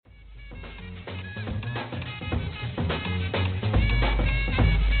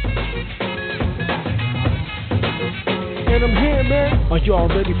man, I'm here, man. Are y'all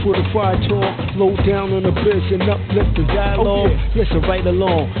ready for the fire talk? Low down on the biz and uplift the dialogue. Listen right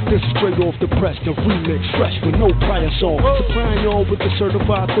along. This is straight off the press, the remix, fresh with no prior song. Supplying y'all with the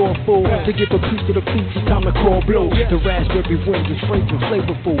certified thoughtful. To give a piece to the beats, it's time to call blow. The raspberry wind is fragrant,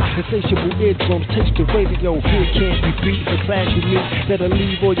 flavorful. Insatiable eardrums, taste the radio. Here can't be beat, the class unique. That'll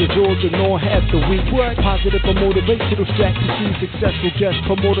leave all your jaws and all half the week. Positive or motivational strategy. Successful guest,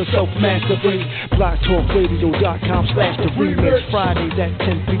 promoter, self-mastery. BlogTalkRadio.com/the remix. Fridays at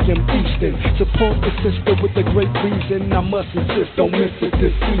 10 p.m. Eastern. Support the sister with a great reason. I must insist, don't miss it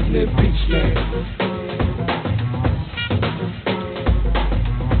this evening. Peace, man.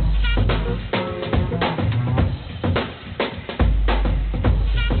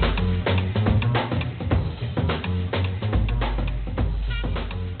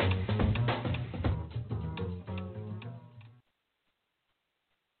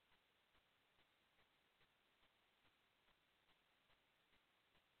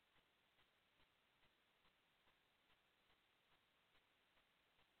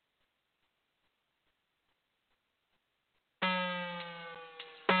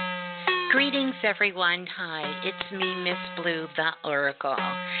 Greetings, everyone. Hi, it's me, Miss Blue, the Oracle.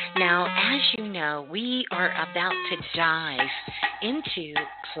 Now, as you know, we are about to dive into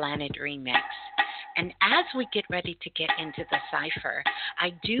Planet Remix. And as we get ready to get into the cipher,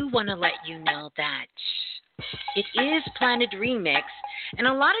 I do want to let you know that it is Planet Remix, and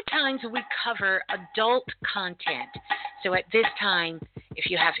a lot of times we cover adult content. So at this time,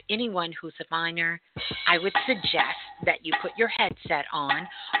 if you have anyone who's a minor, I would suggest that you put your headset on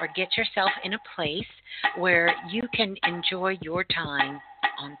or get yourself in a place where you can enjoy your time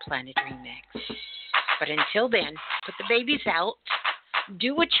on Planet Remix. But until then, put the babies out,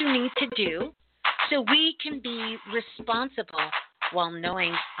 do what you need to do so we can be responsible while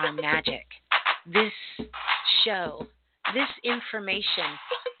knowing our magic. This show, this information,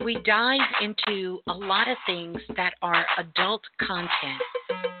 we dive into a lot of things that are adult content.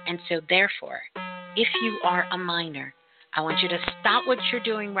 And so therefore, if you are a minor, I want you to stop what you're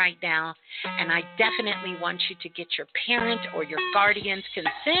doing right now, and I definitely want you to get your parent or your guardian's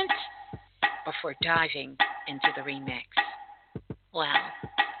consent before diving into the remix. Well,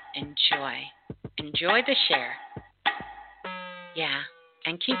 enjoy. Enjoy the share. Yeah,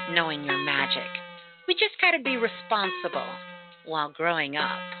 and keep knowing your magic. We just got to be responsible while growing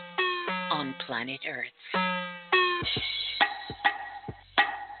up on planet Earth.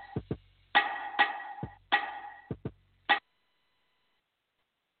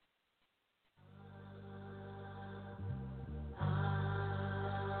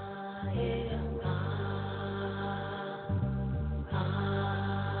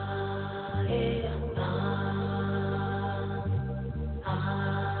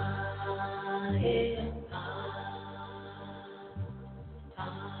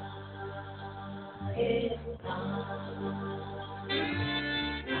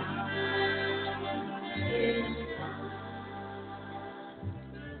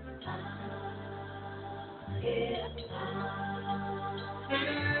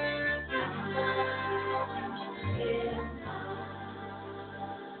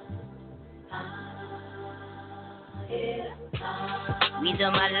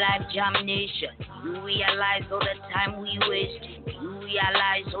 Wisdom of life domination. You realize all the time we wasting. You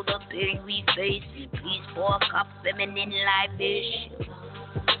realize all the pain we facing. Please fork up feminine life issue.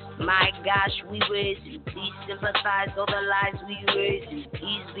 My gosh, we raising. Please sympathize all the lies we raising.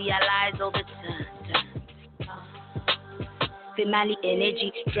 Please realize all the time. Family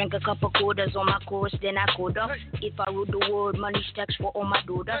energy, drank a couple quarters on my course, then I code up. If I rule the world, money stacks for all my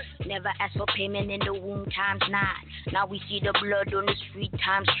daughters. Never ask for payment in the womb times 9. Now we see the blood on the street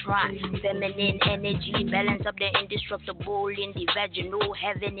times try. Feminine energy, balance up the indestructible in the vaginal.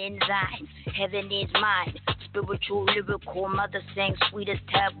 Heaven in thine, heaven is mine. Spiritual, lyrical, mother sang sweetest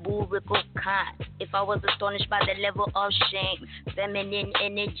taboo, rickle kind. If I was astonished by the level of shame, feminine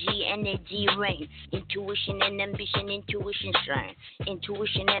energy reign. Intuition and ambition, intuition shine.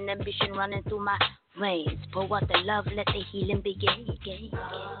 Intuition and ambition running through my veins. Pour out the love, let the healing begin.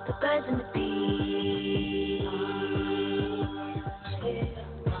 The birds and the bees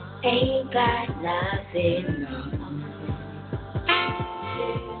ain't got nothing on.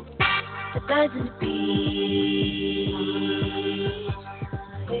 The birds and the bees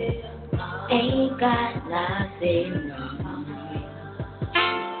ain't got nothing on.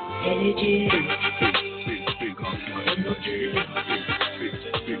 Energy. Big up your energy.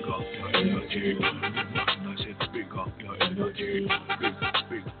 Big up your energy. I said big up your energy.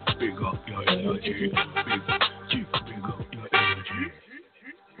 Big up your energy. Big up your energy.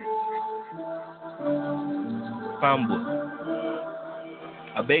 Fanboy.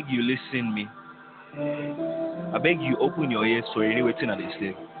 I beg you listen me. I beg you open your ears for any waiting at they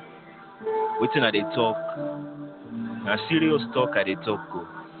say. Waiting at they talk. Na serious talk at they talk go.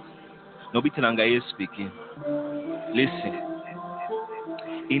 No beating anga ears speaking. Listen.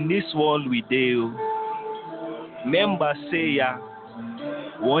 In this world we deal, members say ya,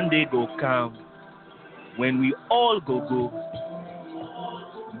 one day go come when we all go.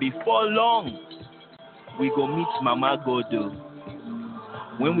 Before long, we go meet Mama Godo.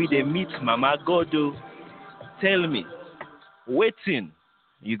 When we dey meet Mama Godo, tell me, waiting,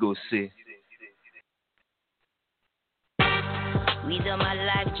 you go say. Rhythm a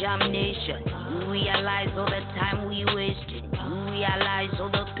life jam nation. You realize all the time we wasted. You realize all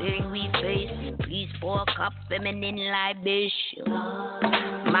the pain we face. Please pour a cup feminine libation.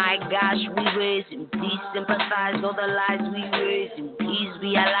 My gosh, we raising. Please sympathize all the lies we raising. Please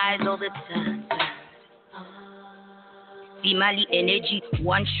realize all the time. Female energy,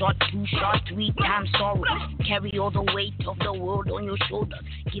 1 shot, 2 shot, 3 times sorrow. Carry all the weight of the world on your shoulders.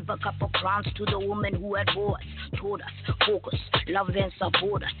 Give a couple crowns to the woman who had bore us. Told us, focus, love and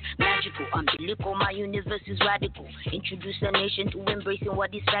support us. Magical, umbilical, my universe is radical. Introduce the nation to embracing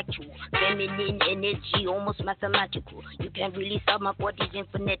what is factual. Feminine energy, almost mathematical. You can't really sum up what is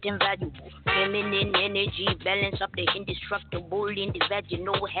infinite and valuable. Feminine energy, balance up the indestructible in the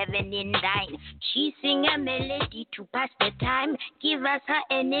vaginal heaven in thine. She sing a melody to pass the time. Give us her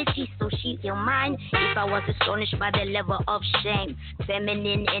energy so she feel mine. If I was astonished by the level of shame,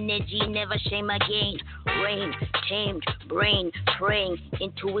 feminine energy, never shame again. Rain, tamed, brain, praying,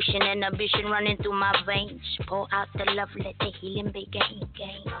 intuition and ambition running through my veins. Pour out the love, let the healing begin.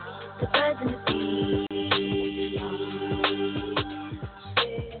 The birds and the bees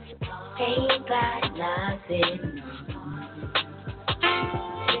ain't got nothing.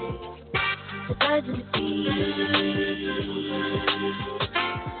 The birds and the bees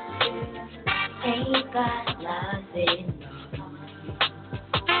ain't got nothing.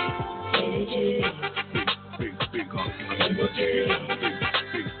 Energy. Big up your energy.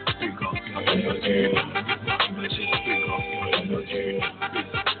 Big up your energy. Big up your energy.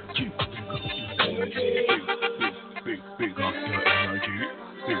 Big up your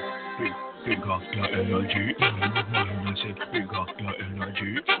energy. Big up your energy. Big up your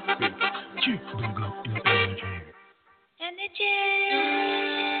energy. Big up your energy.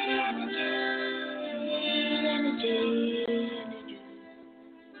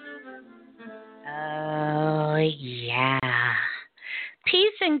 Oh, yeah.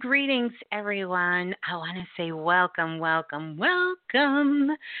 Peace and greetings, everyone. I want to say welcome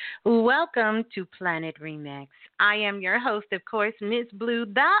to Planet Remix. I am your host, of course, Miss Blue,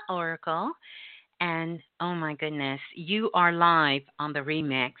 the Oracle. And, oh my goodness, you are live on the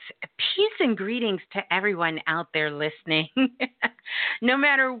remix. Peace and greetings to everyone out there listening. No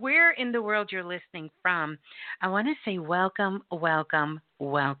matter where in the world you're listening from, I want to say welcome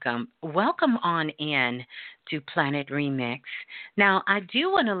on in to Planet Remix. Now, I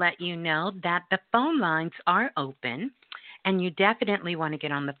do want to let you know that the phone lines are open. And you definitely want to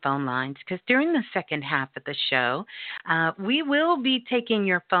get on the phone lines because during the second half of the show, we will be taking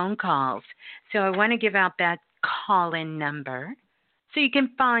your phone calls. So I want to give out that call-in number so you can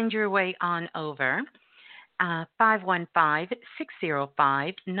find your way on over.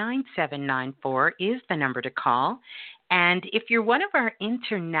 515-605-9794 is the number to call. And if you're one of our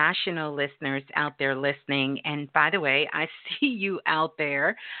international listeners out there listening, and by the way, I see you out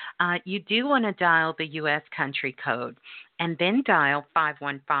there, you do want to dial the U.S. country code and then dial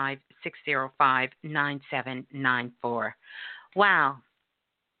 515-605-9794. Wow.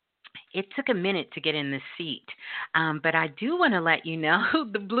 It took a minute to get in the seat, but I do want to let you know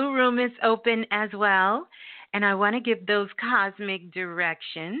the Blue Room is open as well, and I want to give those cosmic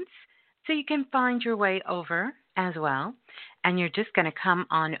directions so you can find your way over as well. And you're just going to come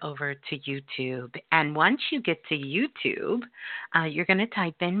on over to YouTube. And once you get to YouTube, you're going to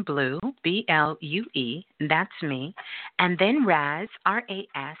type in Blue, B-L-U-E, that's me, and then Raz,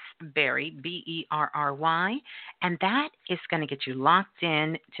 R-A-S, Berry, B-E-R-R-Y, and that is going to get you locked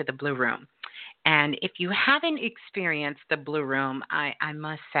in to the Blue Room. And if you haven't experienced the Blue Room, I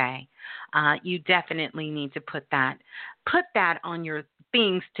must say, you definitely need to put that on your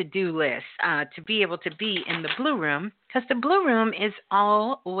things to do list to be able to be in the Blue Room, because the Blue Room is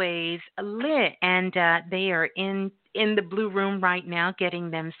always lit, and they are in the Blue Room right now getting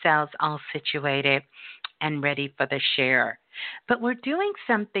themselves all situated and ready for the share. But we're doing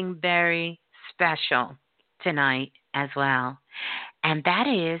something very special tonight as well. And that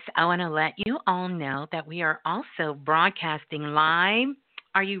is, I want to let you all know that we are also broadcasting live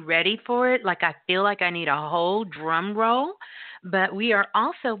Are you ready for it? Like, I feel like I need a whole drum roll. But we are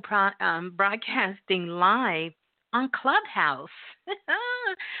also broadcasting live on Clubhouse.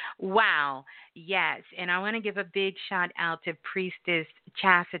 Wow. Yes. And I want to give a big shout out to Priestess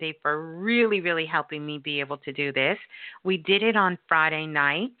Chastity for really, really helping me be able to do this. We did it on Friday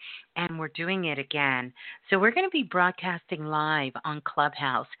night, and we're doing it again. So we're going to be broadcasting live on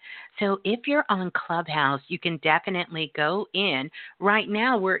Clubhouse. So if you're on Clubhouse, you can definitely go in. Right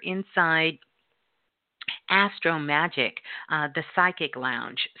now, we're inside Astro Magic, the Psychic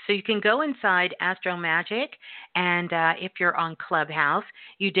Lounge. So you can go inside Astro Magic, and if you're on Clubhouse,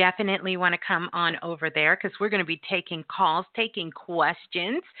 you definitely want to come on over there because we're going to be taking calls, taking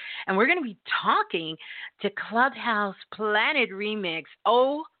questions, and we're going to be talking to Clubhouse Planet Remix.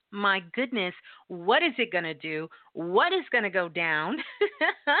 Oh my goodness, what is it going to do? What is going to go down?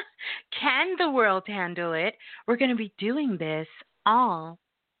 Can the world handle it? We're going to be doing this all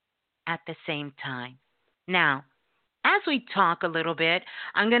at the same time. Now, as we talk a little bit,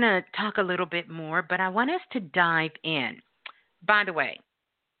 I'm going to talk a little bit more, but I want us to dive in. By the way,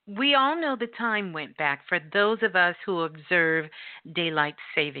 we all know the time went back for those of us who observe daylight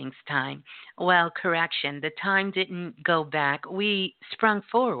savings time. Well, correction, the time didn't go back. We sprung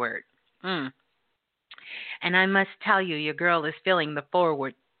forward. And I must tell you, your girl is feeling the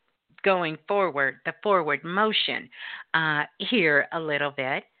forward, going forward, the forward motion here a little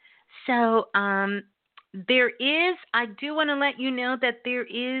bit. So, I do want to let you know that there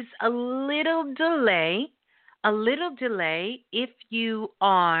is a little delay if you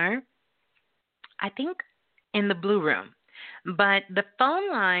are, I think, in the Blue Room. But the phone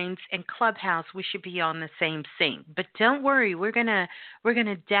lines and Clubhouse, we should be on the same sync. But don't worry, we're gonna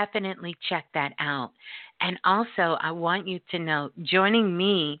definitely check that out. And also, I want you to know, joining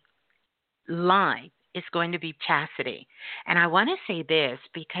me live is going to be Chastity. And I want to say this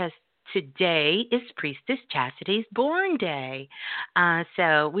because today is Priestess Chastity's born day.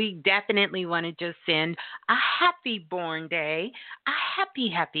 So we definitely want to just send a happy born day, a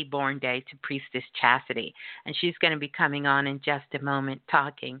happy born day to Priestess Chastity. And she's going to be coming on in just a moment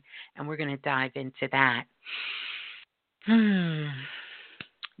talking, and we're going to dive into that.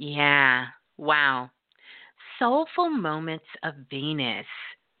 Yeah, wow. Soulful moments of Venus.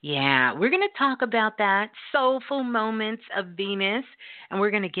 Yeah, we're going to talk about that, soulful moments of Venus, and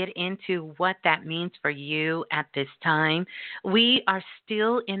we're going to get into what that means for you at this time. We are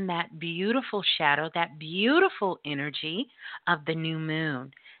still in that beautiful shadow, that beautiful energy of the new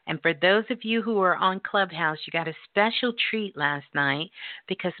moon. And for those of you who are on Clubhouse, you got a special treat last night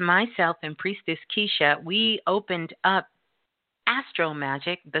because myself and Priestess Keisha, we opened up Astro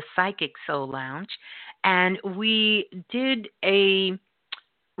Magic, the Psychic Soul Lounge, and we did a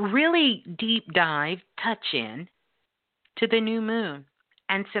really deep dive, touch in to the new moon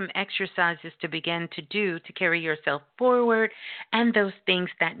and some exercises to begin to do to carry yourself forward and those things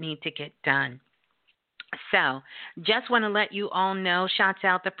that need to get done. So, just want to let you all know, shouts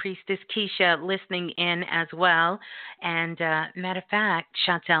out to Priestess Keisha listening in as well. And matter of fact,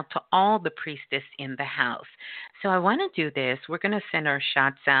 shouts out to all the priestess in the house. So I want to do this. We're going to send our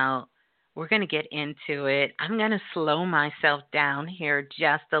shouts out. We're going to get into it. I'm going to slow myself down here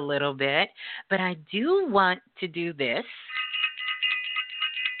just a little bit, but I do want to do this.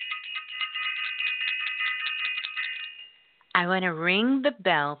 I want to ring the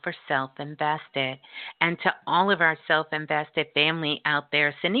bell for Self-Invested. And to all of our Self-Invested family out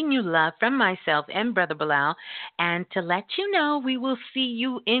there, sending you love from myself and Brother Bilal. And to let you know, we will see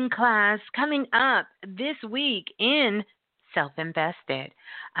you in class coming up this week in Self-Invested.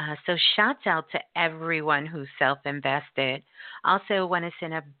 So shouts out to everyone who's self-invested. Also want to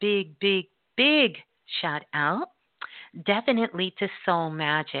send a big shout out definitely to Soul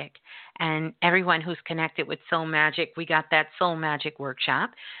Magic. And everyone who's connected with Soul Magic, we got that Soul Magic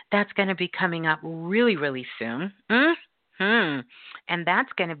workshop. That's going to be coming up really soon. And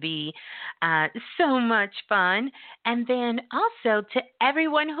that's going to be so much fun. And then also to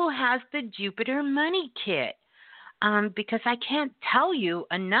everyone who has the Jupiter Money Kit. Because I can't tell you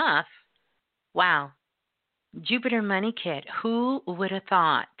enough. Wow. Jupiter Money Kit. Who would have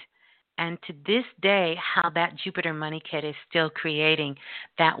thought? And to this day, how that Jupiter Money Kit is still creating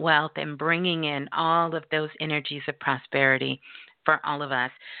that wealth and bringing in all of those energies of prosperity for all of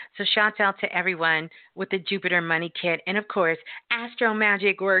us. So shouts out to everyone with the Jupiter Money Kit. And of course, Astro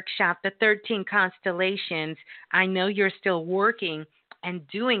Magic Workshop, the 13 constellations. I know you're still working and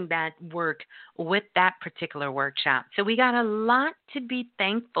doing that work with that particular workshop. So we got a lot to be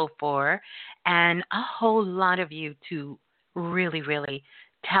thankful for and a whole lot of you to really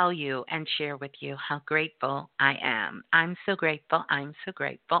tell you and share with you how grateful I am. I'm so grateful. I'm so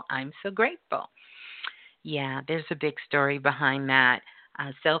grateful. I'm so grateful. Yeah, there's a big story behind that.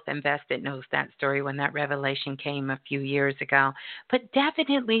 Self Invested knows that story when that revelation came a few years ago. But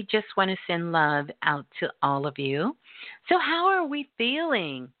definitely just want to send love out to all of you. So, how are we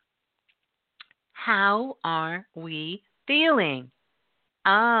feeling? How are we feeling?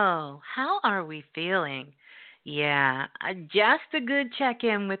 Oh, how are we feeling? Yeah, just a good check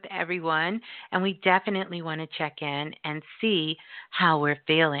in with everyone. And we definitely want to check in and see how we're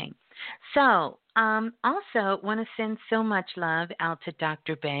feeling. So, also want to send so much love out to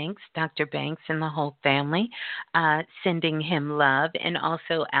Dr. Banks and the whole family, sending him love, and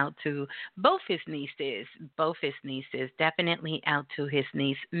also out to both his nieces, definitely out to his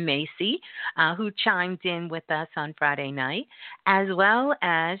niece Macy, who chimed in with us on Friday night, as well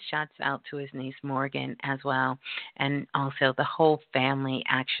as shouts out to his niece Morgan as well, and also the whole family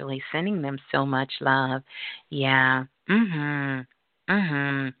actually sending them so much love. Yeah.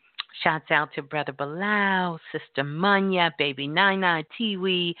 Shouts out to Brother Bilal, Sister Munya, Baby Nina,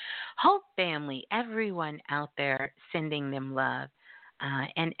 Tiwi, whole family, everyone out there sending them love,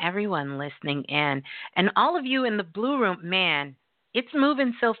 and everyone listening in. And all of you in the Blue Room, man, it's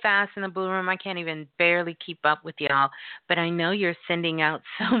moving so fast in the Blue Room, I can't even barely keep up with y'all. But I know you're sending out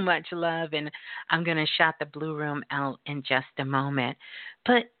so much love, and I'm going to shout the Blue Room out in just a moment.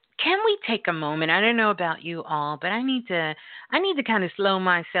 But can we take a moment? I don't know about you all, but I need to kind of slow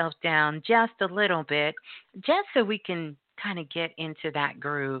myself down just a little bit, just so we can kind of get into that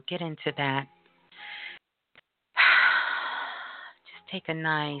groove, get into that. Just take a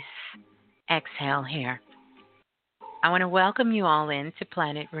nice exhale here. I want to welcome you all into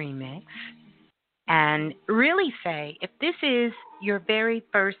Planet Remix and really say, if this is your very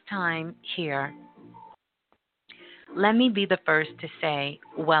first time here, let me be the first to say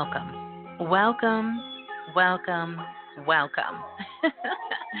welcome. Welcome, welcome, welcome.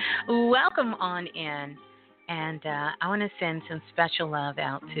 Welcome on in. And I want to send some special love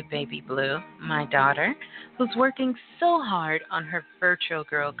out to Baby Blue, my daughter, who's working so hard on her Virtual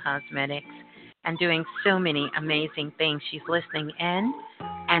Girl Cosmetics and doing so many amazing things. She's listening in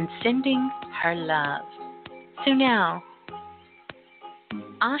and sending her love. So now,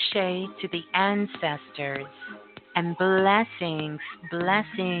 ashe to the ancestors and blessings,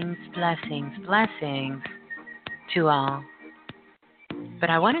 blessings, blessings, blessings to all. But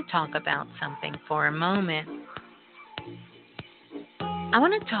I want to talk about something for a moment. I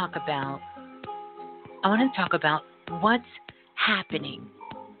want to talk about what's happening.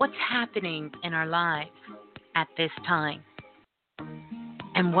 What's happening in our lives at this time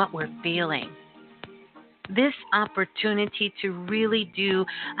and what we're feeling. This opportunity to really do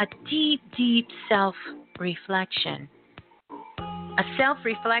a deep, deep self-reflection. A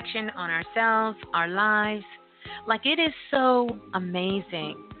self-reflection on ourselves, our lives. Like, it is so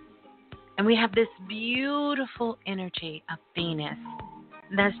amazing. And we have this beautiful energy of Venus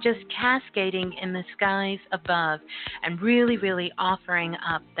that's just cascading in the skies above and really, really offering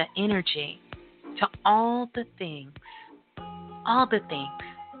up the energy to all the things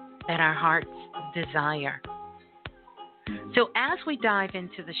that our hearts desire. So as we dive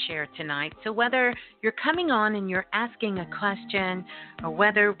into the share tonight, so whether you're coming on and you're asking a question, or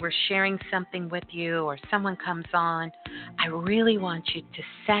whether we're sharing something with you or someone comes on, I really want you to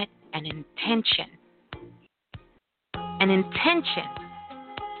set an intention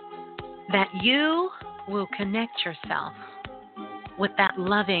that you will connect yourself with that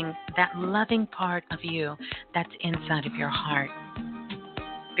loving part of you that's inside of your heart.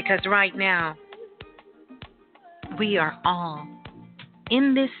 Because right now, we are all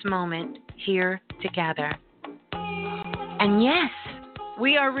in this moment here together. And yes,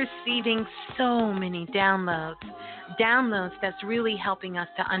 we are receiving so many downloads that's really helping us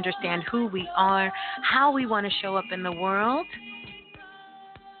to understand who we are, how we want to show up in the world,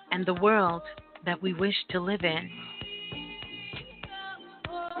 and the world that we wish to live in.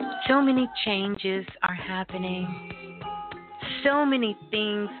 So many changes are happening. So many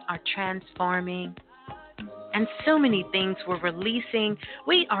things are transforming. And so many things we're releasing.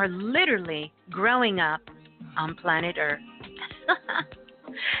 We are literally growing up on planet Earth.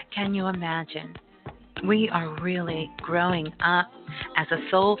 Can you imagine? We are really growing up as a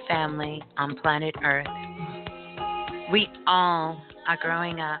soul family on planet Earth. We all are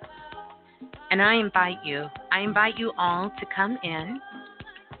growing up. And I invite you all to come in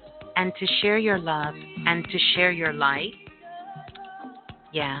and to share your love and to share your light.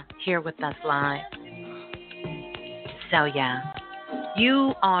 Yeah, here with us live. So yeah,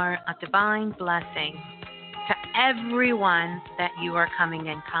 you are a divine blessing to everyone that you are coming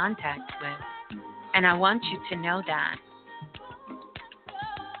in contact with. And I want you to know that.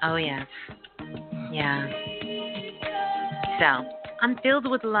 Oh, yes. Yeah. So, I'm filled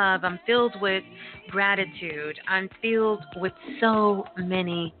with love. I'm filled with gratitude. I'm filled with so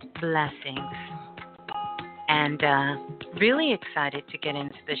many blessings. And really excited to get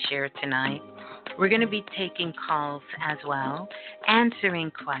into the share tonight. We're going to be taking calls as well,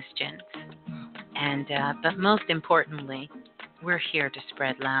 answering questions. And but most importantly, we're here to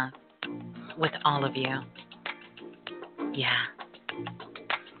spread love with all of you. Yeah.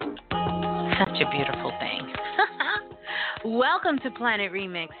 Such a beautiful thing. Welcome to Planet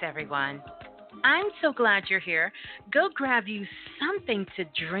Remix, everyone. I'm so glad you're here. Go grab you something to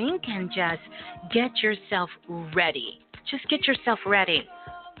drink and just get yourself ready. Just get yourself ready.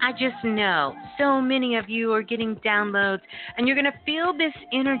 I just know so many of you are getting downloads, and you're going to feel this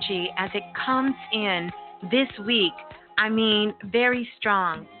energy as it comes in this week. I mean, very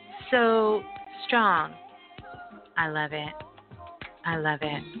strong. So strong. I love it. I love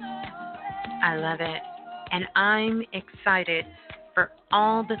it. I love it. And I'm excited for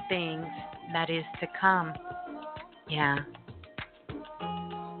all the things that is to come. Yeah.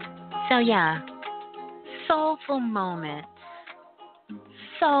 So, yeah. Soulful moments.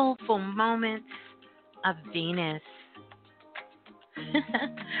 Soulful moments of Venus.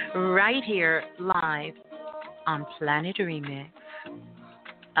 Right here, live on Planet Remix.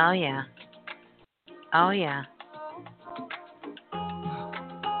 Oh, yeah. Oh, yeah.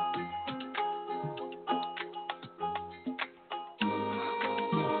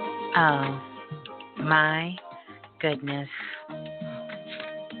 Oh, my goodness.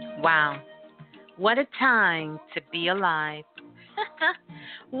 Wow. What a time to be alive.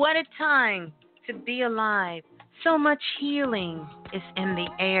 What a time to be alive. So much healing is in the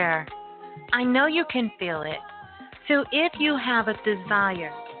air. I know you can feel it. So if you have a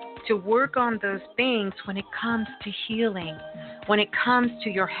desire to work on those things when it comes to healing, when it comes to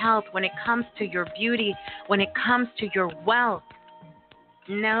your health, when it comes to your beauty, when it comes to your wealth,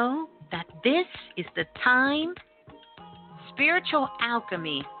 know that this is the time spiritual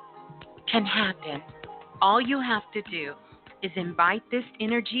alchemy can happen. All you have to do is invite this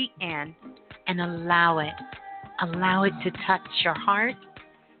energy in and allow it. Allow it to touch your heart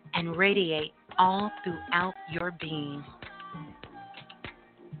and radiate all throughout your being.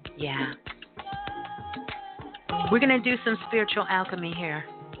 Yeah. We're going to do some spiritual alchemy here,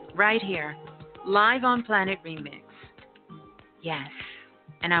 right here, live on Planet Remix. Yes.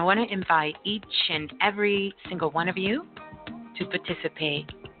 And I want to invite each and every single one of you to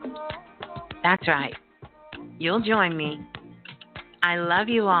participate. That's right. You'll join me. I love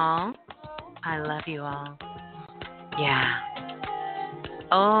you all. I love you all. Yeah.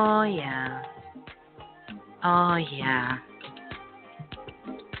 Oh, yeah. Oh, yeah.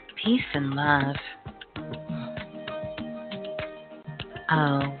 Peace and love.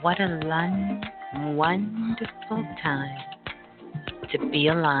 Oh, what a wonderful time to be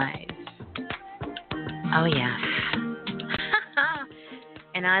alive. Oh, yes.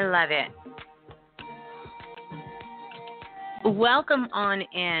 And I love it. Welcome on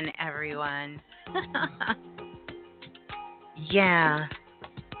in, everyone. Yeah.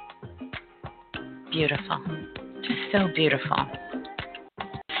 Beautiful. Just so beautiful.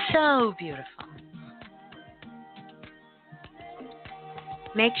 So beautiful.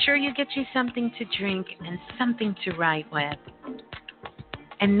 Make sure you get you something to drink and something to write with.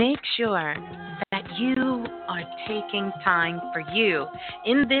 And make sure that you are taking time for you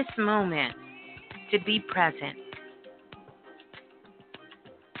in this moment to be present.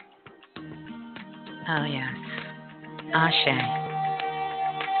 Oh, yes. Ashe.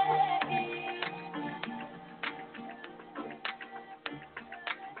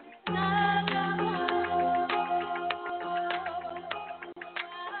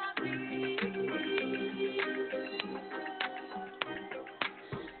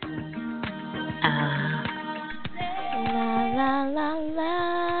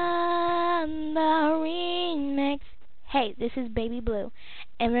 Hey, this is Baby Blue.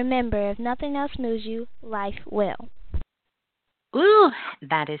 And remember, if nothing else moves you, life will. Ooh,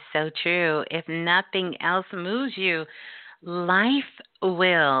 that is so true. If nothing else moves you, life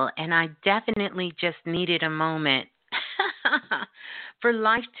will. And I definitely just needed a moment for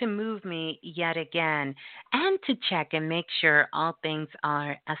life to move me yet again and to check and make sure all things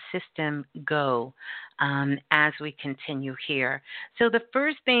are a system go. as we continue here. So the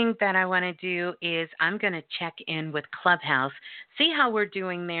first thing that I want to do is I'm going to check in with Clubhouse, see how we're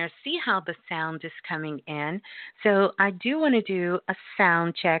doing there, see how the sound is coming in. So I do want to do a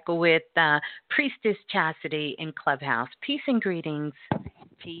sound check with Priestess Chastity in Clubhouse. Peace and greetings.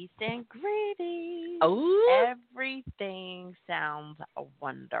 Peace and greetings. Oh, everything sounds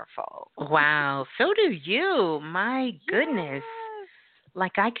wonderful. Wow, so do you. My goodness.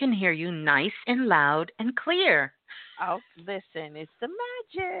 Like I can hear you nice and loud and clear. Oh, listen, it's the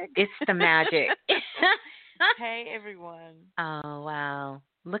magic. It's the magic. Hey, everyone. Oh, wow.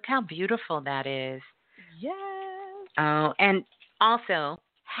 Look how beautiful that is. Yes. Oh, and also,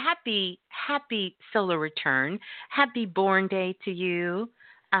 happy solar return. Happy born day to you,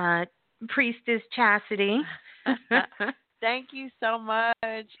 Priestess Chastity. Thank you so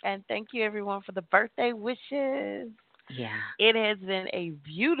much. And thank you, everyone, for the birthday wishes. Yeah. It has been a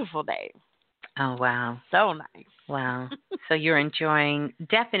beautiful day. Oh, wow. So nice. Wow. So you're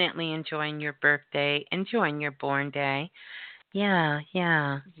definitely enjoying your birthday, enjoying your born day. Yeah.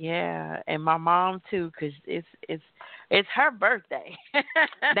 Yeah, and my mom too, because it's her birthday.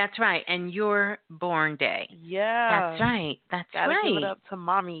 That's right, and your born day. Yeah. That's right. Gotta give it up to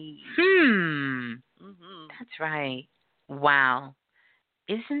mommy. That's right. Wow.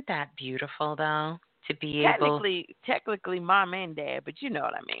 Isn't that beautiful, though? To be technically mom and dad, but you know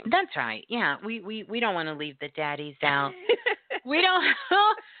what I mean. That's right. Yeah, we don't want to leave the daddies out. we don't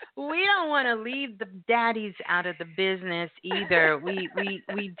want to leave the daddies out of the business either.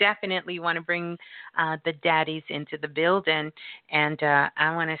 We definitely want to bring the daddies into the building, and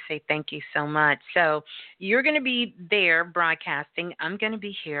I want to say thank you so much. So you're going to be there broadcasting. I'm going to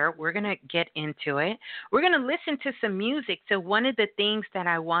be here. We're going to get into it. We're going to listen to some music. So one of the things that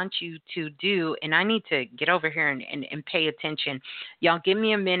I want you to do, and I need to get over here and pay attention. Y'all give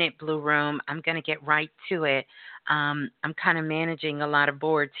me a minute, Blue Room. I'm going to get right to it. I'm kind of managing a lot of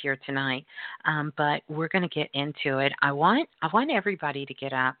boards here tonight, but we're going to get into it. I want everybody to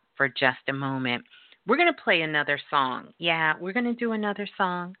get up for just a moment. We're going to play another song. Yeah, we're going to do another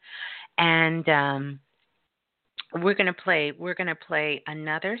song, and we're going to play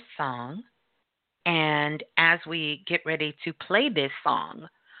another song. And as we get ready to play this song,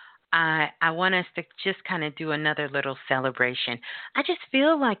 I want us to just kind of do another little celebration. I just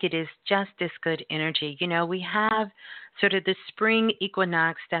feel like it is just this good energy. You know, we have sort of the spring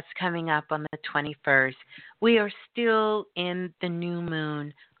equinox that's coming up on the 21st. We are still in the new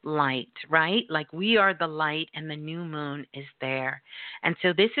moon light, right? Like we are the light and the new moon is there. And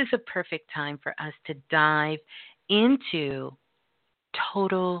so this is a perfect time for us to dive into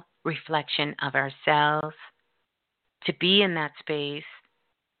total reflection of ourselves, to be in that space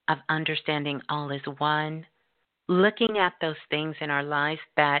of understanding all is one, looking at those things in our lives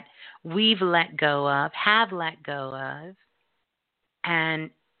that we've let go of, have let go of, and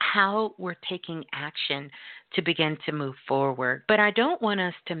how we're taking action to begin to move forward. But I don't want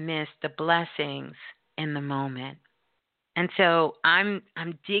us to miss the blessings in the moment. And so I'm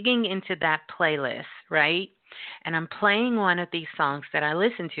digging into that playlist, right? And I'm playing one of these songs that I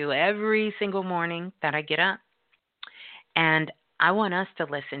listen to every single morning that I get up. And I want us to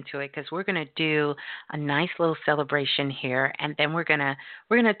listen to it because we're going to do a nice little celebration here, and then we're going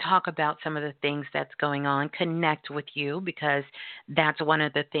to talk about some of the things that's going on, connect with you, because that's one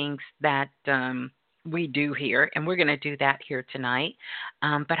of the things that we do here, and we're going to do that here tonight.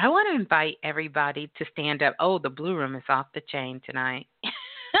 But I want to invite everybody to stand up. Oh, the Blue Room is off the chain tonight.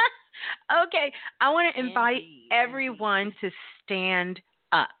 Okay, I want to invite everyone to stand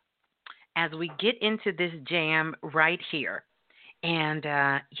up as we get into this jam right here. And,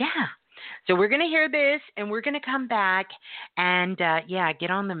 so we're going to hear this, and we're going to come back and, get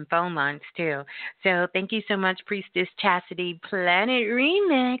on them phone lines, too. So thank you so much, Priestess Chastity Planet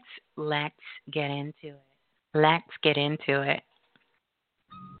Remix. Let's get into it.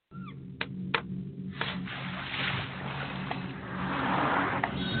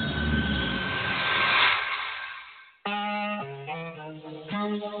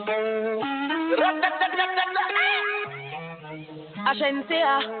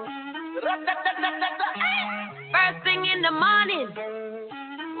 Agencia. First thing in the morning,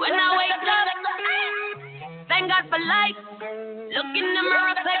 when I wake up, thank God for life. Look in the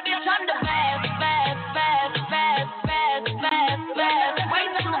mirror, say, bitch, I'm the best. Way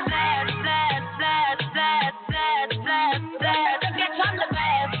too fast. Bitch, I'm the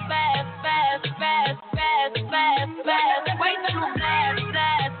best. Way too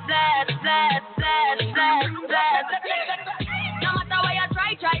fast. No matter where you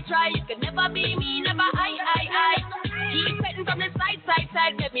try, you can never be me, never I. Keep petting from the side,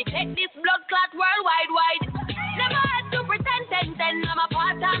 let me take this blood clot worldwide, wide. Never had to pretend, I'm a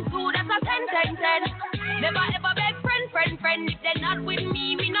part-time too, that's a 10. Never ever beg friend. If they're not with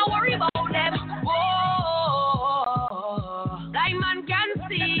me no worry about them. Whoa, diamond can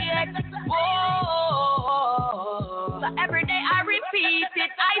see it. Whoa, so every day I repeat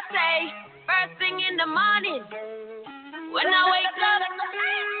it. I say, first thing in the morning, when I wake up,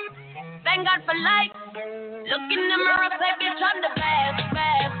 thank God for life. Look in the mirror, say, bitch, I'm the best.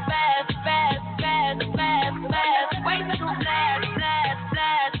 Way too blessed.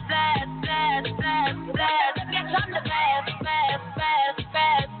 Bitch, I'm the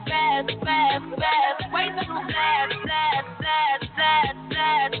best. Way too blessed.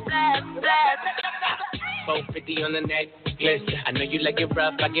 450 on the necklace. I know you like it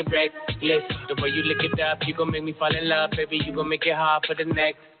rough, I get reckless. The way you lick it up, you gon' make me fall in love, baby. You gon' make it hard for the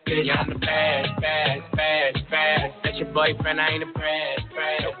next. Yeah, I'm the fast. That's your boyfriend, I ain't impressed.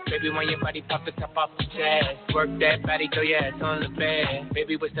 So, baby, when your body pop the top off the chest, work that body, throw your ass on the bed.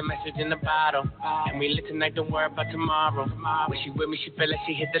 Baby, what's the message in the bottle? And we lit tonight, don't worry about tomorrow. When she with me, she feel like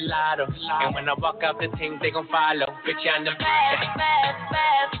she hit the lotto. And when I walk out, the things they gon' follow. Bitch, I'm the best.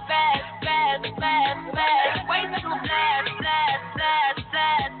 Way too blessed.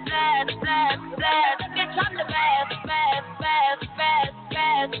 Bitch, I'm the best.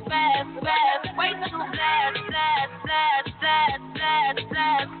 Way too blessed.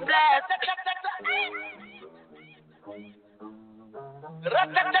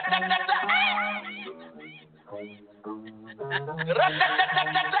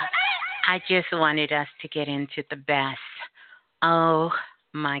 I just wanted us to get into the best. Oh,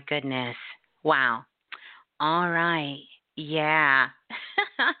 my goodness. Wow. All right. Yeah.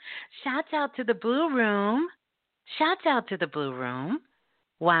 Shouts out to the Blue Room.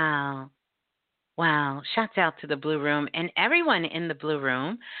 Wow. Shouts out to the Blue Room and everyone in the Blue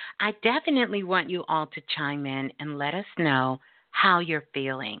Room. I definitely want you all to chime in and let us know how you're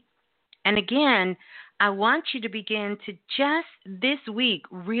feeling. And again, I want you to begin to just this week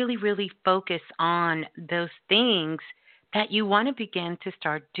really, really focus on those things that you want to begin to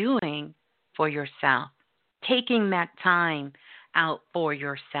start doing for yourself. Taking that time out for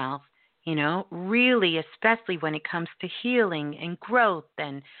yourself, really, especially when it comes to healing and growth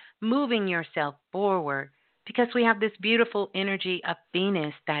and moving yourself forward, because we have this beautiful energy of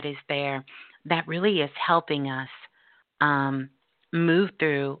Venus that is there that really is helping us move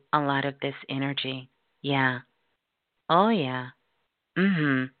through a lot of this energy. Yeah. Oh, yeah.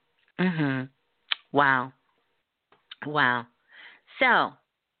 Wow. So,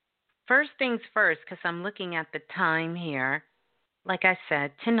 first things first, because I'm looking at the time here, like I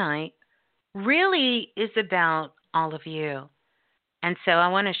said, tonight really is about all of you. And so I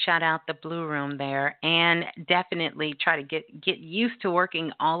want to shout out the Blue Room there and definitely try to get used to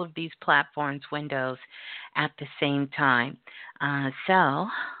working all of these platforms windows at the same time. So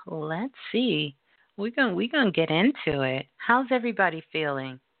let's see. We're gonna get into it. How's everybody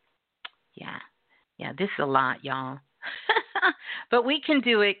feeling? Yeah, this is a lot, y'all. But we can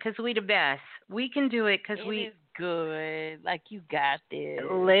do it because we the best. We can do it because we is good. Like, you got this.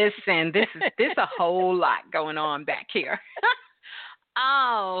 Listen, this is a whole lot going on back here.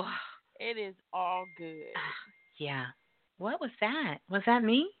 Oh, it is all good. Yeah. What was that? Was that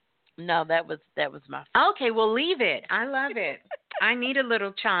me? No, that was my. Okay, well, leave it. I love it. I need a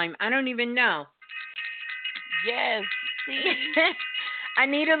little chime. I don't even know. Yes. See? I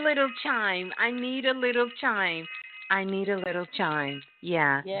need a little chime.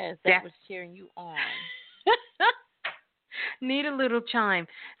 Yeah. Yes, that was cheering you on. Need a little chime.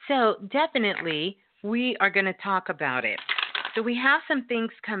 So definitely we are going to talk about it. So we have some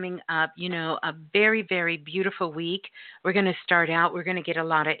things coming up, a very, very beautiful week. We're going to start out. We're going to get a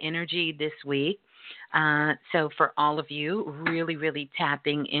lot of energy this week. So for all of you really, really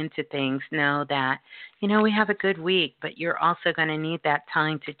tapping into things, know that, we have a good week, but you're also going to need that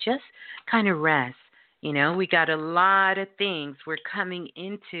time to just kind of rest. We got a lot of things. We're coming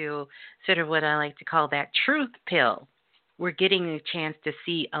into sort of what I like to call that truth pill. We're getting a chance to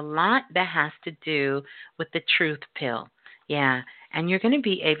see a lot that has to do with the truth pill. Yeah, and you're going to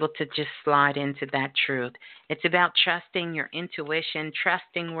be able to just slide into that truth. It's about trusting your intuition,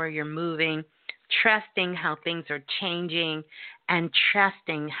 trusting where you're moving, trusting how things are changing, and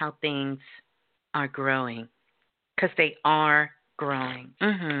trusting how things are growing, because they are growing.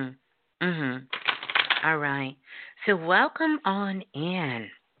 All right. So welcome on in.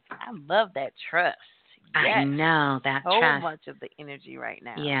 I love that trust. Yes. I know that so trust. much of the energy right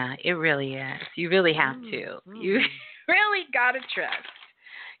now. Yeah, it really is. You really have to. You really gotta trust.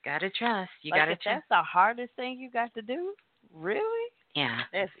 You gotta trust. That's the hardest thing you got to do? Really? Yeah.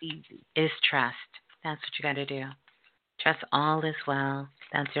 That's easy. Is trust. That's what you got to do. Trust all is well.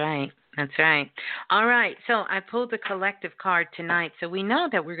 That's right. That's right. All right. So I pulled the collective card tonight. So we know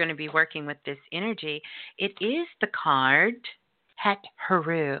that we're going to be working with this energy. It is the card Het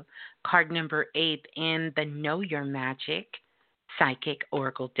Haru, card number 8 in the Know Your Magic Psychic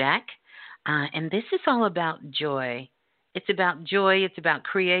Oracle deck. And this is all about joy. It's about joy. It's about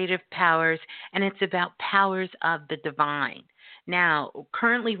creative powers. And it's about powers of the divine. Now,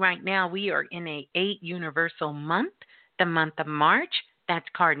 currently right now, we are in a 8 universal month, the month of March. That's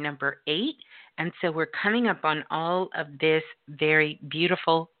card number 8. And so we're coming up on all of this very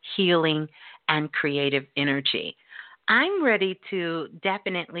beautiful healing and creative energy. I'm ready to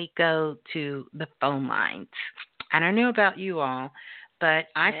definitely go to the phone lines. I don't know about you all, but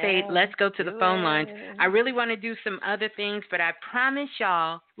I say let's go to the phone lines. I really want to do some other things, but I promise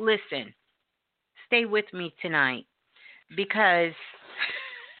y'all, listen, stay with me tonight because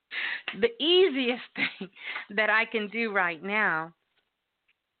the easiest thing that I can do right now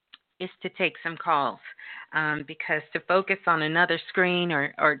is to take some calls because to focus on another screen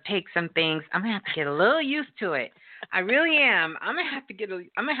or take some things, I'm gonna have to get a little used to it. I really am. I'm gonna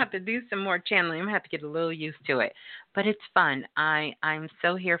have to do some more channeling. I'm gonna have to get a little used to it, but it's fun. I'm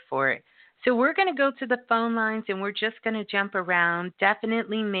so here for it. So we're gonna go to the phone lines and we're just gonna jump around.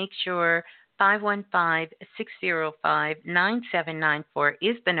 Definitely make sure 515-605-9794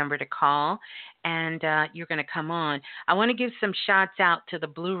 is the number to call, and you're going to come on. I want to give some shots out to the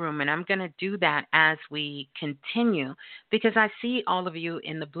Blue Room, and I'm going to do that as we continue because I see all of you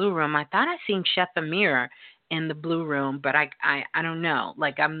in the Blue Room. I thought I seen Chef Amir in the Blue Room, but I don't know.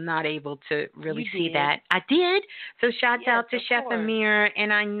 Like, I'm not able to really see that. I did. So shouts out to Chef Amir,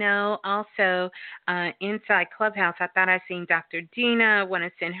 and I know also inside Clubhouse, I thought I seen Dr. Dina. I want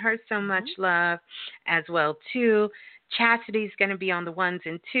to send her so much love as well, too. Chastity's going to be on the 1s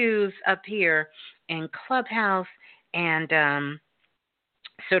and 2s up here in Clubhouse, and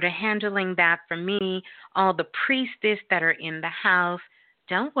sort of handling that for me, all the priestess that are in the house.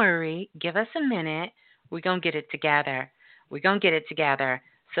 Don't worry. Give us a minute. We're going to get it together. We're going to get it together.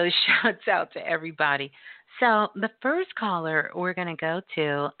 So shouts out to everybody. So the first caller we're going to go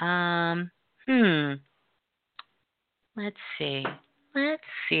to, let's see. Let's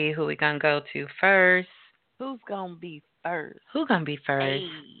see who we're going to go to first. Who's going to be first? Who's going to be first? Hey.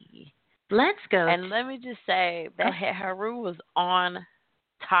 Let's go. And let me just say that Haru was on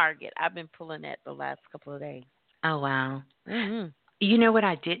target. I've been pulling that the last couple of days. Oh, wow. Mm-hmm. You know what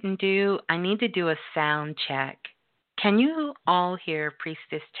I didn't do? I need to do a sound check. Can you all hear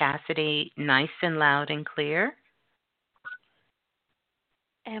Priestess Chastity nice and loud and clear?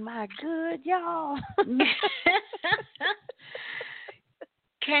 Am I good, y'all?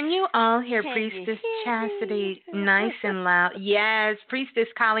 Can you all hear Priestess Chastity nice and loud? Yes. Priestess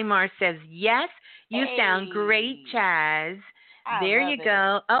Kalimar says, yes, you sound great, Chaz. There you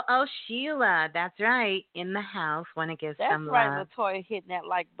go. Oh, Sheila. That's right. In the house. Want to give some love. That's right, LaToya hitting that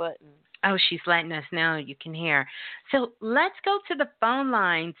like button. Oh, she's letting us know. You can hear. So let's go to the phone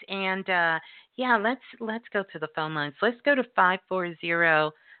lines. And, let's go to the phone lines. Let's go to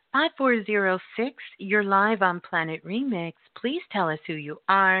 540-5406. You're live on Planet Remix. Please tell us who you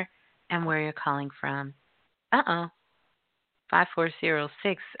are and where you're calling from.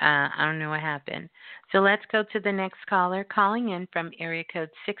 5406. I don't know what happened. So let's go to the next caller calling in from area code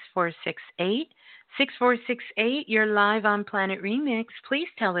 6468. 6468, you're live on Planet Remix. Please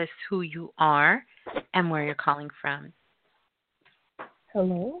tell us who you are and where you're calling from.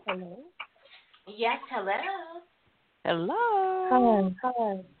 Hello? Yes, hello. Hello.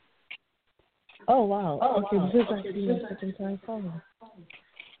 Hi. Oh, wow. Okay, this is actually my second time calling.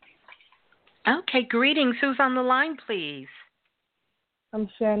 Okay, greetings. Who's on the line, please? I'm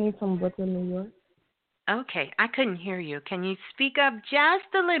Shani from Brooklyn, New York. Okay, I couldn't hear you. Can you speak up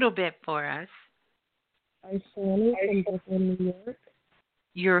just a little bit for us? I'm Shani from Brooklyn, New York.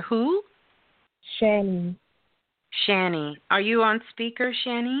 You're who? Shani. Shani. Are you on speaker,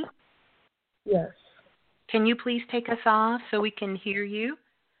 Shani? Yes. Can you please take us off so we can hear you?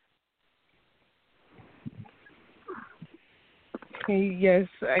 Yes.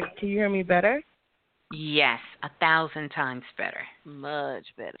 Can you hear me better? Yes, 1,000 times better. Much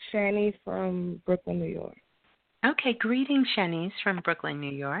better. Shani from Brooklyn, New York. Okay, greetings, Shanice from Brooklyn,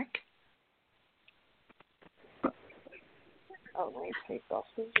 New York. Oh, let me take off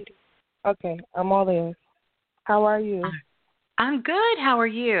the video. Okay, I'm all there. How are you? I'm good. How are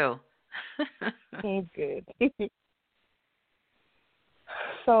you? I'm good.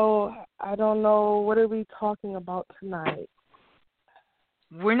 So, I don't know, what are we talking about tonight?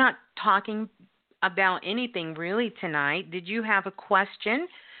 We're not talking about anything really tonight. Did you have a question?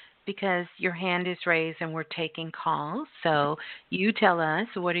 Because your hand is raised and we're taking calls. So you tell us,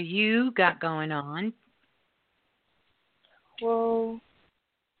 what do you got going on? Well,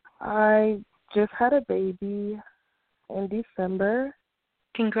 I just had a baby in December.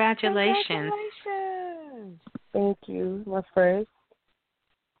 Congratulations. Thank you. My first.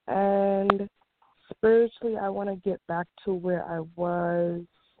 And spiritually, I want to get back to where I was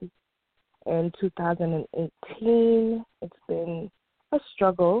in 2018. It's been a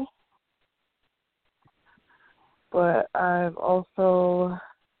struggle, but I've also,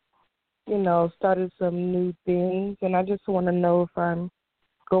 started some new things, and I just want to know if I'm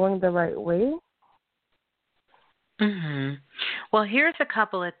going the right way. Well, here's a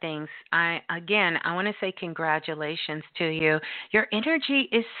couple of things. I want to say congratulations to you. Your energy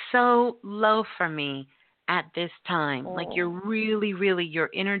is so low for me at this time. Like you're really, really,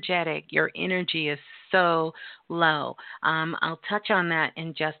 you're energetic. Your energy is so low. I'll touch on that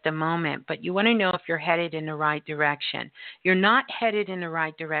in just a moment, but you want to know if you're headed in the right direction. You're not headed in the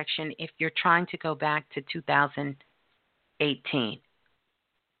right direction if you're trying to go back to 2018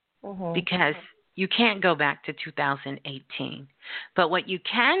 because you can't go back to 2018. But what you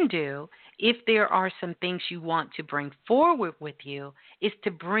can do, if there are some things you want to bring forward with you, is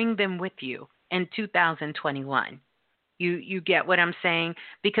to bring them with you in 2021. You get what I'm saying?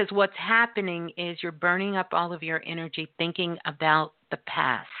 Because what's happening is you're burning up all of your energy thinking about the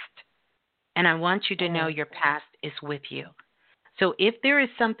past. And I want you to know your past is with you. So if there is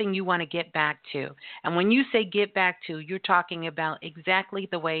something you want to get back to, and when you say get back to, you're talking about exactly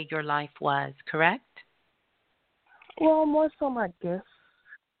the way your life was, correct? Well, more so my gifts,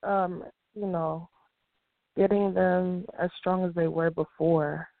 getting them as strong as they were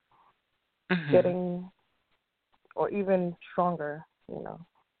before, getting, or even stronger,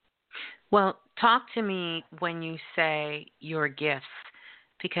 Well, talk to me when you say your gifts,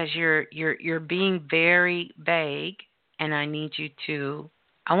 because you're being very vague. And I want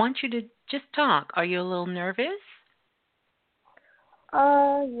you to just talk. Are you a little nervous?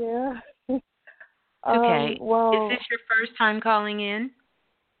 Yeah. Okay. Well, is this your first time calling in?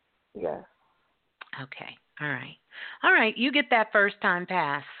 Yes. Okay. All right. You get that first time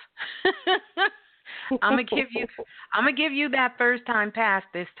pass. I'm gonna give you that first time pass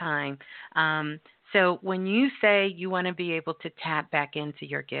this time. So when you say you want to be able to tap back into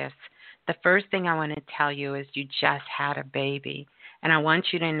your gifts, the first thing I want to tell you is you just had a baby. And I want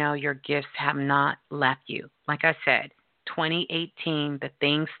you to know your gifts have not left you. Like I said, 2018, the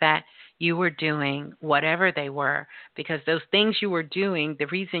things that you were doing, whatever they were, because those things you were doing, the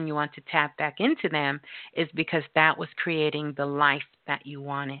reason you want to tap back into them is because that was creating the life that you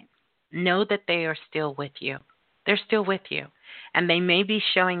wanted. Know that they are still with you. They're still with you. And they may be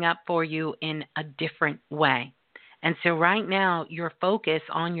showing up for you in a different way. And so right now, your focus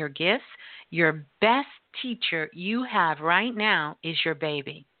on your gifts, your best teacher you have right now is your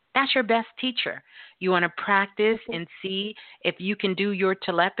baby. That's your best teacher. You want to practice and see if you can do your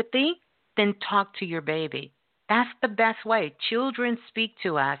telepathy, then talk to your baby. That's the best way. Children speak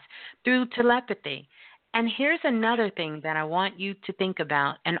to us through telepathy. And here's another thing that I want you to think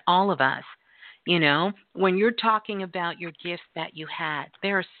about, and all of us. When you're talking about your gifts that you had,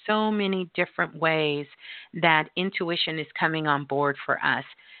 there are so many different ways that intuition is coming on board for us.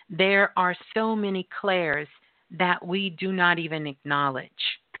 There are so many clairs that we do not even acknowledge.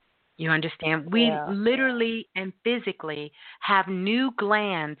 You understand? We literally and physically have new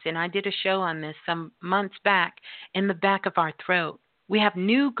glands, and I did a show on this some months back, in the back of our throat. We have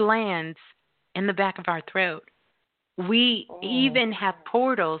new glands in the back of our throat. We even have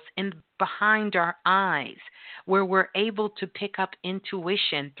portals behind our eyes where we're able to pick up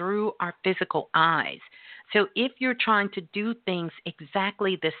intuition through our physical eyes. So if you're trying to do things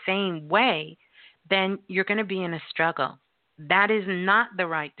exactly the same way, then you're going to be in a struggle. That is not the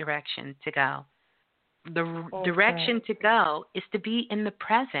right direction to go. The direction to go is to be in the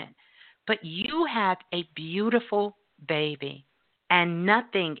present. But you have a beautiful baby, and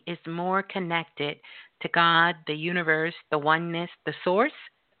nothing is more connected to God, the universe, the oneness, the source,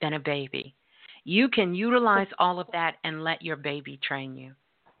 than a baby. You can utilize all of that and let your baby train you.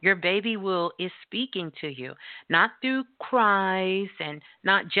 Your baby is speaking to you, not through cries and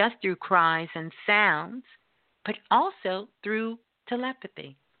not just through cries and sounds, but also through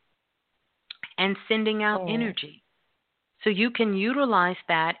telepathy and sending out energy. So you can utilize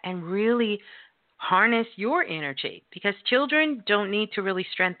that and really harness your energy, because children don't need to really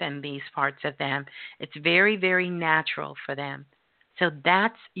strengthen these parts of them. It's very, very natural for them. So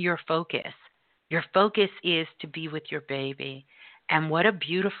that's your focus. Your focus is to be with your baby And what a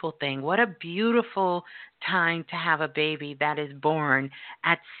beautiful thing. What a beautiful time to have a baby that is born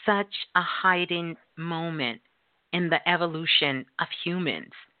at such a heightened moment in the evolution of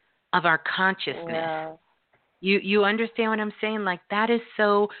humans, of our consciousness. Yeah. You understand what I'm saying? Like, that is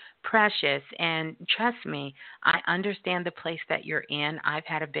so precious. And trust me, I understand the place that you're in. I've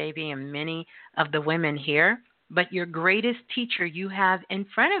had a baby and many of the women here, but your greatest teacher you have in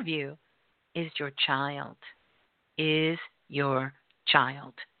front of you is your child. Is your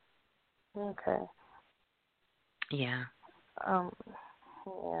child. Okay. Yeah.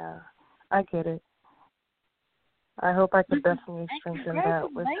 Yeah. I get it. I hope I could definitely strengthen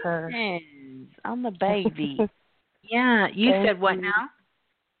that with her. Congratulations on the baby. Yeah. You Thank said what you. now?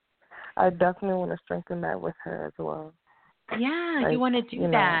 I definitely want to strengthen that with her as well. Yeah, Like, you want to do you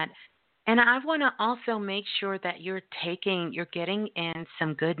know. that. And I want to also make sure that you're getting in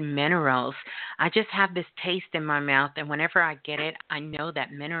some good minerals. I just have this taste in my mouth, and whenever I get it, I know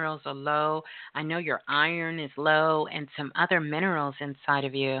that minerals are low. I know your iron is low and some other minerals inside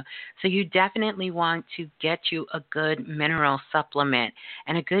of you. So you definitely want to get you a good mineral supplement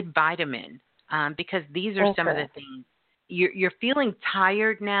and a good vitamin, because these are some of the things. You're feeling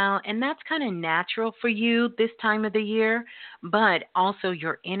tired now, and that's kind of natural for you this time of the year, but also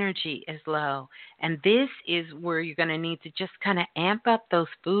your energy is low. And this is where you're going to need to just kind of amp up those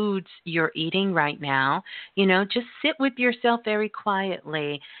foods you're eating right now. You know, just sit with yourself very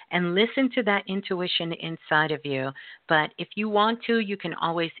quietly and listen to that intuition inside of you. But if you want to, you can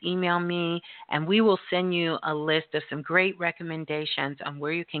always email me, and we will send you a list of some great recommendations on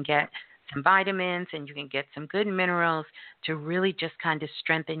where you can get some vitamins and you can get some good minerals to really just kind of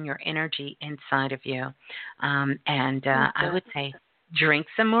strengthen your energy inside of you. I would say drink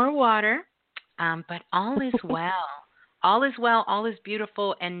some more water, but all is well. All is well, all is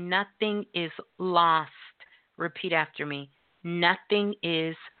beautiful, and nothing is lost. Repeat after me. Nothing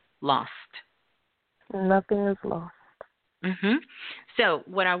is lost. Nothing is lost. So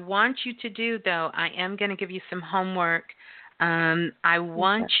what I want you to do, though, I am going to give you some homework. I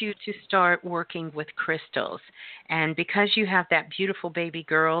want you to start working with crystals. And because you have that beautiful baby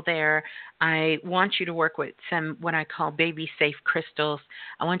girl there, I want you to work with some what I call baby safe crystals.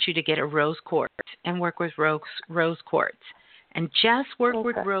 I want you to get a rose quartz and work with rose quartz. And just work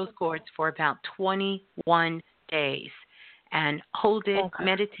with rose quartz for about 21 days. And hold it,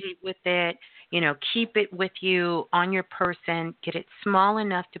 meditate with it, keep it with you on your person, get it small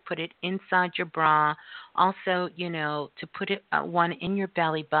enough to put it inside your bra, also, to put it one in your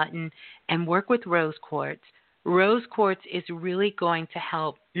belly button, and work with rose quartz. Rose quartz is really going to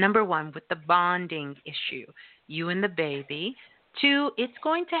help, number one, with the bonding issue, you and the baby. Two, it's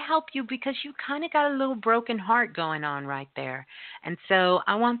going to help you because you kind of got a little broken heart going on right there. And so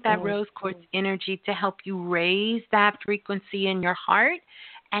I want that rose quartz energy to help you raise that frequency in your heart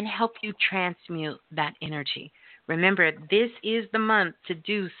and help you transmute that energy. Remember, this is the month to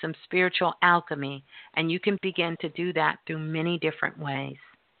do some spiritual alchemy, and you can begin to do that through many different ways.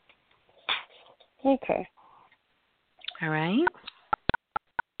 Okay. All right?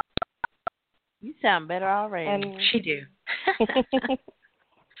 You sound better already. She do.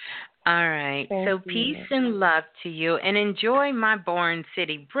 All right. So peace and love to you, and enjoy my born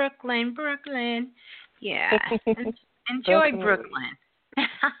city, Brooklyn. Yeah. Enjoy Brooklyn.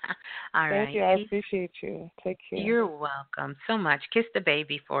 All right. Thank you. I appreciate you. Take care. You're welcome so much. Kiss the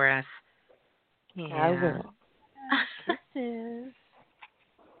baby for us. Yeah. I will. Kisses.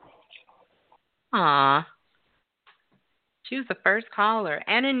 Aw. She was the first caller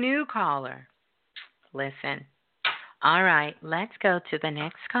and a new caller. Listen. All right. Let's go to the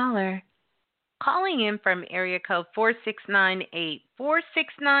next caller. Calling in from area code 4698.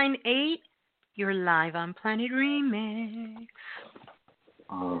 4698. You're live on Planet Remix.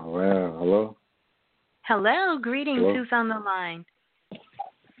 Well, hello. Hello, greetings. Hello. Who's on the line?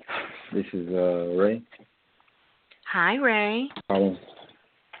 This is Ray. Hi, Ray.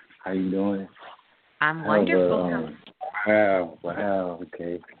 How you doing? I'm wonderful. Wow.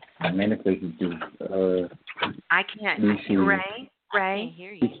 Okay. I manifested you. I can't. Ray. I can't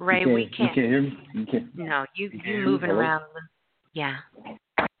hear you. Ray, we can't. You can't hear me. You can't. No, you moving around. Yeah.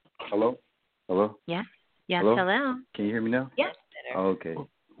 Hello. Yes. Hello. Can you hear me now? Yes. Okay.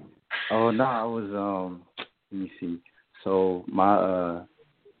 Oh no, I was let me see. So my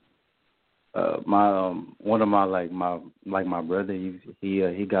one of my brother,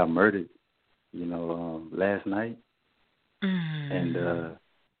 he got murdered, last night. And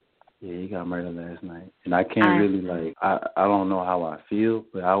he got murdered last night. And I can't really I don't know how I feel,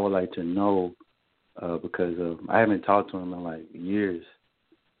 but I would like to know because I haven't talked to him in years.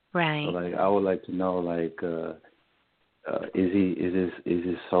 Right. So I would like to know is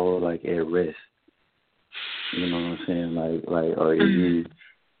his soul like at rest? You know what I'm saying? Like, or is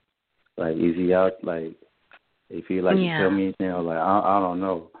he out? Like, if he like to tell me anything, or like, I don't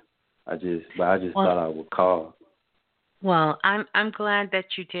know. I just thought I would call. Well, I'm glad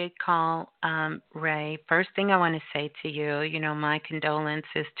that you did call, Ray. First thing I want to say to you, my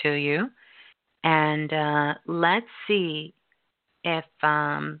condolences to you, and let's see if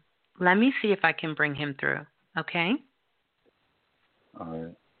let me see if I can bring him through. Okay. All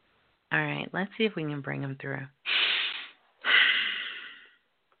right. All right. Let's see if we can bring him through.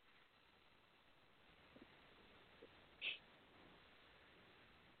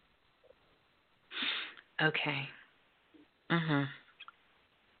 Okay. Mhm.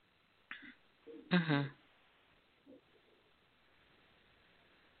 Mhm.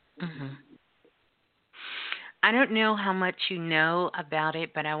 Mhm. I don't know how much you know about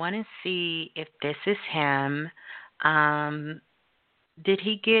it, but I want to see if this is him. Um, did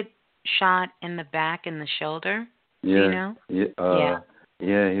he get shot in the back and the shoulder? Yeah. Do you know? Yeah.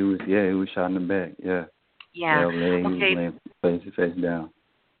 Yeah. He was shot in the back. Yeah. Yeah. He was laying face down.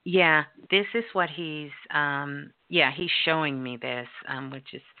 Yeah. This is what he's showing me this,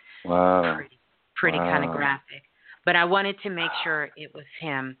 which is Wow. pretty kind of graphic. But I wanted to make sure it was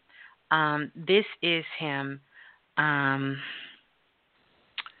him. This is him.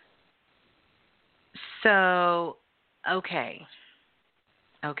 So, okay.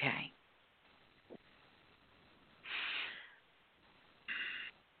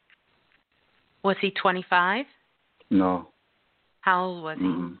 Was he 25? No. How old was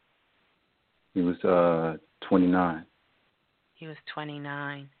he? He was 29. He was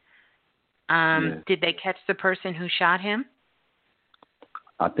 29. Yeah. Did they catch the person who shot him?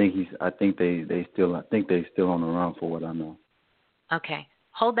 I think they still on the run for what I know. Okay.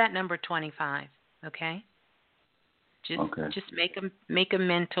 Hold that number 25, okay? Okay. Just make a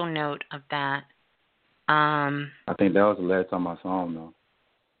mental note of that. I think that was the last time I saw him though.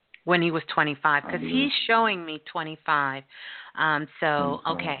 When he was 25, because he's showing me 25. So, 25.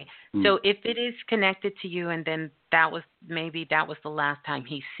 okay. So if it is connected to you, and then that was the last time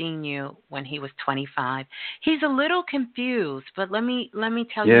he's seen you when he was 25. He's a little confused, but let me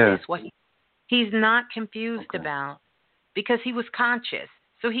tell you this: what he's not confused about, because he was conscious,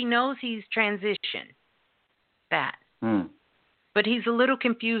 so he knows he's transitioned. That, but he's a little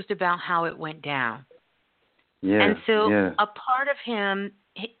confused about how it went down. Yeah. And so a part of him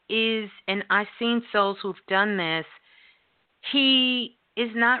is, and I've seen souls who've done this, he is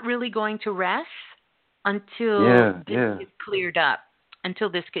not really going to rest until this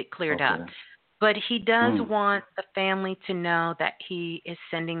gets cleared up. But he does want the family to know that he is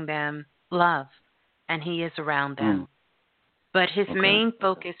sending them love and he is around them. But his main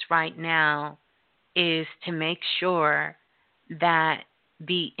focus right now is to make sure that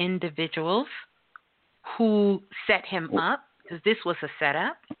the individuals who set him up, because this was a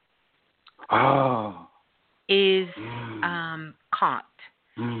setup, is caught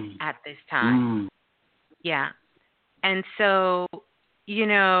at this time. Yeah. And so, he's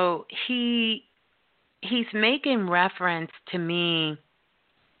making reference to me.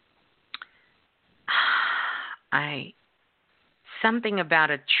 Something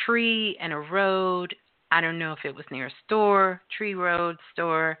about a tree and a road. I don't know if it was near a store, tree, road,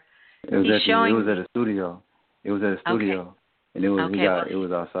 store. It was at a studio. And it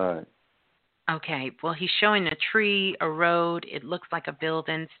was outside. Okay. Well, he's showing a tree, a road. It looks like a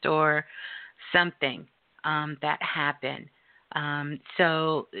building, store, something that happened.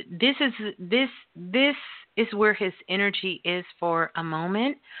 So this is where his energy is for a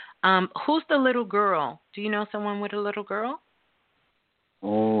moment. Who's the little girl? Do you know someone with a little girl?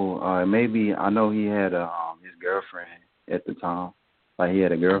 Oh, maybe I know he had his girlfriend at the time. Like he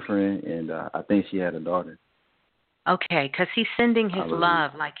had a girlfriend, and I think she had a daughter. Okay, because he's sending his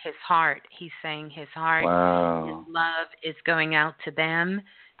love, like his heart. He's saying his heart, his love is going out to them,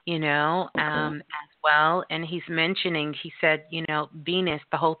 as well. And he's mentioning, he said, Venus,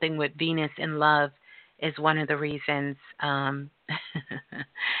 the whole thing with Venus in love is one of the reasons.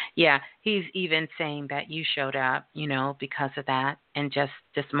 He's even saying that you showed up, because of that and just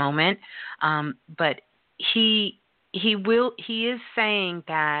this moment. But he is saying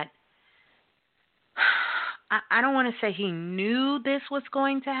that, I don't want to say he knew this was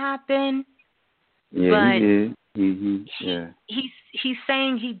going to happen. Yeah, but he did. He's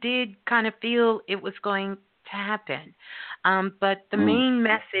saying he did kind of feel it was going to happen. But the main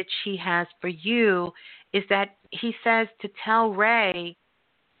message he has for you is that he says to tell Ray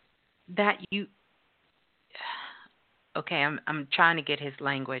that you. Okay, I'm trying to get his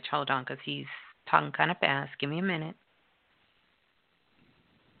language. Hold on, because he's talking kind of fast. Give me a minute.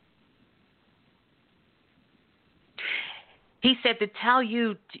 He said to tell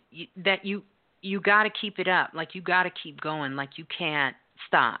you that you got to keep it up. Like, you got to keep going. Like, you can't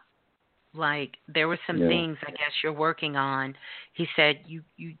stop. Like, there were some things I guess you're working on. He said you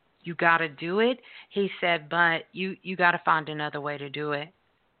got to do it. He said, but you got to find another way to do it.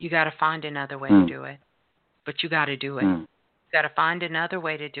 You got to find another way to do it. But you got to do it. You got to find another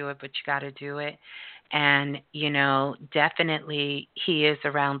way to do it, but you got to do it. And, definitely he is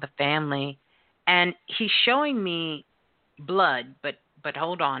around the family. And he's showing me blood, but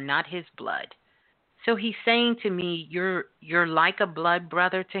hold on, not his blood. So he's saying to me, you're like a blood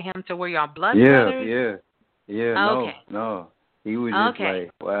brother to him, to where y'all blood brothers? Yeah, okay. no. He was just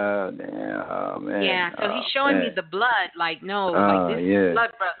like, wow, damn, oh, man. Yeah, so he's showing me the blood, like, no, like this is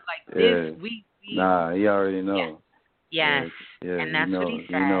blood brother, like this, we. Nah, he already know. Yes, and that's what he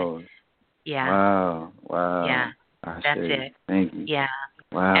said. He knows. Yeah. Wow. Yeah, that's it. Thank you. Yeah.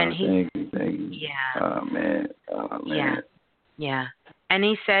 Wow, and thank you. Yeah. Oh, man. Yeah. And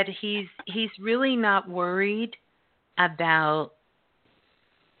he said he's really not worried about,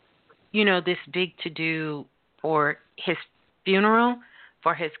 this big to-do for his funeral,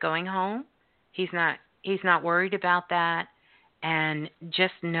 for his going home. He's not worried about that. And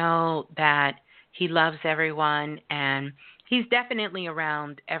just know that he loves everyone, and he's definitely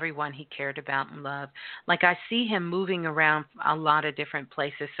around everyone he cared about and loved. Like, I see him moving around a lot of different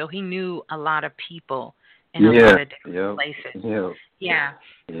places, so he knew a lot of people in a lot of different places. Yeah.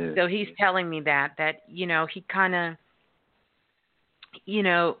 So he's telling me that he kind of,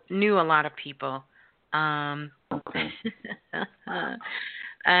 knew a lot of people. Okay.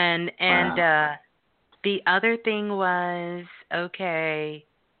 and the other thing was, okay.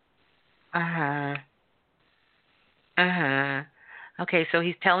 Okay, so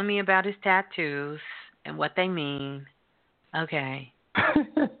he's telling me about his tattoos and what they mean. Okay.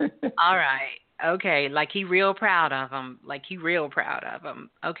 All right. Okay, like he real proud of them.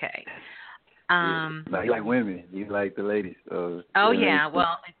 Okay. Like, you like women. You like the ladies. So oh, yeah.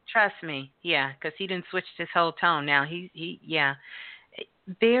 Well, trust me. Yeah, because he didn't switch his whole tone. Now, yeah.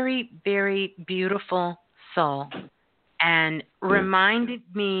 Very, very beautiful soul. And reminded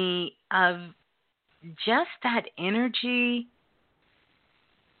me of just that energy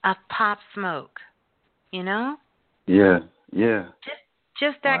of Pop Smoke, Yeah.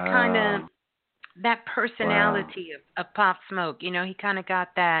 Just that kind of, that personality of Pop Smoke. He kind of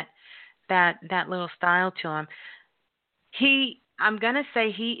got that little style to him. I'm going to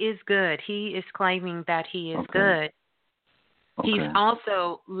say he is good. He is claiming that he is good. Okay. He's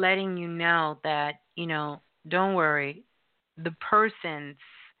also letting you know that, don't worry, the persons,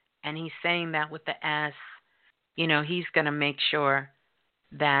 and he's saying that with the S, he's going to make sure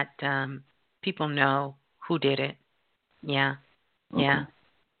that people know who did it. Yeah. Okay.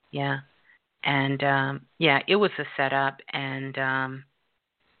 Yeah. And, it was a setup, and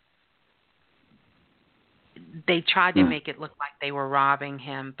they tried to make it look like they were robbing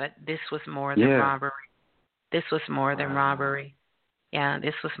him, but this was more than robbery. This was more than robbery. Yeah,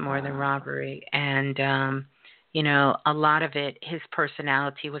 this was more than robbery. And, a lot of it, his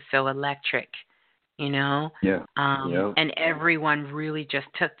personality was so electric, and everyone really just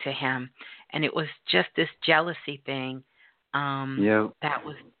took to him. And it was just this jealousy thing that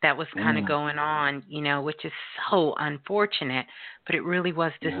was kind of going on, which is so unfortunate. But it really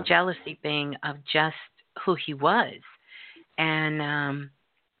was this jealousy thing of just who he was. And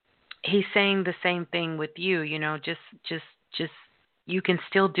he's saying the same thing with you, just you can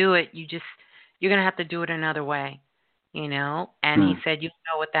still do it. You're going to have to do it another way, And he said, you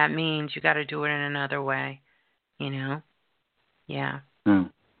know what that means. You got to do it in another way, Yeah.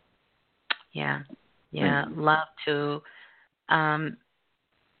 Yeah. Love to.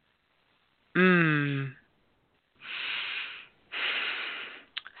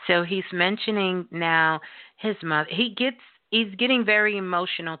 So he's mentioning now his mother. He's getting very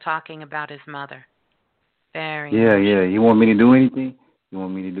emotional talking about his mother. Very. Yeah. You want me to do anything?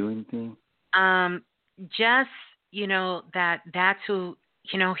 Just, that's who,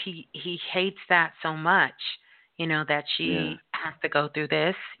 he hates that so much, that she has to go through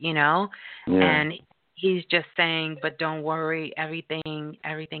this, and he's just saying, but don't worry, everything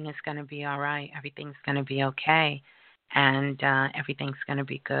is going to be all right. Everything's going to be okay. And everything's going to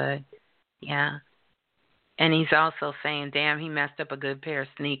be good. Yeah. And he's also saying, damn, he messed up a good pair of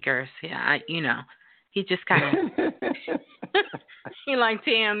sneakers. Yeah, he just kind of, he like,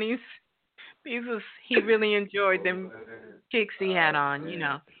 damn, these was, he really enjoyed them kicks he had on,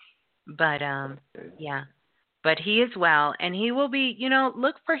 But, yeah. But he is well, and he will be,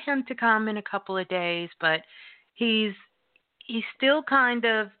 look for him to come in a couple of days, but he's still kind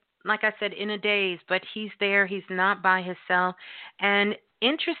of, like I said, in a daze, but he's there. He's not by himself. And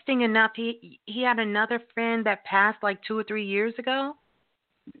interesting enough, he had another friend that passed like 2 or 3 years ago.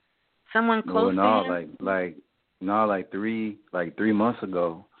 Someone close to him. Like 3 months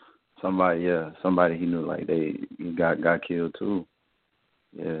ago, somebody he knew, like he got killed too.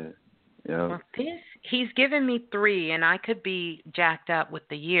 Yeah. Well, he's given me 3, and I could be jacked up with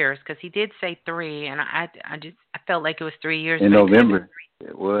the years because he did say 3, and I felt like it was 3 years. In November. In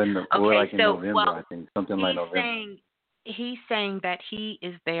Okay, November, I think something like November. He's saying that he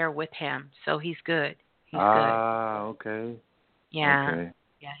is there with him, so he's good. He's good. Ah, okay. Yeah. Okay.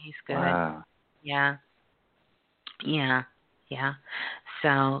 Yeah, he's good. Wow. Yeah.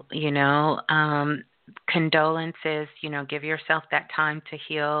 So, condolences, give yourself that time to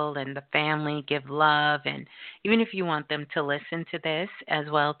heal, and the family, give love, and even if you want them to listen to this as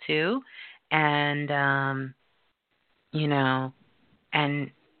well too, and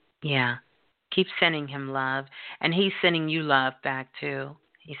keep sending him love, and he's sending you love back too.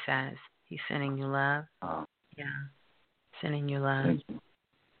 He says he's sending you love. Sending you love. Thank you.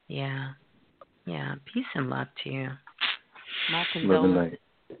 Peace and love to you. My condolences.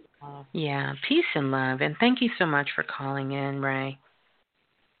 Peace and love, and thank you so much for calling in, Ray.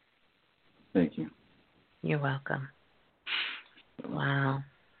 Thank you. You're welcome. Wow.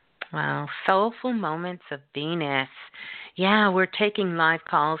 Soulful Moments of Venus. Yeah, we're taking live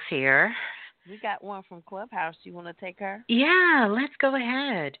calls here. We got one from Clubhouse. You want to take her? Yeah, let's go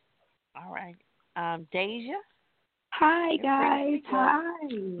ahead. All right. Deja? Hi, guys. Hi.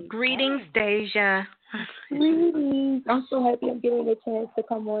 Greetings, Deja. Greetings. I'm so happy I'm getting a chance to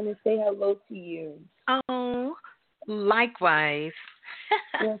come on and say hello to you. Oh, likewise.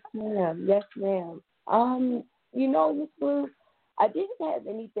 Yes, ma'am. Yes, ma'am. Miss Blue, I didn't have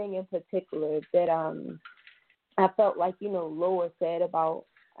anything in particular that I felt like, low or sad about.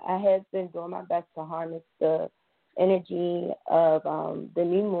 I have been doing my best to harness the energy of the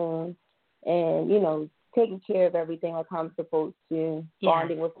new moon and, taking care of everything like I'm supposed to,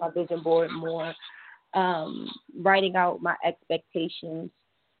 bonding with my vision board more, writing out my expectations,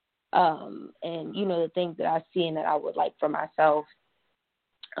 and, the things that I see and that I would like for myself.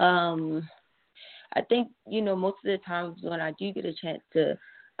 I think, most of the times when I do get a chance to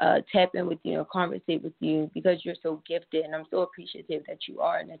tap in with you, conversate with you, because you're so gifted, and I'm so appreciative that you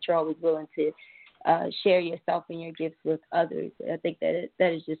are and that you're always willing to share yourself and your gifts with others. I think that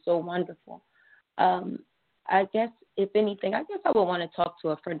is just so wonderful. I guess, if anything, I would want to talk to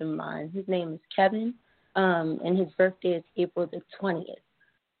a friend of mine. His name is Kevin, and his birthday is April the 20th.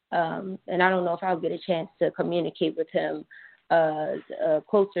 And I don't know if I'll get a chance to communicate with him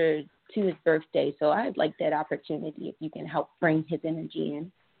closer to his birthday. So I'd like that opportunity if you can help bring his energy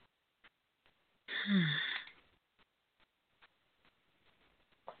in.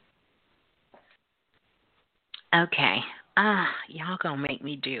 Okay. Y'all gonna make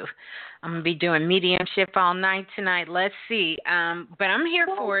me do. I'm gonna be doing mediumship all night tonight. Let's see. But I'm here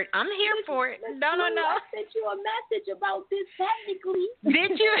for it. No. I sent you a message about this technically.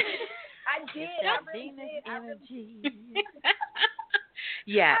 Did you? I did. Venus energy.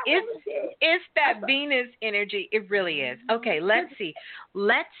 Yeah, it's that Venus energy. It really is. Okay, let's see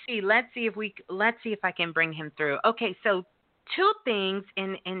if I can bring him through. Okay, so 2 things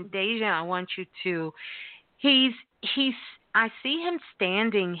in Deja I want you to. I see him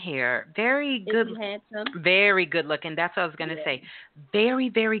standing here. Very good. Is he handsome? Very good looking. That's what I was going to say. Very,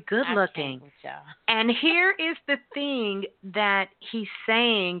 very good looking. And here is the thing that he's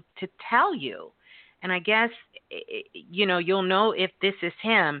saying to tell you. And I guess, you'll know if this is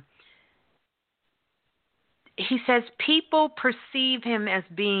him. He says people perceive him as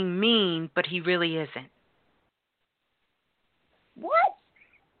being mean, but he really isn't. What?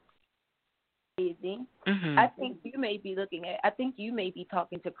 Mm-hmm. I think you may be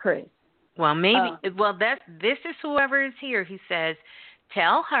talking to Chris. Well, maybe. This is whoever is here. He says,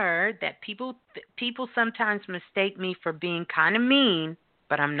 tell her that people sometimes mistake me for being kind of mean,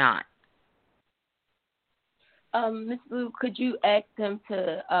 but I'm not. Miss Blue, could you ask him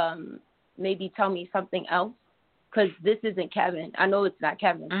to maybe tell me something else? Because this isn't Kevin. I know it's not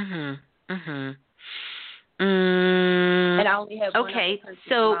Kevin. And I only have one other person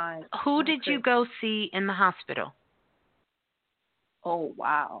in mind. Who did you go see in the hospital? Oh,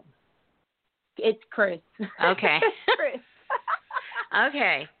 wow. It's Chris. Okay. Chris.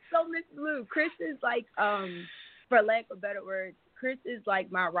 Okay. So, Miss Blue, Chris is like, for lack of better words, Chris is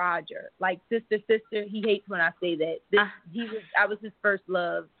like my Roger. Like sister. He hates when I say that. I was his first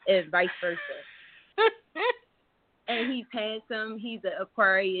love, and vice versa. And he's handsome. He's an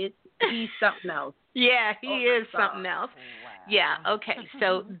Aquarius. He's something else. Yeah, he is something else. Yeah, okay.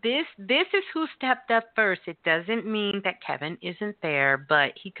 So this is who stepped up first. It doesn't mean that Kevin isn't there,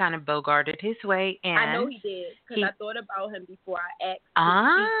 but he kind of bogarted his way in. I know he did, because I thought about him before I asked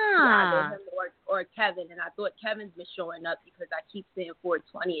Ah. either him or Kevin, and I thought Kevin's been showing up because I keep seeing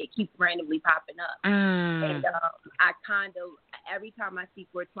 420. It keeps randomly popping up. And I kind of, every time I see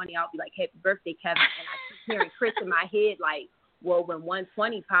 420, I'll be like, happy birthday, Kevin. And I keep hearing Chris in my head like, well, when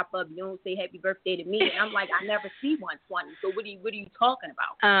 120 pop up, you don't say happy birthday to me. And I'm like, I never see 120. So what are you talking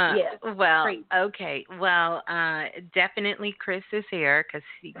about? Well, crazy. Okay. Well, definitely Chris is here because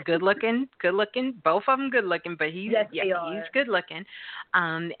he's good looking. Both of them good looking, but he's good looking.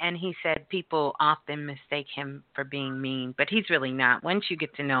 And he said people often mistake him for being mean, but he's really not. Once you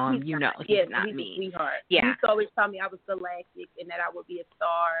get to know him, he's not he's mean. A sweetheart. Yeah. He used to always tell me I was galactic and that I would be a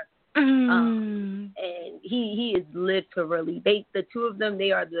star. And he is literally, the two of them,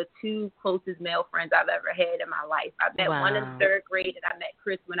 they are the two closest male friends I've ever had in my life. I met one in the third grade, and I met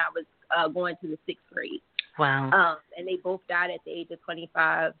Chris when I was going to the sixth grade. Wow. And they both died at the age of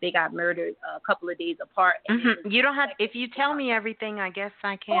 25. They got murdered a couple of days apart. You don't have, if you tell me everything, I guess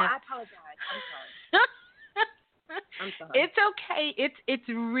I can. Oh, I apologize. I'm sorry. I'm sorry. It's okay. It's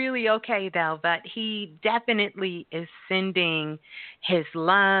really okay though. But he definitely is sending his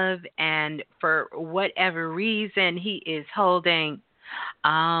love, and for whatever reason, he is holding.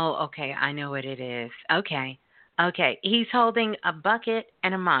 Oh, okay. I know what it is. Okay. He's holding a bucket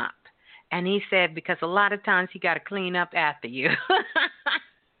and a mop, and he said because a lot of times he got to clean up after you.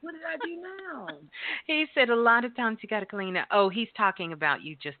 What did I do now? He said a lot of times you got to clean up. Oh, he's talking about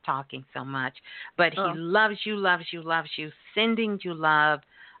you just talking so much. But he loves you, sending you love.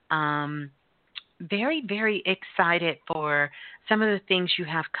 Very, very excited for some of the things you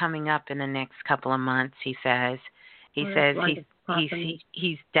have coming up in the next couple of months, he says. He says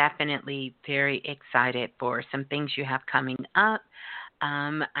he's definitely very excited for some things you have coming up.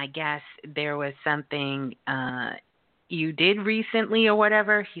 I guess there was something you did recently or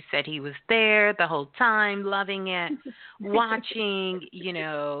whatever. He said he was there the whole time, loving it, watching,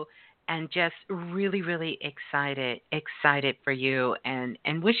 and just really, really excited for you and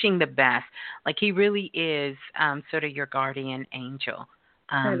wishing the best. Like he really is sort of your guardian angel.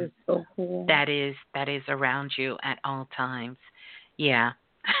 That is so cool. That is around you at all times. Yeah.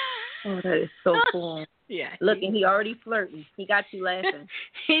 Oh, that is so cool. Yeah. Look, and he already flirting. He got you laughing.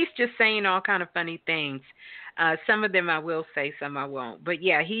 He's just saying all kind of funny things. Some of them I will say, some I won't. But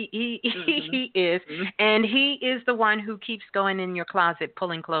yeah, he is, and he is the one who keeps going in your closet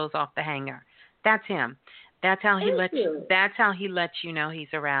pulling clothes off the hanger. That's him. That's how he lets you. That's how he lets you know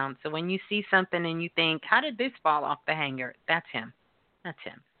he's around. So when you see something and you think, "How did this fall off the hanger?" That's him. That's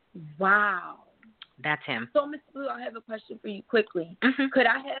him. Wow. That's him. So, Ms. Blue, I have a question for you quickly. Mm-hmm. Could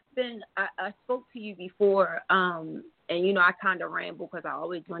I have been, I spoke to you before, and, I kind of ramble because I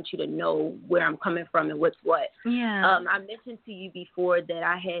always want you to know where I'm coming from and what's what. Yeah. I mentioned to you before that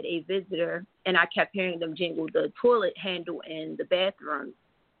I had a visitor, and I kept hearing them jingle the toilet handle in the bathroom,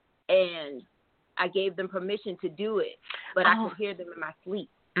 and I gave them permission to do it, but I could hear them in my sleep.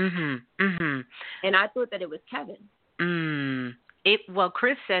 And I thought that it was Kevin. Well,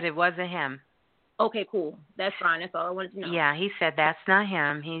 Chris said it wasn't him. Okay, cool. That's fine. That's all I wanted to know. Yeah, he said that's not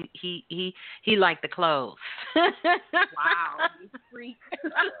him. He liked the clothes. Wow, you freak.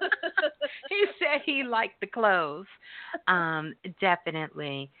 He said he liked the clothes.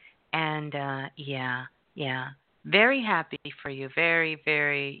 Definitely. And yeah. Very happy for you. Very,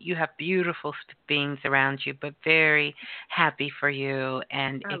 very. You have beautiful beings around you, but very happy for you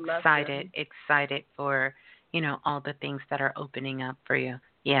and excited for all the things that are opening up for you.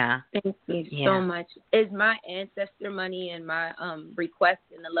 Yeah. Thank you so much. Is my ancestor money and my request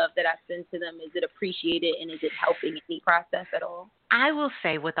and the love that I send to them, is it appreciated and is it helping any process at all? I will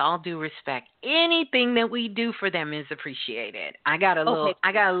say, with all due respect, anything that we do for them is appreciated. I got a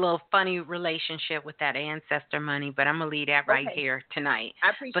little funny relationship with that ancestor money, but I'm gonna leave that right here tonight.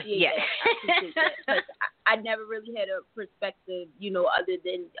 I appreciate that. I never really had a perspective, other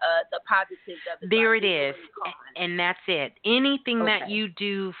than the positives of it. There it is, and that's it. Anything that you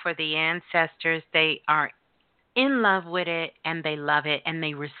do for the ancestors, they are in love with it, and they love it, and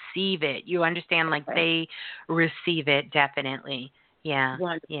they receive it. You understand? Like they receive it, definitely. Yeah.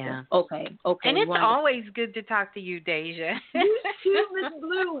 Wonderful. Yeah. Okay. And it's always good to talk to you, Deja. You too, Miss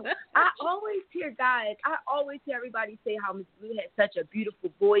Blue. I always hear everybody say how Miss Blue has such a beautiful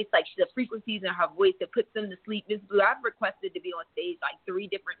voice, like the frequencies in her voice that puts them to sleep. Miss Blue, I've requested to be on stage like 3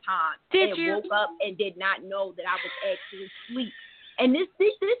 different times. Did you? Woke up and did not know that I was actually asleep. And this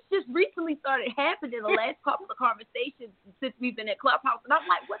just recently started happening in the last couple of conversations since we've been at Clubhouse. And I'm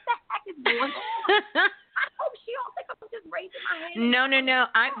like, what the heck is going on? I hope she don't think I'm just raising No.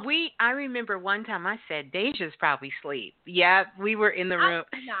 I remember one time I said Deja's probably asleep. Yeah, we were in the room.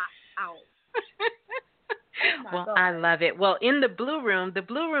 I'm not out. Well, I love it. Well, in the blue room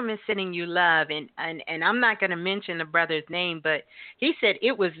is sitting you love, and I'm not going to mention the brother's name, but he said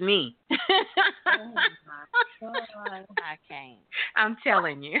it was me. Oh my God. I can't. I'm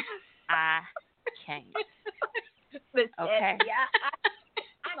telling you. I can't. Okay. Yeah,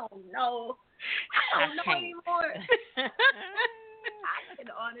 I don't know. I don't know anymore. I can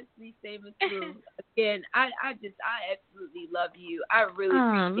honestly say, Miss Blue, again, I absolutely love you. I really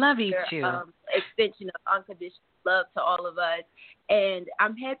appreciate love you your too. extension of unconditional love to all of us. And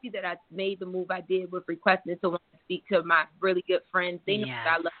I'm happy that I made the move I did with requesting to want to speak to my really good friends. They know that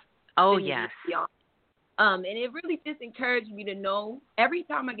I love them. Oh, yes. And it really just encouraged me to know every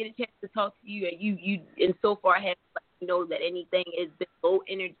time I get a chance to talk to you, and you and so far have let me know that anything has been low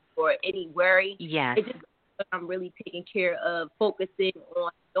energy or any worry. Yes. It just I'm really taking care of focusing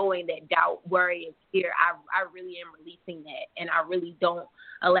on knowing that doubt, worry, and fear. I really am releasing that, and I really don't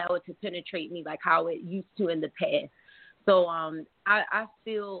allow it to penetrate me like how it used to in the past. So I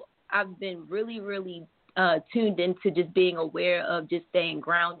feel I've been really, really tuned into just being aware of just staying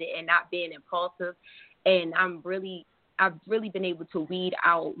grounded and not being impulsive. And I've really been able to weed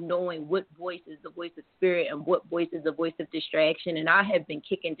out knowing what voice is the voice of spirit and what voice is the voice of distraction. And I have been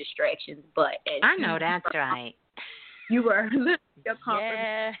kicking distractions butt. I know that's right. You were your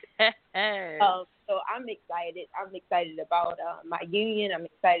conference. Yeah. So I'm excited. I'm excited about my union. I'm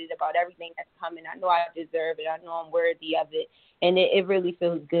excited about everything that's coming. I know I deserve it. I know I'm worthy of it. And it really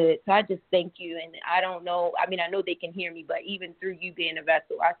feels good. So I just thank you. And I don't know. I mean, I know they can hear me, but even through you being a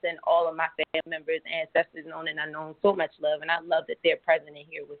vessel, I send all of my family members, ancestors, known and unknown, so much love. And I love that they're present and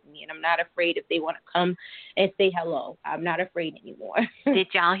here with me. And I'm not afraid if they want to come and say hello. I'm not afraid anymore.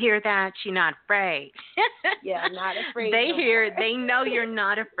 Did y'all hear that? She's not afraid. Yeah, I'm not afraid. They no hear, more. they know you're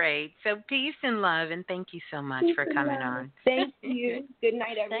not afraid. So peace and love, and thank you so much for coming on. Thank you. Good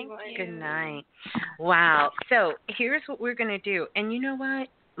night, everyone. Good night. Wow. So here's what we're going to do. And you know what?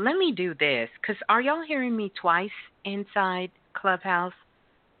 Let me do this, because are y'all hearing me twice inside Clubhouse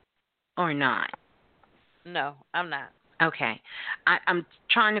or not? No, I'm not. Okay. I'm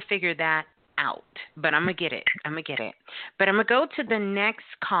trying to figure that out, but I'm going to get it. But I'm going to go to the next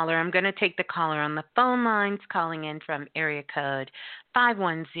caller. I'm going to take the caller on the phone lines calling in from area code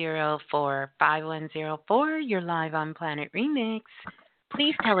 510-45104. You're live on Planet Remix.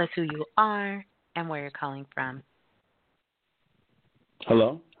 Please tell us who you are and where you're calling from.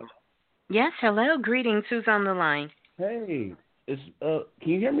 Hello? Yes, hello. Greetings. Who's on the line? Hey, it's can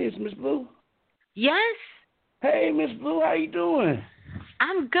you hear me? It's Miss Blue? Yes. Hey, Miss Blue, how you doing?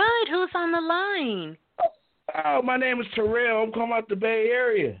 I'm good. Who's on the line? Oh, my name is Terrell. I'm calling out the Bay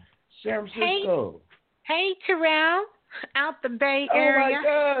Area, San Francisco. Hey, Terrell, out the Bay Area. Oh, my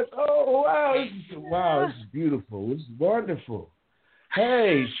God. Oh, wow. This is beautiful. This is wonderful.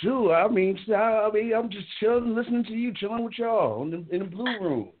 Hey, shoot. I mean, I'm just chilling, listening to you, chilling with y'all in the blue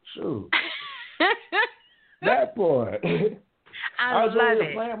room. Shoot. That part. I was over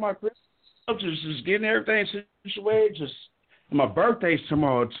there playing my Christmas, just getting everything situated. Just my birthday's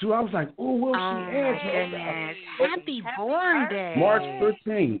tomorrow too. I was like, oh, will she answer? Happy born day. March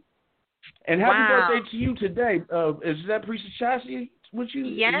 13th. And happy birthday to you today. Is that Priestess Chassie with you?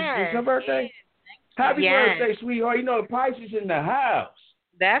 Yes. Is her birthday? Happy birthday, sweetheart. You know the Pisces in the house.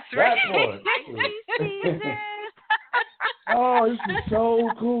 That's right. Oh, this is so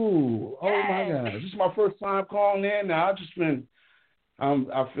cool. Oh, my God. This is my first time calling in. Now, I've just been,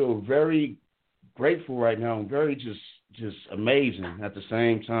 I feel very grateful right now. I'm very just amazing at the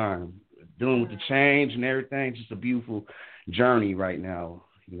same time. Dealing with the change and everything. Just a beautiful journey right now.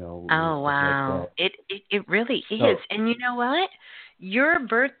 You know. Oh, wow. Like it really is. And you know what? Your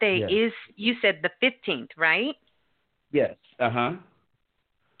birthday is, you said the 15th, right? Yes. Uh-huh.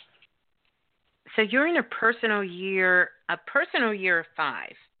 So you're in a personal year of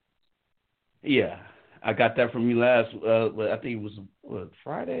 5. Yeah. I got that from you last, I think it was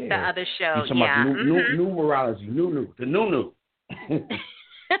Friday? The other show, you yeah. About numerology, the new.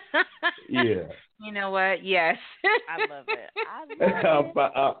 Yeah. You know what? Yes. I love it.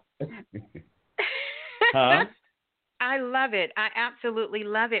 Huh? I love it. I absolutely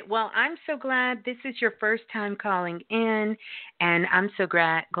love it. Well, I'm so glad this is your first time calling in, and I'm so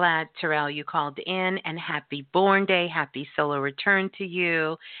glad, Terrell, you called in, and happy born day, happy solar return to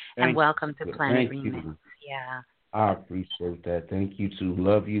you, and welcome to Planet Remix. Yeah. I appreciate that. Thank you, too.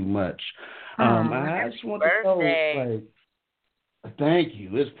 Love you much. I just want to know, thank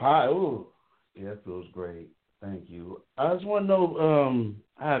you. It's pie. Ooh. Yeah, it feels great. Thank you. I just want to know,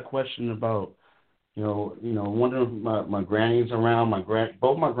 I had a question about One of my grannies around.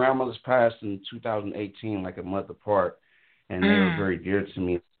 Both my grandmothers passed in 2018, like a month apart, and they were very dear to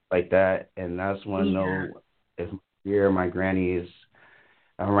me, like that. And that's when I know if my granny is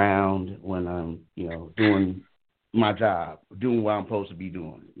around when I'm, doing my job, doing what I'm supposed to be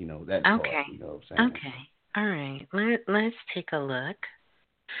doing. That part. You know what I'm saying? Okay. All right. Let's take a look.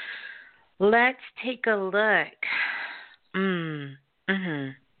 Let's take a look.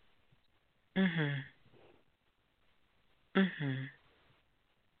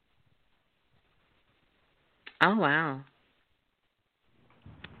 Oh wow.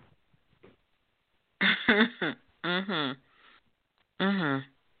 mhm. Mhm.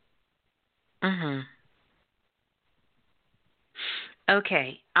 Mhm.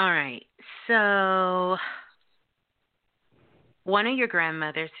 Okay. All right. So, one of your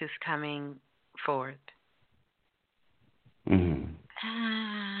grandmothers who's coming forth. Mhm.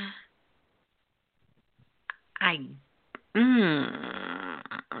 I.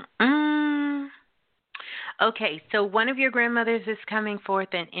 Okay, so one of your grandmothers is coming forth,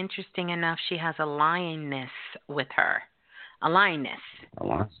 and interesting enough, she has a lioness with her. A lioness. A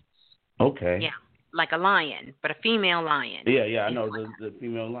lion. Okay. Yeah, like a lion, but a female lion. Yeah, I know the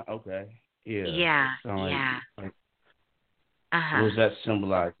female lion. Okay. Yeah. Yeah, Yeah. yeah. What does that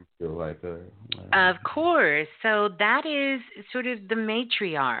symbolize? You feel like? Of course. So that is sort of the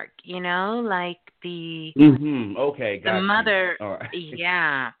matriarch, like the Okay, got the mother. You. All right.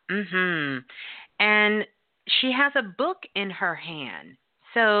 Yeah. And she has a book in her hand.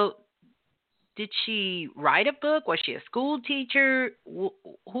 So did she write a book? Was she a school teacher? Who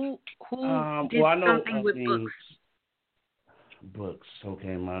did something with books? Books.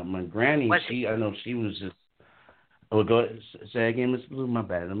 Okay, my granny. I know she was just. Oh, go ahead. Say again, Miss Blue. My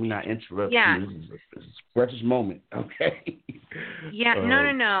bad. Let me not interrupt you. This is a precious moment. Okay. Yeah.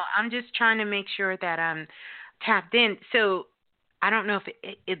 No. I'm just trying to make sure that I'm tapped in. So I don't know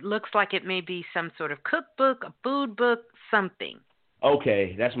if it looks like it may be some sort of cookbook, a food book, something.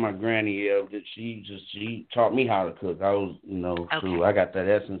 Okay, that's my granny. She taught me how to cook. I was, so I got that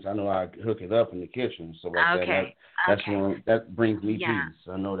essence. I know how to hook it up in the kitchen. So like that's one that brings me peace.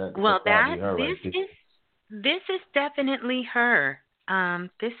 I know that. Well, that's her this is definitely her.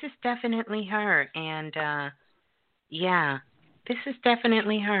 This is definitely her, and this is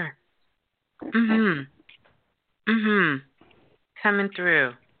definitely her. Coming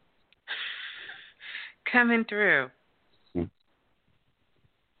through.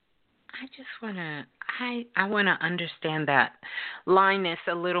 I just wanna I wanna understand that lioness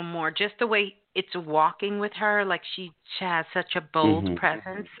a little more. Just the way it's walking with her, like she has such a bold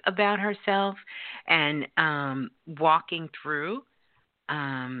presence about herself, and walking through.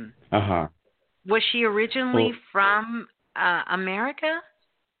 Was she originally from America?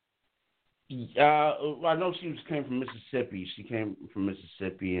 I know she came from Mississippi. She came from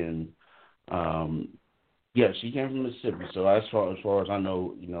Mississippi, and she came from Mississippi. So as far as I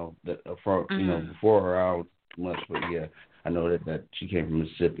know, that before her, I was much, but I know that she came from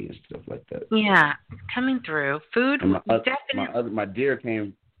Mississippi and stuff like that. Yeah, coming through. Food, and definitely. My dear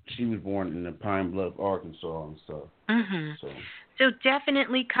came. She was born in Pine Bluff, Arkansas, and stuff. So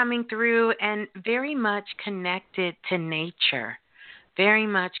definitely coming through, and very much connected to nature. Very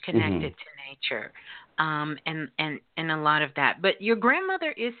much connected to nature. And a lot of that. But your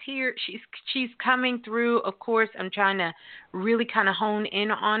grandmother is here. She's coming through. Of course, I'm trying to really kind of hone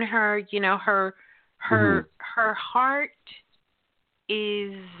in on her. Her heart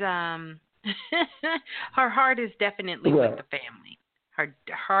is her heart is definitely with the family. Her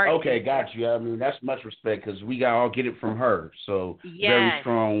heart. Okay, got you. I mean, that's much respect because we all get it from her. So very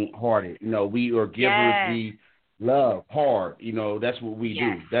strong-hearted. We are givers. We love hard. That's what we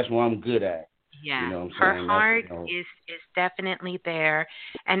do. That's what I'm good at. Yeah, her heart is definitely there.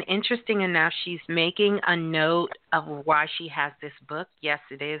 And interesting enough, she's making a note of why she has this book. Yes,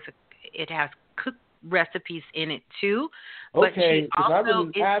 it is. It has cook recipes in it too. But okay, because I've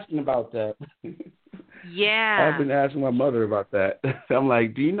been asking about that. Yeah. I've been asking my mother about that. I'm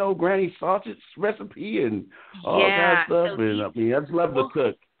like, do you know Granny sausage recipe and all that stuff? So and I just love to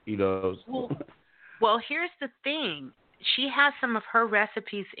cook. Well, here's the thing. She has some of her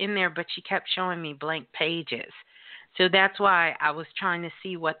recipes in there, but she kept showing me blank pages. So that's why I was trying to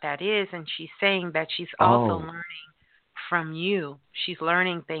see what that is. And she's saying that she's also learning from you. She's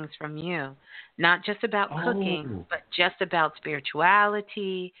learning things from you. Not just about cooking, but just about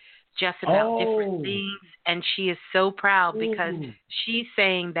spirituality, just about different things. And she is so proud because she's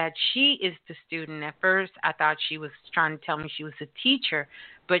saying that she is the student. At first, I thought she was trying to tell me she was a teacher,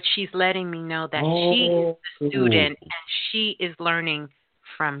 but she's letting me know that she is the student and she is learning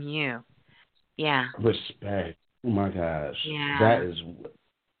from you. Yeah. Respect. Oh my gosh. Yeah. That is.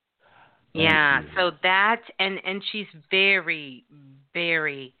 Yeah. So that and she's very,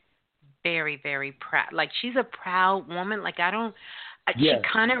 very, very, very proud. Like she's a proud woman. Like I don't. She Yes.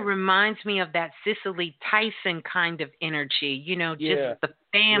 kind of reminds me of that Cicely Tyson kind of energy. You know, just the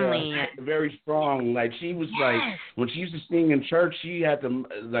family. Yeah. Very strong. Like she was like when she used to sing in church, she had to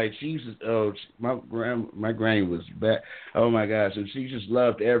like she used to. My granny was bad. Oh my gosh, and she just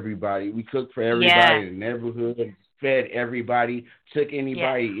loved everybody. We cooked for everybody in the neighborhood, fed everybody, took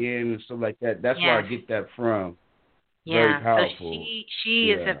anybody in and stuff like that. That's where I get that from. Very powerful. So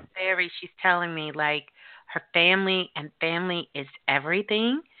she is she's telling me like her family is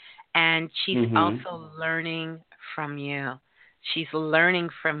everything, and she's also learning from you. She's learning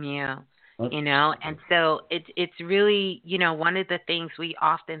from you, you know, and so it's really, you know, one of the things we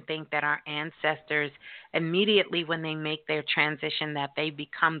often think that our ancestors immediately when they make their transition that they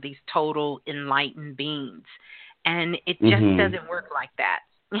become these total enlightened beings, and it just doesn't work like that.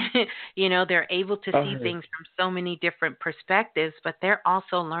 You know, they're able to see things from so many different perspectives, but they're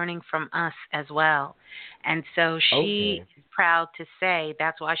also learning from us as well. And so she is proud to say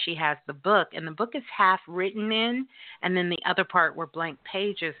that's why she has the book. And the book is half written in, and then the other part were blank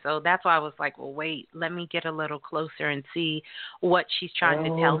pages. So that's why I was like, well, wait, let me get a little closer and see what she's trying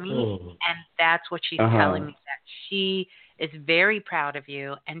to tell me. And that's what she's telling me, that she is very proud of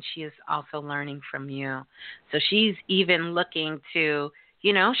you, and she is also learning from you. So she's even looking to,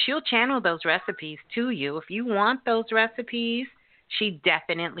 you know, she'll channel those recipes to you. If you want those recipes, she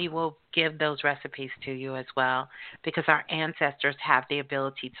definitely will give those recipes to you as well, because our ancestors have the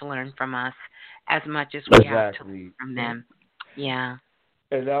ability to learn from us as much as we have to learn from them. Yeah.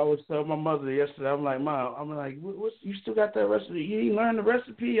 And I was telling my mother yesterday, I'm like, Mom, what, you still got that recipe? You didn't learn the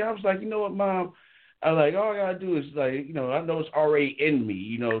recipe? I was like, you know what, Mom? I like, all I gotta do is like, you know, I know it's already in me.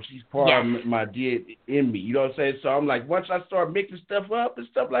 You know, she's part of my DNA in me. You know what I'm saying? So I'm like, once I start mixing stuff up and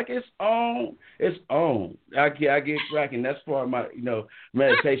stuff like it's on. I get cracking. That's part of my, you know,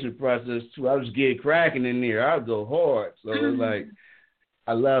 meditation process too. I just get cracking in there. I'll go hard. So it's like,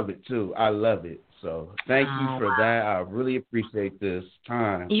 I love it too. I love it. So thank you for that. I really appreciate this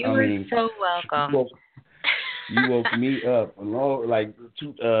time. You're so welcome. You woke me up along, like,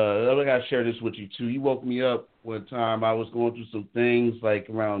 I gotta share this with you too. You woke me up one time. I was going through some things like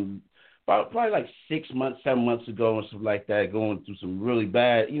around probably like 6 months, 7 months ago and stuff like that, going through some really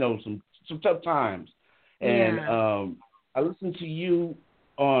bad, you know, some tough times. And I listened to you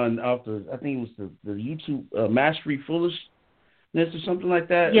on I think it was the YouTube Mastery Foolishness or something like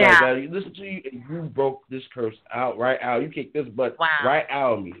that. Yeah. Like, I listened to you and you broke this curse right out. You kicked this butt right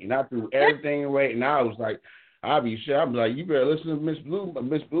out of me, and I threw everything away. And I was like, I'll be sure. I'm like, you better listen to Miss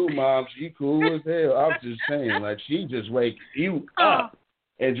Blue, Mom. She cool as hell. I was just saying, like, she just wake you up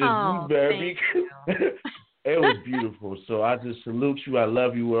and just you better be cool. It was beautiful. So I just salute you. I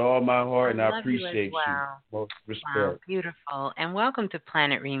love you with all my heart, and I appreciate you. Most respect. Wow, beautiful. And welcome to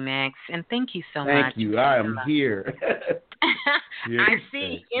Planet Remix. And thank you so much. Thank you. I am here. I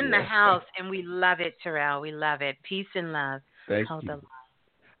see in the house, and we love it, Terrell. We love it. Peace and love. Thank you.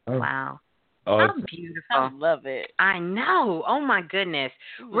 Wow. How beautiful. I love it. I know. Oh, my goodness.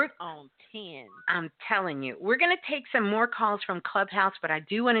 We're on 10. I'm telling you. We're going to take some more calls from Clubhouse, but I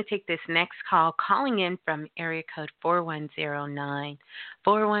do want to take this next call. Calling in from area code 4109.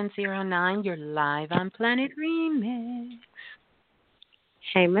 4109, you're live on Planet Remix.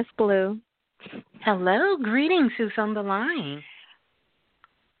 Hey, Miss Blue. Hello. Greetings. Who's on the line?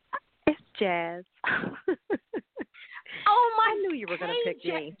 It's Jazz. Oh, I knew you were going to pick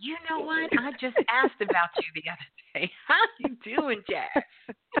me. You know what? I just asked about you the other day. How you doing, Jazz?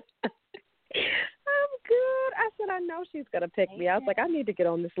 I'm good. I said, I know she's going to pick me. I was like, I need to get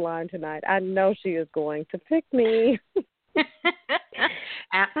on this line tonight. I know she is going to pick me.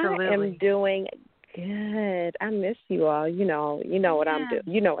 Absolutely. I am doing good. I miss you all. You know what I'm doing.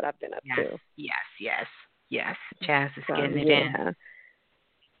 You know what I've been up to. Yes. Jazz is getting it in.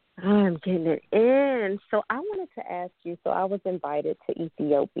 I'm getting it in. So I wanted to ask you, so I was invited to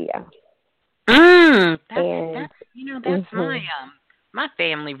Ethiopia. That's my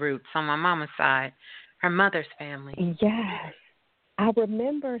family roots on my mama's side, her mother's family. Yes. I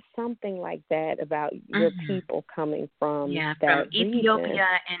remember something like that about your people coming from from Ethiopia region.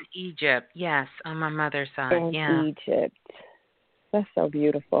 and Egypt. Yes, on my mother's side. And Egypt. That's so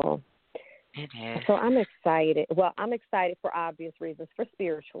beautiful. It is. So I'm excited. Well, I'm excited for obvious reasons, for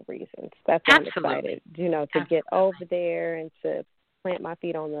spiritual reasons. That's why I'm excited, to get over there and to plant my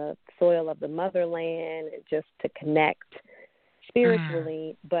feet on the soil of the motherland and just to connect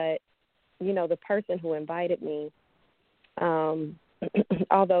spiritually. But, the person who invited me,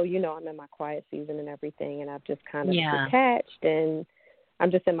 although, I'm in my quiet season and everything, and I've just kind of Yeah. detached and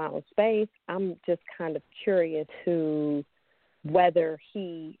I'm just in my own space, I'm just kind of curious to whether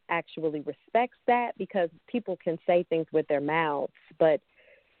he actually respects that, because people can say things with their mouths, but,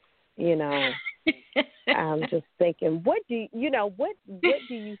 I'm just thinking, what do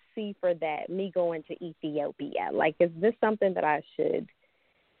you see for that, me going to Ethiopia? Like, is this something that I should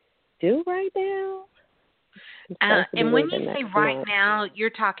do right now? And when you say right now,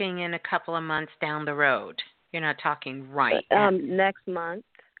 you're talking in a couple of months down the road. You're not talking right now. Next month.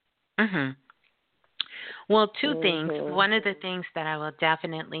 Mhm. Well, two things. One of the things that I will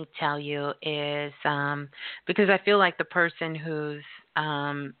definitely tell you is because I feel like the person who's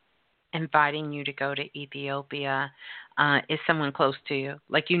inviting you to go to Ethiopia is someone close to you,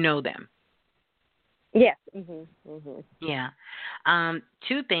 like you know them. Yes. Yeah.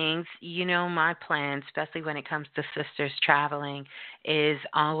 Two things, my plan, especially when it comes to sisters traveling, is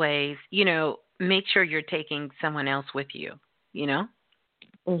always, make sure you're taking someone else with you, I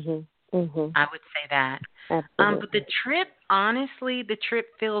would say that. But the trip, honestly,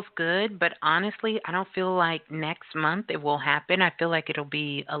 feels good, but honestly, I don't feel like next month it will happen. I feel like it'll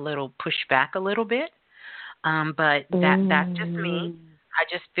be a little pushed back a little bit. But that's just me. I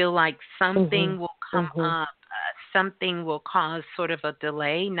just feel like something will come up. Something will cause sort of a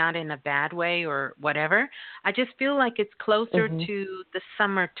delay, not in a bad way or whatever. I just feel like it's closer to the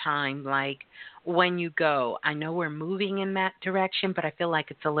summertime, like when you go. I know we're moving in that direction, but I feel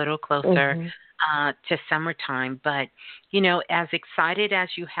like it's a little closer to summertime. But, as excited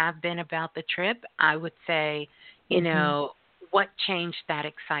as you have been about the trip, I would say, what changed that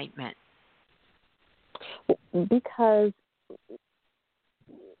excitement? Because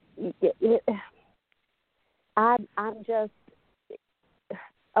I'm just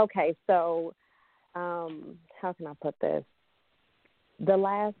okay. So, how can I put this? The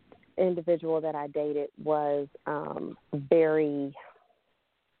last individual that I dated was very.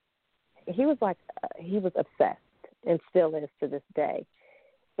 He was he was obsessed and still is to this day,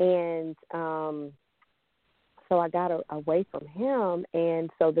 and so I got away from him,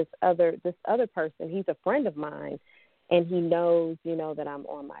 and so this other person, he's a friend of mine. And he knows, that I'm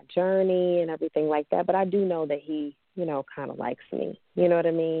on my journey and everything like that. But I do know that he, kind of likes me. You know what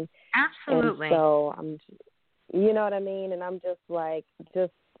I mean? Absolutely. And so you know what I mean? And I'm just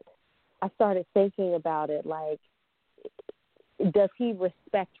I started thinking about it, like, does he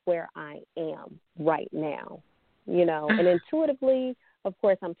respect where I am right now? And intuitively, of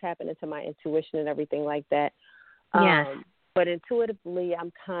course, I'm tapping into my intuition and everything like that. Yes. But intuitively, I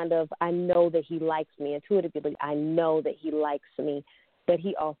know that he likes me. Intuitively, I know that he likes me, but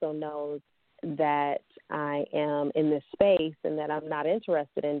he also knows that I am in this space and that I'm not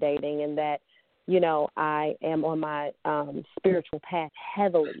interested in dating, and that, I am on my spiritual path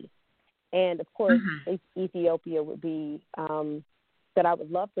heavily. And, of course, Ethiopia would be that I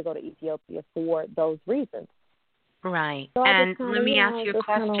would love to go to Ethiopia for those reasons. Right. So and let me ask you a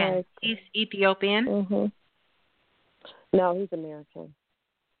question. He's Ethiopian? Mm-hmm. No, he's American.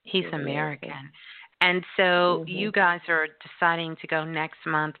 He's American. And so you guys are deciding to go next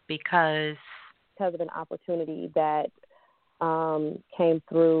month because of an opportunity that came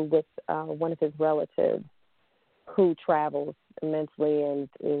through with one of his relatives who travels immensely and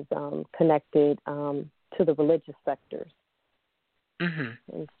is connected to the religious sectors.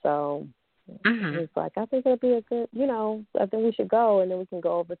 And so he's like, I think it'll be a good, I think we should go, and then we can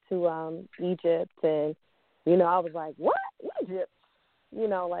go over to Egypt. And I was like, what? Egypt?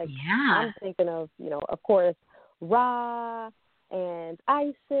 I'm thinking of, of course, Ra and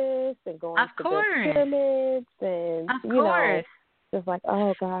Isis and going to the pyramids and, just like,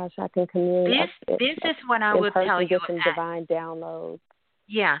 oh, gosh, I can commune. This is what I will tell you. Get some divine downloads.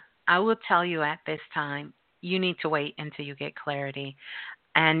 Yeah, I will tell you at this time, you need to wait until you get clarity.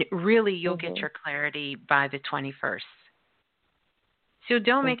 And really, you'll get your clarity by the 21st. So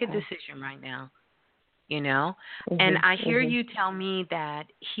don't make a decision right now. And I hear you tell me that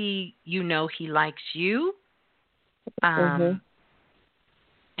he likes you, and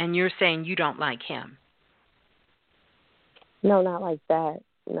you're saying you don't like him. No, not like that.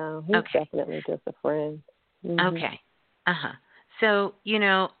 No, he's definitely just a friend. Okay. So,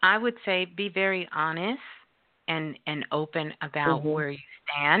 I would say be very honest and open about where you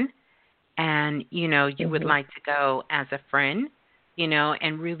stand, and, you would like to go as a friend.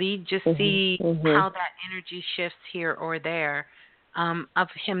 And really just see how that energy shifts here or there, of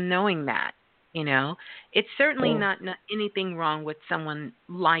him knowing that, It's certainly not anything wrong with someone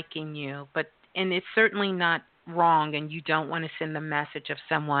liking you, and it's certainly not wrong, and you don't want to send the message of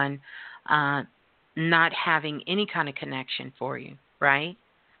someone not having any kind of connection for you. right?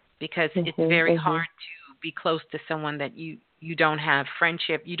 Because it's very hard to be close to someone that you don't have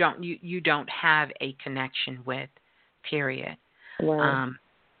friendship, you don't have a connection with, period. Right.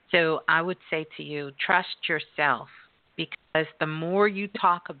 So I would say to you, trust yourself, because the more you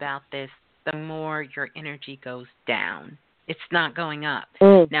talk about this, the more your energy goes down. It's not going up.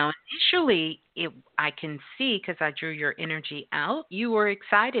 Now, initially, I can see, because I drew your energy out, you were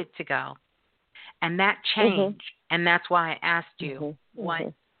excited to go. And that changed. And that's why I asked you what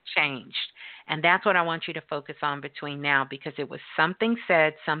changed. And that's what I want you to focus on between now, because it was something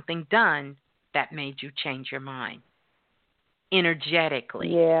said, something done that made you change your mind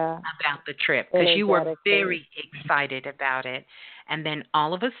energetically about the trip, because you were very excited about it. And then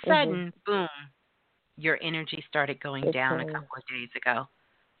all of a sudden, boom, your energy started going down a couple of days ago.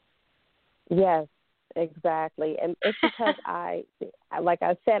 Yes, exactly. And it's because like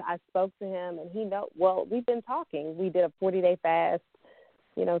I said, I spoke to him, and we've been talking. We did a 40-day fast,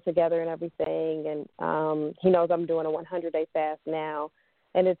 together and everything. And he knows I'm doing a 100-day fast now.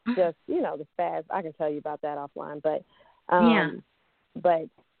 And it's just, the fast, I can tell you about that offline. But, but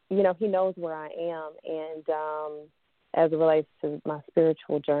he knows where I am. And as it relates to my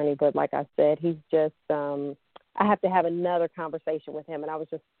spiritual journey, but like I said, he's just, I have to have another conversation with him. And I was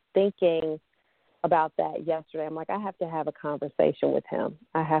just thinking about that yesterday. I'm like, I have to have a conversation with him.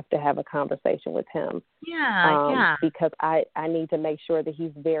 Because I need to make sure that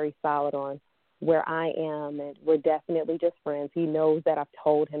he's very solid on where I am, and we're definitely just friends. He knows that I've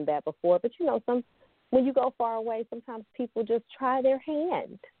told him that before, but when you go far away, sometimes people just try their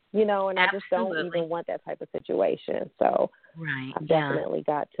hand, and I just don't even want that type of situation. So I've definitely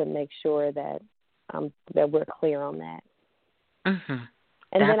got to make sure that that we're clear on that.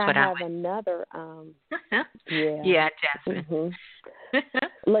 And then I have another. Jasmine.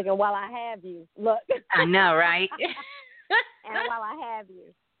 Look, and while I have you, look. I know, right? And while I have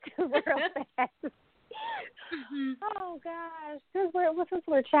you, real fast. Oh gosh, since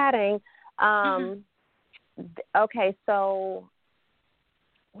we're chatting, okay. So,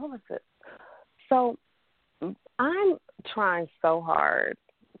 what was it? So, I'm trying so hard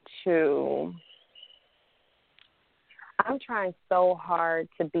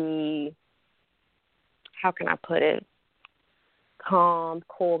to be, how can I put it, calm,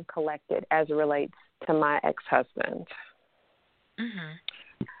 cool, and collected as it relates to my ex-husband.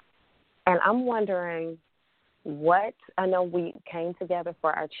 And I'm wondering I know we came together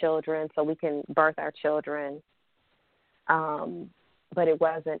for our children so we can birth our children, but it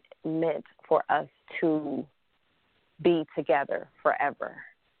wasn't meant for us to be together forever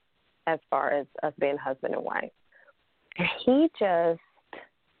as far as us being husband and wife. And he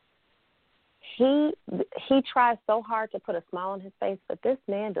tries so hard to put a smile on his face, but this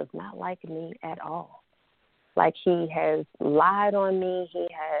man does not like me at all. Like, he has lied on me. He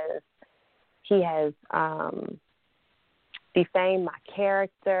has defamed my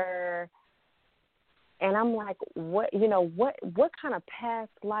character. And I'm like, what kind of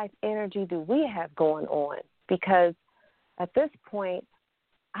past life energy do we have going on? Because at this point,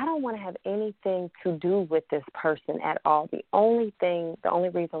 I don't want to have anything to do with this person at all. The only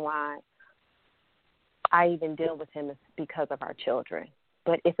reason why I even deal with him is because of our children.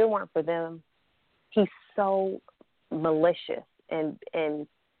 But if it weren't for them, he's so malicious and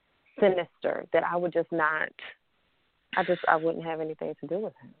sinister that I would just not. I wouldn't have anything to do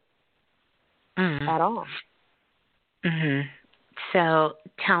with him at all. So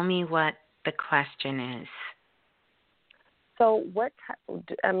tell me what the question is. So what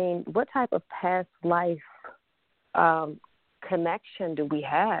type of past life connection do we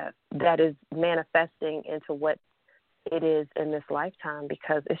have that is manifesting into what it is in this lifetime?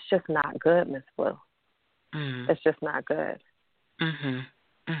 Because it's just not good, Miss Blue. It's just not good. And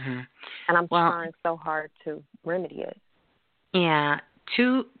I'm trying so hard to remedy it. Yeah,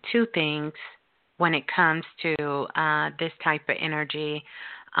 two things when it comes to this type of energy.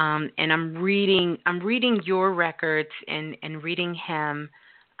 And I'm reading your records and reading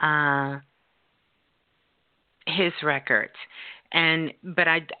his records. But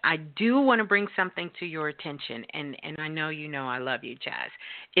I do want to bring something to your attention, and I know I love you, Jazz,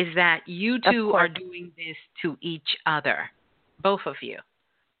 is that you two are doing this to each other, both of you.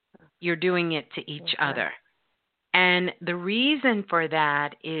 You're doing it to each other. And the reason for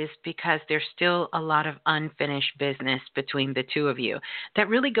that is because there's still a lot of unfinished business between the two of you that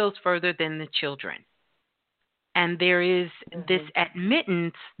really goes further than the children. And there is this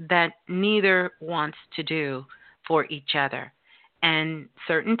admittance that neither wants to do for each other. And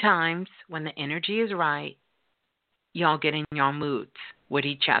certain times when the energy is right, y'all get in your moods with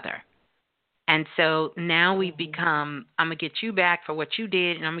each other. And so now we become, I'm going to get you back for what you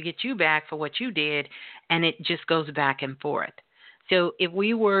did, and I'm going to get you back for what you did, and it just goes back and forth. So if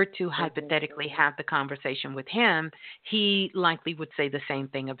we were to hypothetically have the conversation with him, he likely would say the same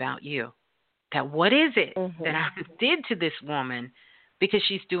thing about you. That what is it that I did to this woman because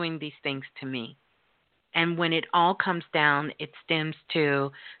she's doing these things to me? And when it all comes down, it stems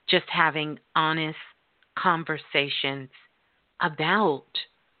to just having honest conversations about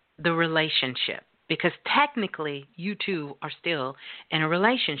the relationship. Because technically, you two are still in a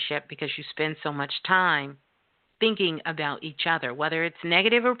relationship because you spend so much time thinking about each other. Whether it's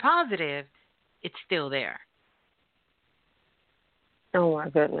negative or positive, it's still there. Oh, my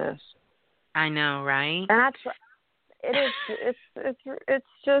goodness. I know, right? And I just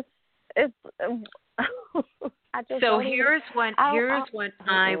so here's what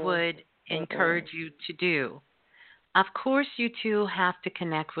I would encourage you to do. Of course, you two have to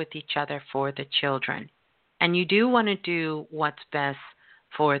connect with each other for the children, and you do want to do what's best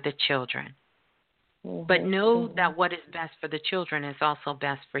for the children. But know that what is best for the children is also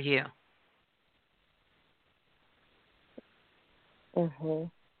best for you.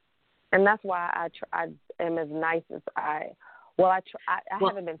 And that's why I am as nice as I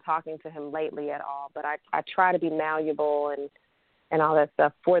haven't been talking to him lately at all, but I try to be malleable and all that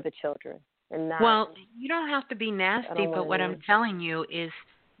stuff for the children. And not, well, you don't have to be nasty, but what I'm telling you is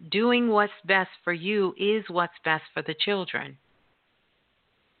doing what's best for you is what's best for the children.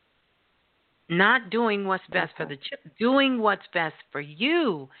 Not doing what's best for the doing what's best for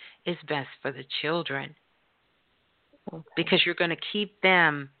you is best for the children. Because you're going to keep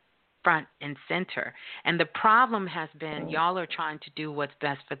them front and center. And the problem has been y'all are trying to do what's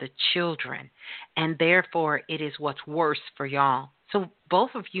best for the children, and therefore it is what's worse for y'all. So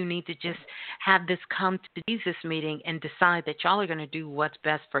both of you need to just have this come to Jesus meeting and decide that y'all are going to do what's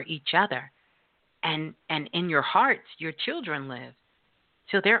best for each other. And in your hearts, your children live.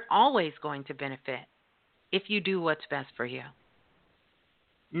 So they're always going to benefit if you do what's best for you.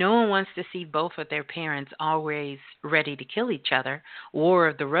 No one wants to see both of their parents always ready to kill each other. War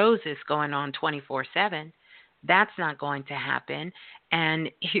of the Roses going on 24/7. That's not going to happen.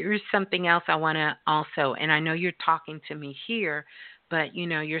 And here's something else I want to also, and I know you're talking to me here, but you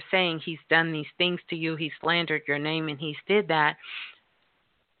know, you're saying he's done these things to you, he slandered your name, and he's did that.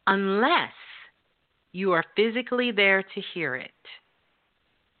 Unless you are physically there to hear it,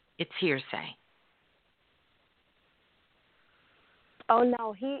 it's hearsay. Oh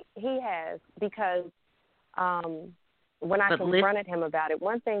no, he has, because when I confronted him about it,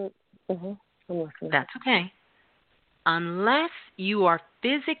 one thing. That's okay. Unless you are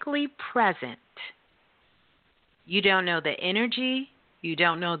physically present, you don't know the energy, you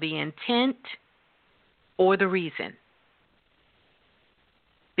don't know the intent, or the reason.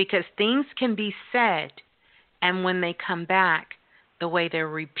 Because things can be said, and when they come back, the way they're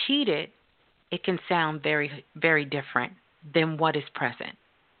repeated, it can sound very, very different than what is present.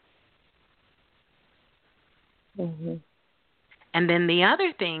 And then the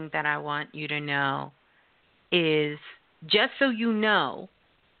other thing that I want you to know is, just so you know,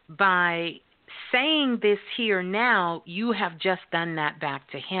 by saying this here now, you have just done that back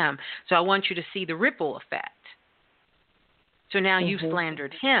to him. So I want you to see the ripple effect. So now you've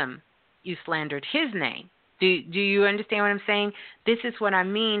slandered him. You slandered his name. Do you understand what I'm saying? This is what I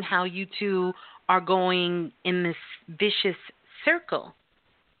mean, how you two are going in this vicious circle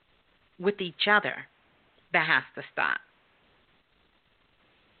with each other. That has to stop.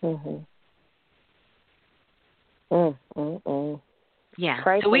 Yeah.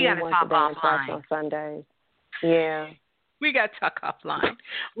 Pray so we got to once talk a day and twice offline. on Sundays. Yeah. We got to talk offline.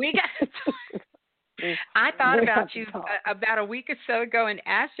 We got to talk. I thought about you about a week or so ago and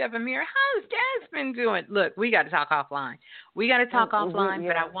asked you, Amir, how's Jasmine doing? Look, we got to talk offline. We got to talk offline,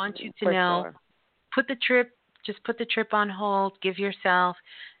 but I want you to know, put the trip on hold. Give yourself.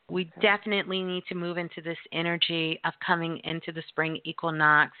 We definitely need to move into this energy of coming into the spring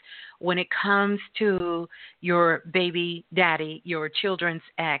equinox. When it comes to your baby daddy, your children's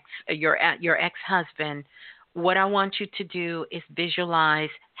ex, your ex-husband, what I want you to do is visualize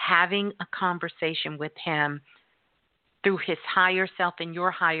having a conversation with him through his higher self and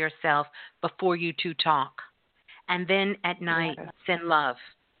your higher self before you two talk. And then at night, send love.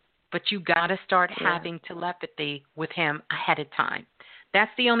 But you got to start having telepathy with him ahead of time.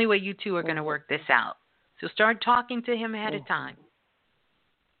 That's the only way you two are going to work this out. So start talking to him ahead of time.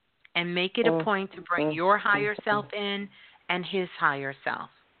 And make it a point to bring your higher self in and his higher self.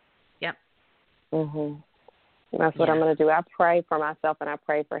 Yep. That's what I'm going to do. I pray for myself and I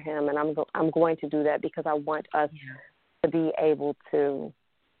pray for him, and I'm going to do that because I want us to be able to,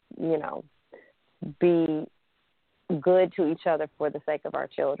 be good to each other for the sake of our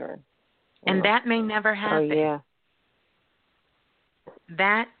children. And that may never happen. Oh, yeah.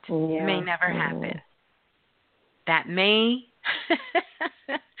 That may never happen. That may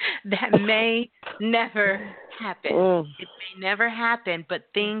that may never happen. It may never happen, but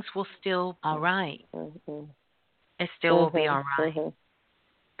things will still all right. It still will be all right.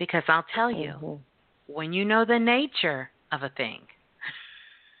 Because I'll tell you, when you know the nature of a thing,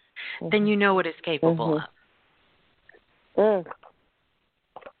 then you know what it's capable of.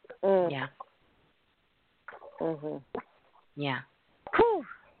 Yeah. Yeah. Whew.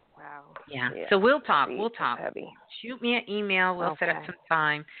 Wow. Yeah. So we'll talk. We'll talk. Heavy. Shoot me an email. We'll set up some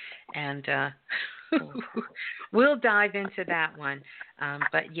time, and we'll dive into that one.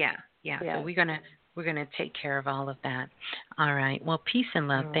 But yeah. So we're gonna take care of all of that. All right. Well, peace and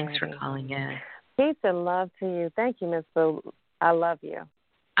love. Thanks for calling in. Peace and love to you. Thank you, Miss Boo. I love you.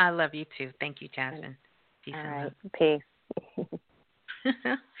 I love you too. Thank you, Jasmine. Peace and love. Peace.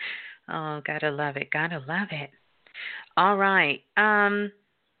 Oh, gotta love it. Gotta love it. All right.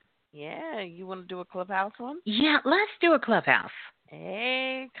 Yeah, you want to do a Clubhouse one? Yeah, let's do a Clubhouse.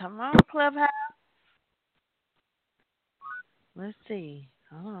 Hey, come on, Clubhouse. Let's see.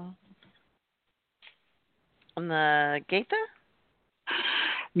 Oh. Nagatha?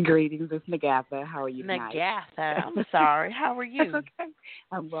 Greetings, it's Nagatha. How are you tonight? Nagatha. I'm sorry. How are you? Okay.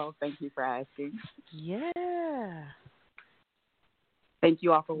 I'm well. Thank you for asking. Yeah. Thank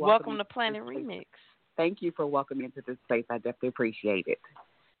you all for welcoming. Welcome to Planet Remix. Thank you for welcoming me to this space. I definitely appreciate it.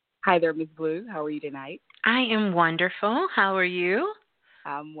 Hi there, Miss Blue. How are you tonight? I am wonderful. How are you?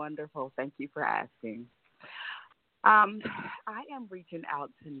 I'm wonderful. Thank you for asking. I am reaching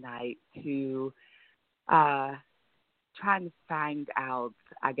out tonight to trying to find out,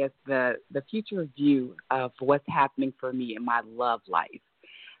 I guess, the future view of what's happening for me in my love life.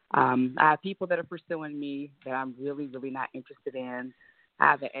 I have people that are pursuing me that I'm really, really not interested in. I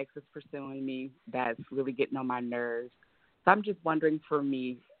have an ex that's pursuing me that's really getting on my nerves. So I'm just wondering, for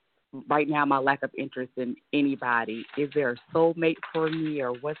me, right now, my lack of interest in anybody, is there a soulmate for me,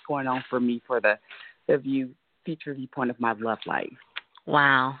 or what's going on for me for the future viewpoint of my love life?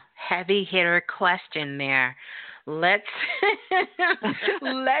 Wow. Heavy hitter question there. Let's I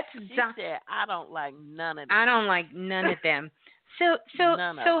don't like none of them. I don't like none of them. So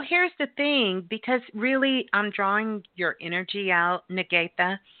here's the thing, because really I'm drawing your energy out,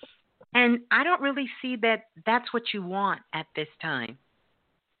 Nagatha, and I don't really see that that's what you want at this time.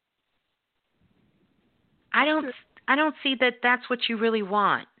 I don't see that that's what you really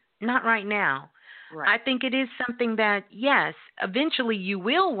want. Not right now. Right. I think it is something that, yes, eventually you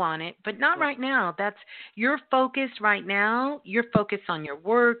will want it, but not right now. That's your focus right now. You're focused on your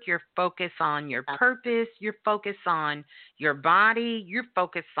work. You're focused on your purpose. You're focused on your body. You're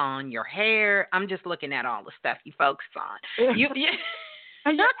focused on your hair. I'm just looking at all the stuff you focus on.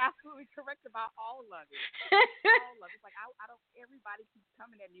 And you're absolutely correct about all of it. All of it. It's like I don't. Everybody keeps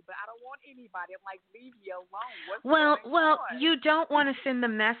coming at me, but I don't want anybody. I'm like, leave me alone. What's going on? You don't want to send the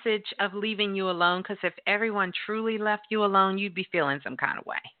message of leaving you alone, because if everyone truly left you alone, you'd be feeling some kind of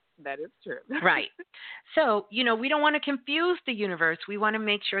way. That is true. Right. So, we don't want to confuse the universe. We want to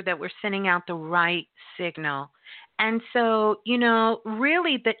make sure that we're sending out the right signal. And so,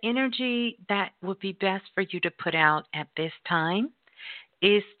 really the energy that would be best for you to put out at this time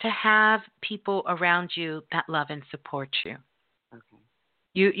is to have people around you that love and support you. Okay.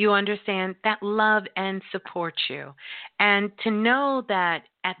 You understand? That love and support you. And to know that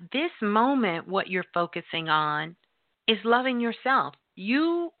at this moment, what you're focusing on is loving yourself.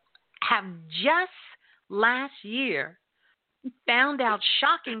 You have just last year found out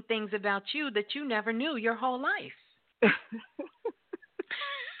shocking things about you that you never knew your whole life.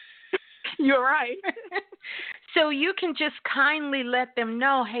 You're right. So you can just kindly let them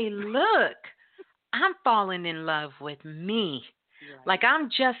know, hey, look, I'm falling in love with me. Right. Like, I'm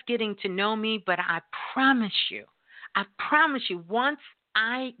just getting to know me, but I promise you, once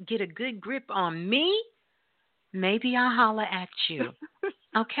I get a good grip on me, maybe I'll holler at you.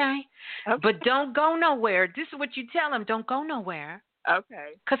 Okay? But don't go nowhere. This is what you tell them. Don't go nowhere.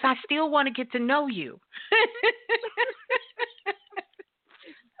 Okay. Because I still want to get to know you.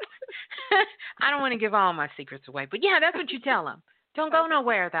 I don't want to give all my secrets away, but yeah, that's what you tell them. Don't go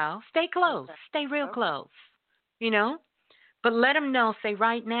nowhere, though. Stay close. Stay real close, But let them know, say,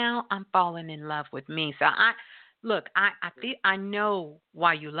 right now, I'm falling in love with me. So I know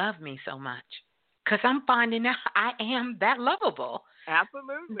why you love me so much, because I'm finding out I am that lovable.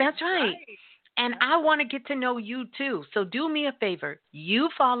 Absolutely. That's right. And I want to get to know you, too. So do me a favor. You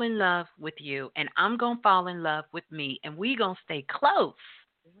fall in love with you, and I'm going to fall in love with me, and we going to stay close.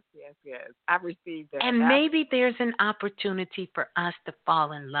 Yeah. yes. I received that. And maybe there's an opportunity for us to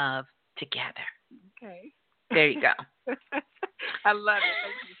fall in love together. Okay. There you go. I love it.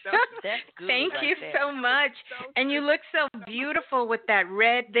 Thank you so much. That's good. Thank right you there. so much. And you look so beautiful with that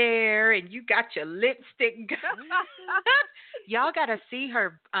red there, and you got your lipstick going. Y'all got to see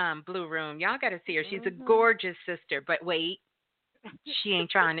her, Blue Room. Y'all got to see her. She's a gorgeous sister. But wait, she ain't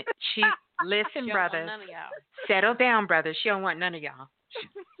trying to. Listen, She brothers. don't want none of y'all. Settle down, brothers. She don't want none of y'all. She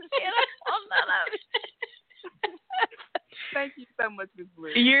don't want none of it. Thank you so much, Ms. Blue.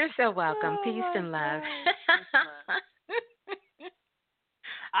 You're so welcome. Peace and love.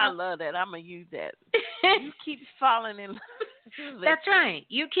 I love that. I'm going to use that. You keep falling in love. That's right.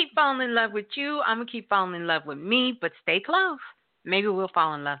 You keep falling in love with you. I'm going to keep falling in love with me, but stay close. Maybe we'll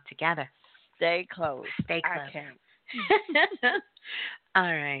fall in love together. Stay close. Stay close. I can't. All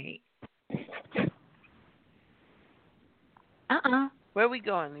right. Where are we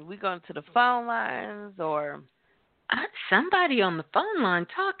going? Are we going to the phone lines or? Somebody on the phone line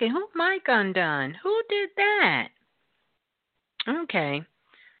talking. Who mic undone? Who did that? Okay.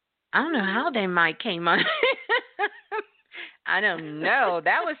 I don't know how they mic came on. I don't know.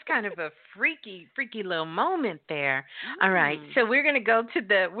 That was kind of a freaky little moment there. All right. So we're gonna go to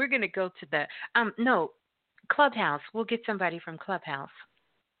the Clubhouse. We'll get somebody from Clubhouse.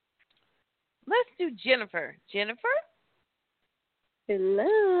 Let's do Jennifer. Jennifer?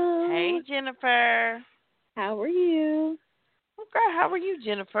 Hello. Hey, Jennifer. How are you? Okay, how are you,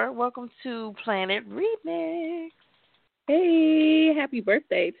 Jennifer? Welcome to Planet Remix. Hey, happy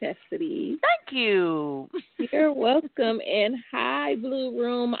birthday, Chastity. Thank you. You're welcome. And hi, Blue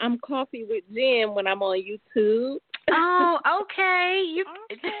Room. I'm Coffee with Jen when I'm on YouTube. Oh, okay.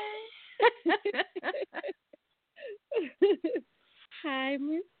 Hi,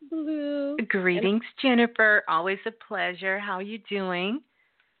 Miss Blue. Greetings, Jennifer. Always a pleasure. How are you doing?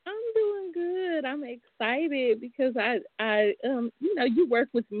 I'm doing good. I'm excited because I you work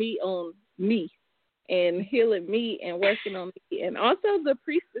with me on me and healing me and working on me, and also the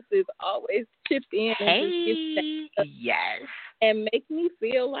priestesses always chip in and just give that yes, and make me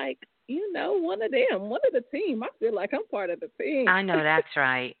feel like one of them, one of the team. I feel like I'm part of the team. I know that's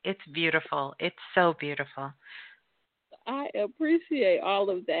right. It's beautiful. It's so beautiful. I appreciate all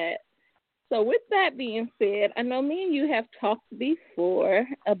of that. So with that being said, I know me and you have talked before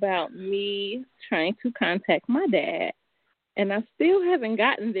about me trying to contact my dad, and I still haven't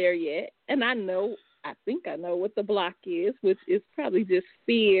gotten there yet. And I think I know what the block is, which is probably just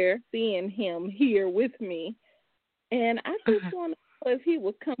fear seeing him here with me. And I just want to know if he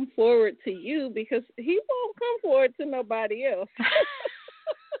would come forward to you, because he won't come forward to nobody else.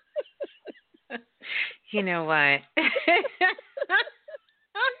 You know what?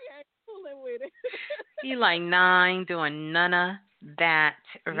 You like 9 doing none of that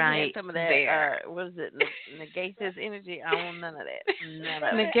right some of that, there. What is it? Negate this energy. I don't want none of that. None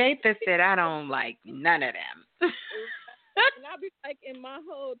of Negate this said I don't like none of them. And I'll be like, in my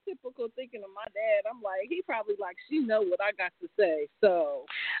whole typical thinking of my dad, I'm like, he probably like, she know what I got to say. So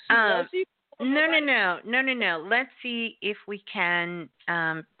no. Let's see if we can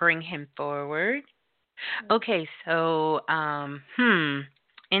bring him forward. Okay, so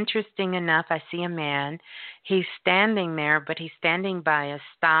interesting enough, I see a man. He's standing there, but he's standing by a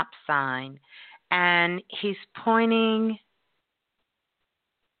stop sign, and he's pointing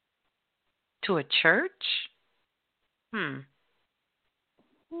to a church. I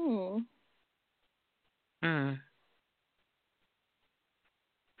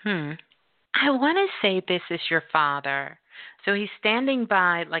want to say this is your father. So he's standing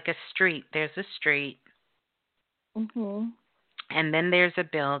by like a street. There's a street. And then there's a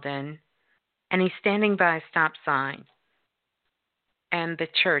building, and he's standing by a stop sign and the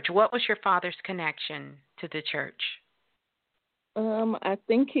church. What was your father's connection to the church? I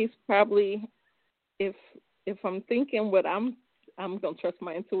think he's probably, if I'm thinking what I'm gonna trust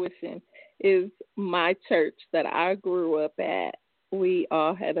my intuition, is my church that I grew up at. We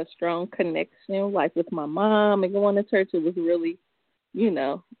all had a strong connection, like with my mom and going to church. It was really,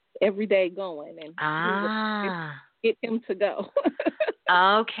 every day going, and get him to go.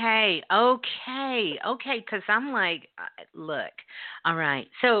 Okay, because I'm like, look, all right.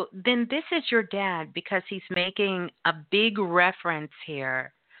 So then this is your dad, because he's making a big reference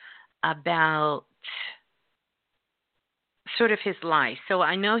here about sort of his life. So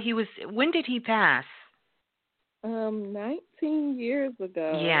I know when did he pass? 19 years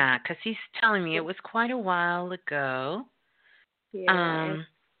ago. Yeah, because he's telling me it was quite a while ago. Yeah,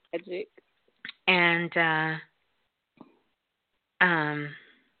 tragic. And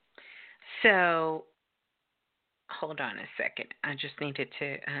so hold on a second. I just needed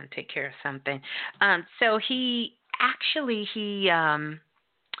to take care of something. So he actually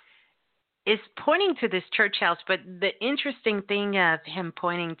is pointing to this church house, but the interesting thing of him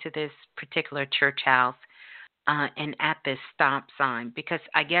pointing to this particular church house and at this stop sign, because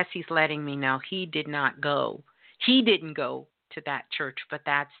I guess he's letting me know he didn't go to that church, but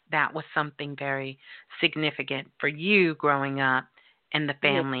that was something very significant for you growing up in the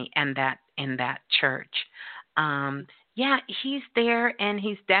family and that in that church. Yeah, he's there and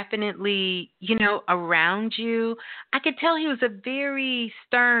he's definitely, around you. I could tell he was a very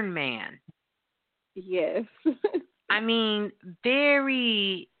stern man. Yes. I mean,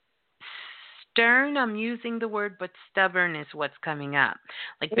 very stern. I'm using the word, but stubborn is what's coming up.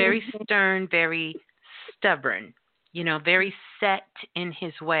 Like very stern, very stubborn, very set in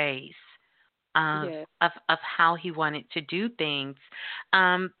his ways of how he wanted to do things.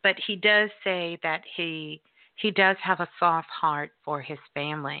 But he does say that he does have a soft heart for his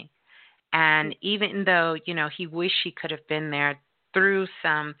family. And even though, he wished he could have been there through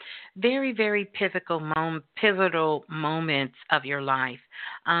some very, very pivotal moments of your life.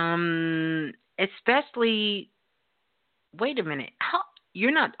 Especially, wait a minute, are you,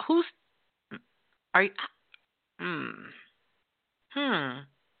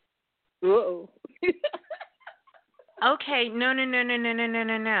 Whoa. Okay, no.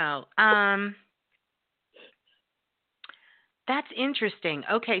 That's interesting.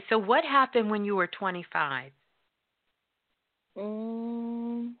 Okay, so what happened when you were 25?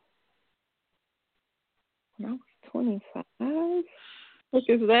 When I was 25. Look,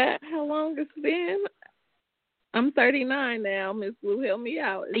 is that how long it's been? I'm 39 now. Miss Blue, help me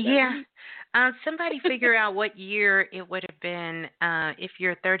out. Somebody figure out what year it would have been if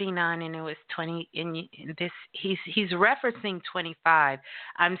you're 39 and it was 20. In this, he's referencing 25.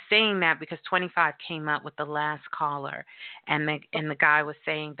 I'm saying that because 25 came up with the last caller, and the guy was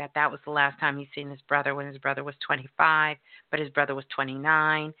saying that was the last time he's seen his brother when his brother was 25, but his brother was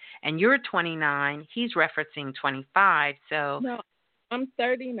 29, and you're 29. He's referencing 25. So no, I'm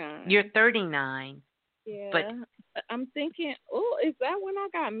 39. You're 39. Yeah, but I'm thinking, is that when I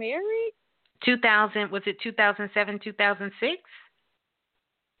got married? 2000, was it 2007, 2006?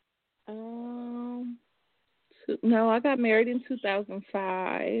 No, I got married in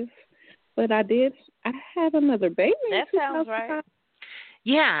 2005, but I had another baby. That sounds right.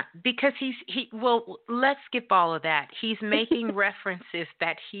 Yeah, because let's skip all of that. He's making references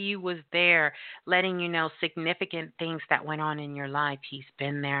that he was there, letting you know significant things that went on in your life. He's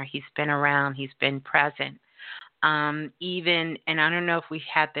been there, he's been around, he's been present. Even, and I don't know if we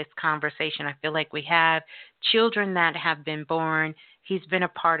had this conversation, I feel like we have, children that have been born, he's been a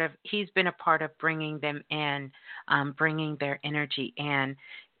part of bringing them in, bringing their energy in.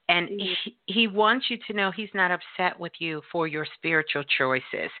 And he wants you to know he's not upset with you for your spiritual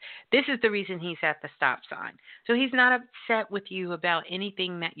choices. This is the reason he's at the stop sign. So he's not upset with you about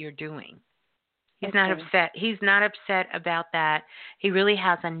anything that you're doing. He's not upset. He's not upset about that. He really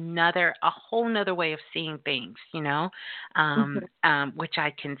has a whole nother way of seeing things, which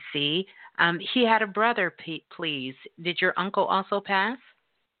I can see. He had a brother, please. Did your uncle also pass?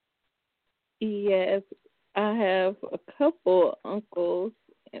 Yes, I have a couple uncles.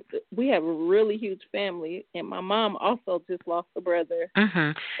 We have a really huge family, and my mom also just lost a brother.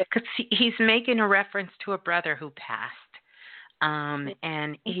 Because he's making a reference to a brother who passed.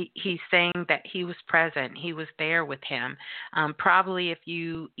 And he's saying that he was present. He was there with him. Probably if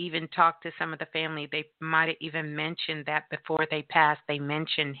you even talk to some of the family, they might have even mentioned that before they passed, they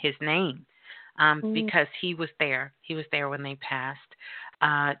mentioned his name because he was there. He was there when they passed.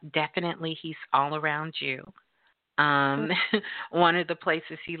 Definitely he's all around you. One of the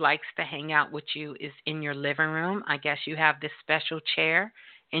places he likes to hang out with you is in your living room. I guess you have this special chair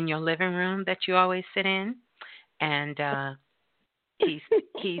in your living room that you always sit in. And he's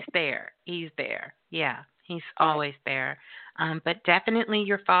there. He's there. Yeah, he's always there. But definitely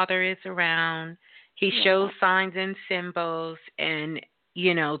your father is around. He shows signs and symbols and,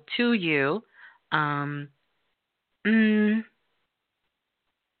 to you.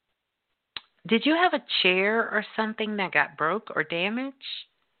 Did you have a chair or something that got broke or damaged?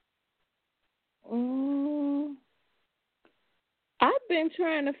 I've been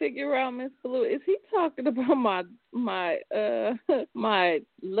trying to figure out, Miss Blue, is he talking about my my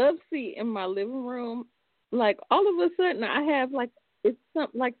love seat in my living room? Like all of a sudden, I have it's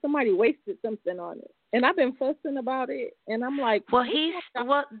like somebody wasted something on it, and I've been fussing about it, and I'm like,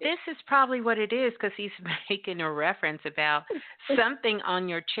 this is probably what it is because he's making a reference about something on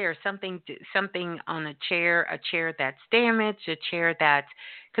your chair, something on a chair that's damaged, a chair that's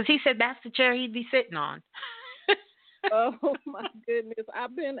because he said that's the chair he'd be sitting on. Oh my goodness.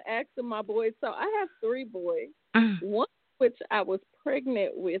 I've been asking my boys. So I have 3 boys. One which I was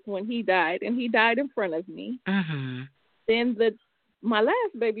pregnant with when he died, and he died in front of me. Mm-hmm. Then my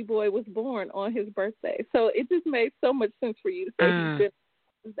last baby boy was born on his birthday. So it just made so much sense for you to say he's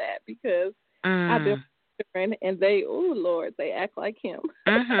been that, because I've been and they, oh Lord, they act like him.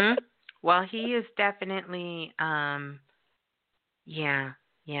 Mm-hmm. Well, he is definitely yeah.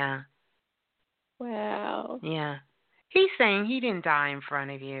 Wow. Yeah. He's saying he didn't die in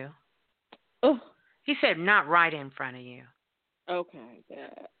front of you. Oh. He said not right in front of you. Okay,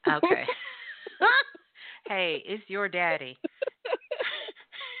 Dad. Okay. Hey, it's your daddy.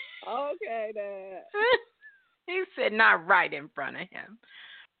 Okay, Dad. He said not right in front of him.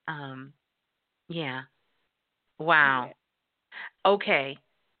 Yeah. Wow. Yeah. Okay.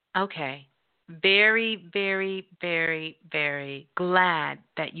 Very, very, very, very glad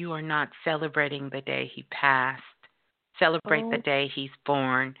that you are not celebrating the day he passed. Celebrate the day he's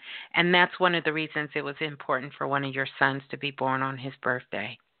born. And that's one of the reasons it was important for one of your sons to be born on his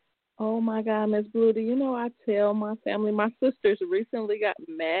birthday. Oh, my God, Miss Blue, do you know I tell my family, my sisters recently got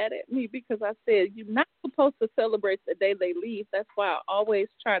mad at me because I said, you're not supposed to celebrate the day they leave. That's why I always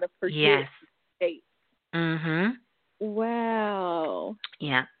try to forget the date. Mm-hmm. Wow.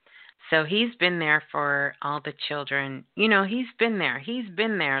 Yeah. So he's been there for all the children. You know, he's been there. He's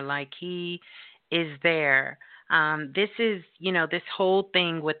been there like he is there. This is, this whole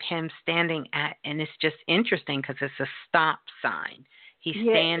thing with him standing at, and it's just interesting because it's a stop sign he's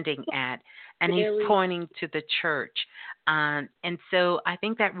standing at, and he's pointing to the church. And so I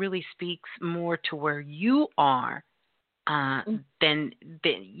think that really speaks more to where you are than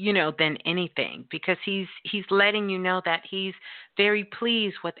anything, because he's letting you know that he's very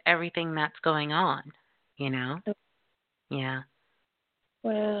pleased with everything that's going on. Yeah.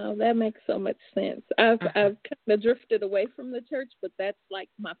 Wow, that makes so much sense. I've kind of drifted away from the church, but that's like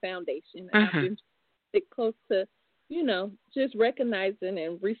my foundation. And I've been close to, just recognizing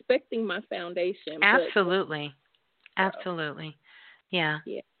and respecting my foundation. Absolutely. Absolutely. Yeah.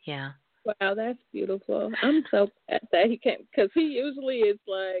 Wow, that's beautiful. I'm so glad that he came, because he usually is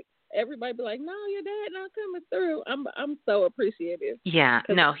like, everybody be like, no, your dad not coming through. I'm so appreciative. Yeah.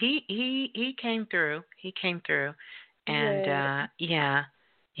 No, he came through. He came through. And yeah.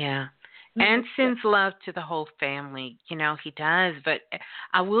 And sends love to the whole family. He does. But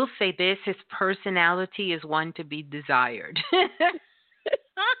I will say this, his personality is one to be desired.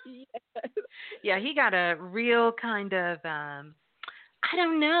 Yeah, he got a real kind of I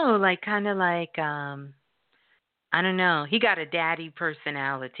don't know, I don't know. He got a daddy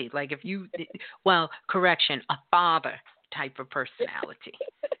personality. Like a father type of personality.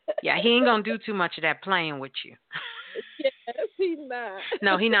 Yeah, he ain't going to do too much of that playing with you. Yes, he's not.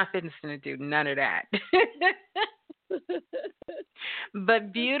 No, he's not fitting to do none of that.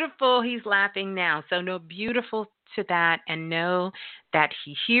 But beautiful, he's laughing now. So no, beautiful to that, and know that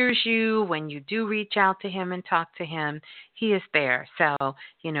he hears you when you do reach out to him and talk to him. He is there. So,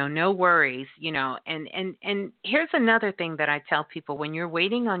 no worries, and here's another thing that I tell people: when you're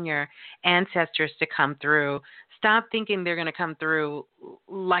waiting on your ancestors to come through, stop thinking they're going to come through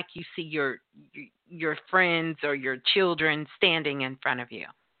like you see your friends or your children standing in front of you.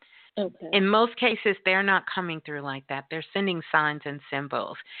 Okay. In most cases, they're not coming through like that. They're sending signs and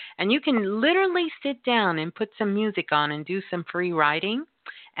symbols. And you can literally sit down and put some music on and do some free writing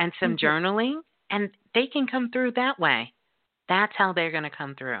and some journaling, and they can come through that way. That's how they're going to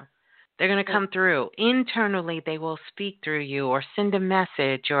come through. They're going to come through. Internally, they will speak through you or send a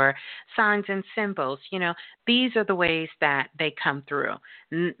message or signs and symbols. These are the ways that they come through.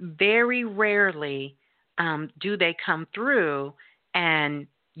 Very rarely do they come through and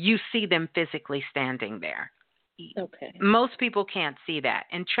you see them physically standing there. Okay. Most people can't see that.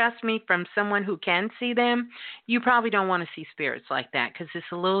 And trust me, from someone who can see them, you probably don't want to see spirits like that because it's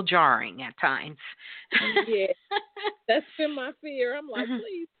a little jarring at times. Yeah. That's been my fear. I'm like,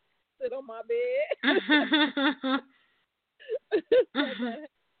 please sit on my bed.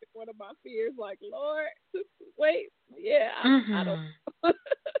 One of my fears, like, Lord, wait. Yeah, I don't.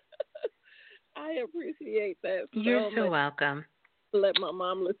 I appreciate that so You're so much. welcome. Let my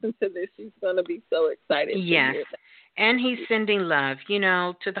mom listen to this. She's going to be so excited to hear that. And he's sending love,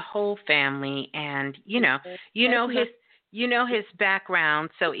 to the whole family, and his background.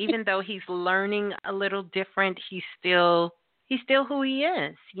 So even though he's learning a little different, he's still who he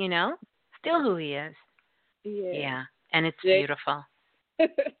is, still who he is. Yeah. And it's beautiful.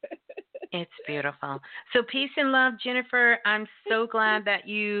 It's beautiful. So peace and love, Jennifer. I'm so glad that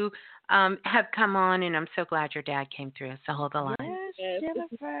you have come on, and I'm so glad your dad came through. So hold the line. Yes,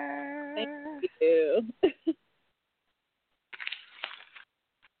 Jennifer. Thank you.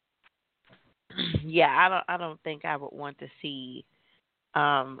 Yeah, I don't think I would want to see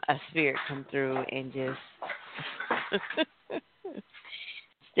a spirit come through and just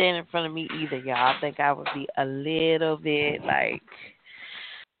stand in front of me either, y'all. I think I would be a little bit like,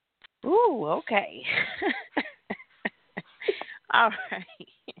 ooh, okay. All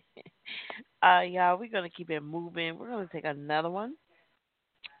right. Y'all, we're gonna keep it moving. We're gonna take another one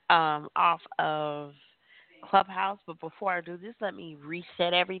off of Clubhouse, but before I do this, let me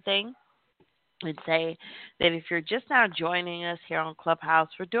reset everything and say that if you're just now joining us here on Clubhouse,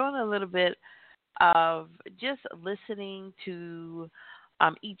 we're doing a little bit of just listening to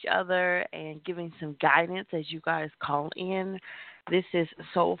each other and giving some guidance as you guys call in. This is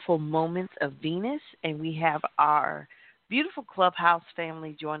Soulful Moments of Venus, and we have our beautiful Clubhouse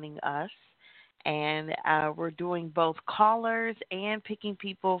family joining us. And we're doing both callers and picking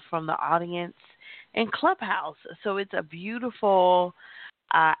people from the audience in Clubhouse. So it's a beautiful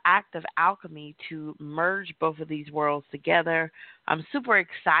act of alchemy to merge both of these worlds together. I'm super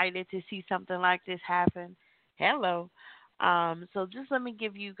excited to see something like this happen. Hello. So just let me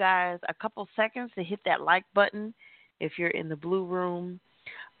give you guys a couple seconds to hit that like button if you're in the blue room,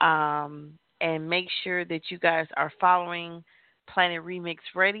 and make sure that you guys are following Planet Remix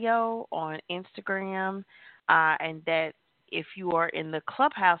Radio on Instagram, and that if you are in the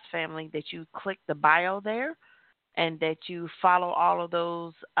Clubhouse family, that you click the bio there and that you follow all of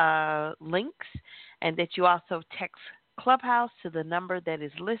those links, and that you also text Clubhouse to the number that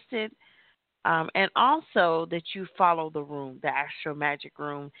is listed, and also that you follow the room, the Astro Magic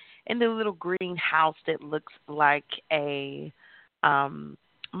Room, in the little green house that looks like a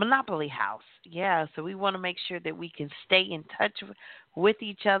Monopoly house. Yeah, so we want to make sure that we can stay in touch with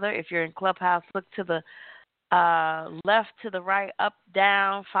each other. If you're in Clubhouse, look to the left, to the right, up,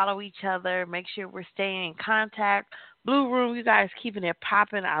 down, follow each other, make sure we're staying in contact. Blue Room, you guys keeping it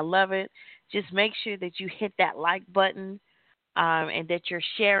popping. I love it. Just make sure that you hit that like button, and that you're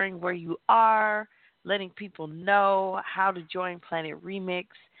sharing where you are, letting people know how to join Planet Remix,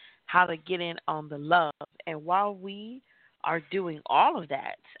 how to get in on the love. And while we are doing all of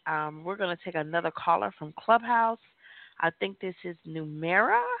that, we're going to take another caller from Clubhouse. I think this is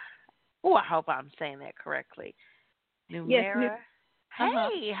Numera. Oh, I hope I'm saying that correctly. Numera. Yes,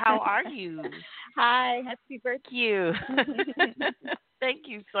 Hey, how are you? Hi, happy birthday. Thank you. Thank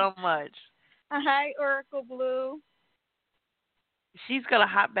you so much. Hi, Oracle Blue. She's going to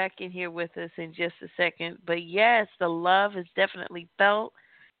hop back in here with us in just a second. But yes, the love is definitely felt.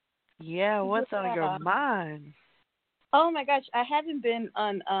 Yeah, what's on your mind? Oh my gosh, I haven't been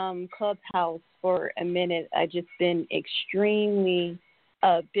on Clubhouse for a minute. I just been extremely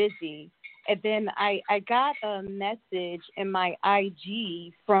busy. And then I got a message in my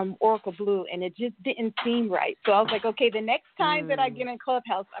IG from Oracle Blue, and it just didn't seem right. So I was like, okay, the next time that I get in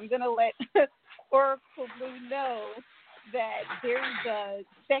Clubhouse, I'm going to let Oracle Blue know that there's a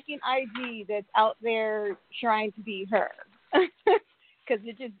second IG that's out there trying to be her, because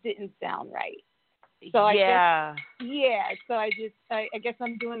it just didn't sound right. So I guess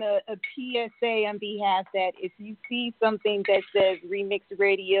I'm doing a PSA on behalf that if you see something that says Remix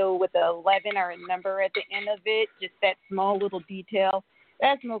Radio with an 11 or a number at the end of it, just that small little detail,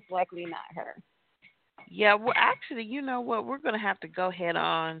 that's most likely not her. Yeah, well, actually, you know what? We're going to have to go ahead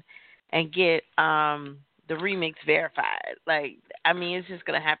on and get the remix verified. Like, I mean, it's just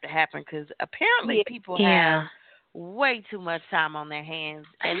going to have to happen because apparently people have way too much time on their hands.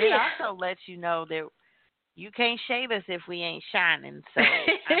 And it also lets you know that you can't shade us if we ain't shining. So,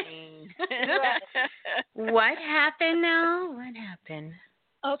 I mean. What happened now? What happened?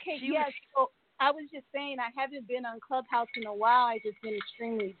 Okay, so I was just saying I haven't been on Clubhouse in a while. I've just been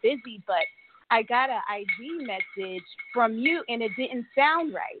extremely busy, but I got an IG message from you, and it didn't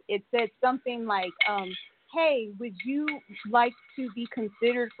sound right. It said something like, hey, would you like to be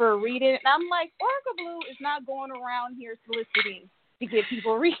considered for a reading? And I'm like, Oracle Blue is not going around here soliciting to get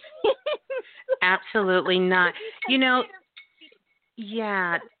people reading. Absolutely not. You know,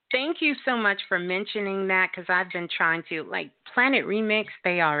 yeah, thank you so much for mentioning that, because I've been trying to, like, Planet Remix,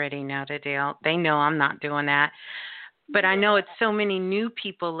 they already know the deal. They know I'm not doing that. But I know it's so many new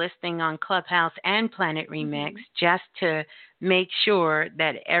people listening on Clubhouse and Planet Remix, just to make sure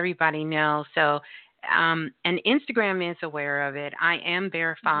that everybody knows. So, and Instagram is aware of it. I am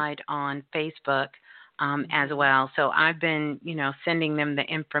verified on Facebook as well. So I've been, sending them the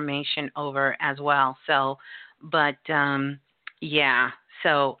information over as well. So, but yeah,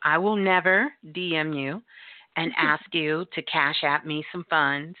 so I will never DM you and ask you to cash at me some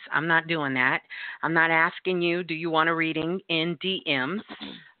funds. I'm not doing that. I'm not asking you, do you want a reading in DMs?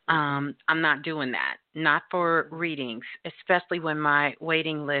 I'm not doing that. Not for readings, especially when my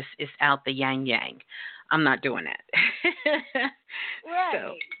waiting list is out the yang yang. I'm not doing that. Right.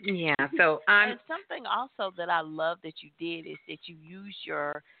 So, yeah. So I'm. And something also that I love that you did is that you used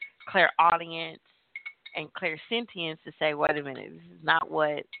your clairaudience and clairsentience to say, wait a minute, this is not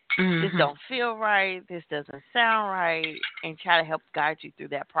what, this don't feel right, this doesn't sound right, and try to help guide you through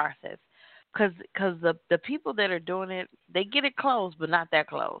that process. Because the people that are doing it, they get it close, but not that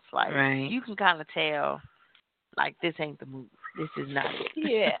close. Like, Right. you can kind of tell, like, this ain't the move. This is not it.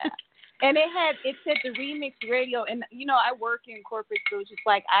 Yeah. And it said the remix radio, and I work in corporate, so it's just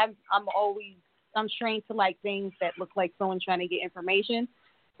like I'm trained to like things that look like someone trying to get information.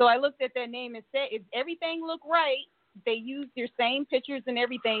 So I looked at that name and said, if everything looked right, they used their same pictures and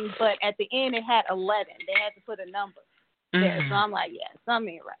everything, but at the end it had 11. They had to put a number there. So I'm like, yeah,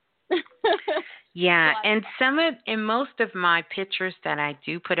 something ain't right. Yeah, and most of my pictures that I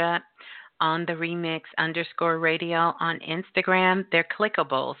do put up on the remix_radio on Instagram, they're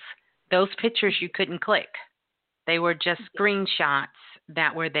clickables. Those pictures you couldn't click. They were just screenshots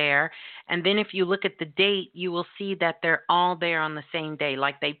that were there. And then if you look at the date, you will see that they're all there on the same day.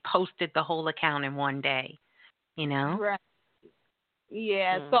 Like they posted the whole account in one day, Right.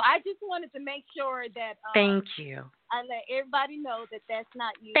 Yeah. So I just wanted to make sure that Thank you. I let everybody know that that's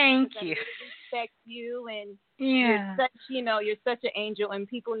not you. Thank you. I really respect you, and Yeah. you're such an angel, and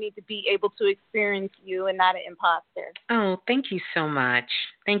people need to be able to experience you and not an imposter. Oh, thank you so much.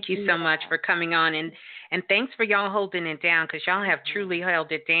 Thank you so much for coming on, and thanks for y'all holding it down, because y'all have truly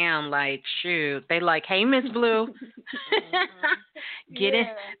held it down. Like, shoot, they like, hey, Miss Blue, get in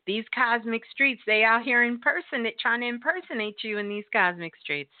these cosmic streets. They out here in person, trying to impersonate you in these cosmic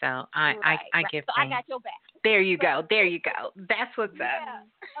streets. So I give so thanks. I got your back. There you go. There you go. That's what's up.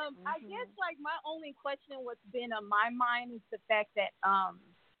 I guess like my only question, what's been on my mind, is the fact that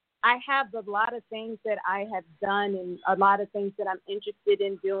I have a lot of things that I have done and a lot of things that I'm interested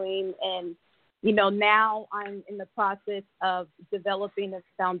in doing, and now I'm in the process of developing a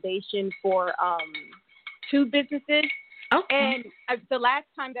foundation for 2 businesses. Okay. And the last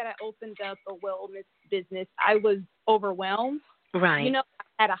time that I opened up a wellness business, I was overwhelmed. Right. I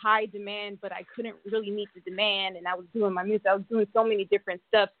had a high demand, but I couldn't really meet the demand, and I was doing my music. I was doing so many different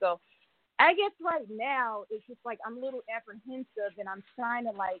stuff. So I guess right now it's just like I'm a little apprehensive, and I'm trying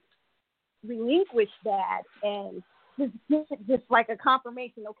to like relinquish that and just like a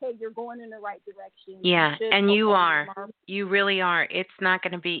confirmation. Okay, you're going in the right direction. Yeah, and you are. You really are. It's not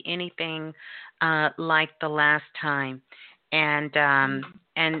going to be anything like the last time, and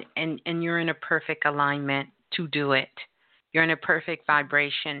you're in a perfect alignment to do it. You're in a perfect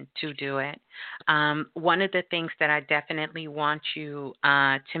vibration to do it. One of the things that I definitely want you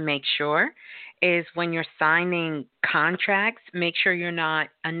to make sure is when you're signing contracts, make sure you're not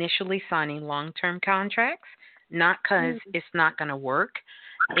initially signing long-term contracts, not because it's not going to work,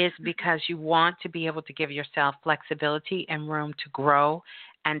 is because you want to be able to give yourself flexibility and room to grow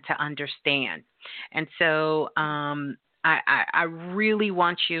and to understand. And so I really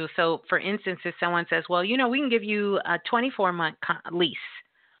want you. So, for instance, if someone says, well, we can give you a 24-month lease,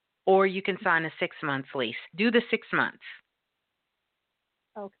 or you can sign a 6-month lease, do the 6 months.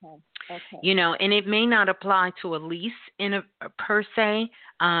 Okay. And it may not apply to a lease per se.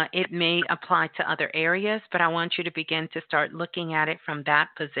 It may apply to other areas, but I want you to begin to start looking at it from that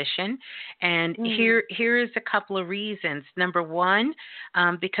position. And here is a couple of reasons. Number one,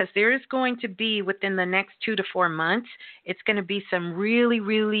 because there is going to be within the next 2 to 4 months, it's going to be some really,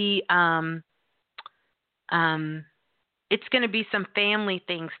 really, it's going to be some family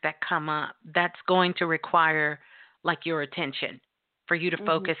things that come up that's going to require like your attention, for you to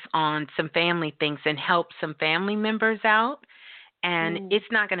focus on some family things and help some family members out. And it's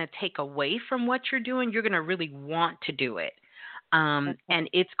not going to take away from what you're doing. You're going to really want to do it. And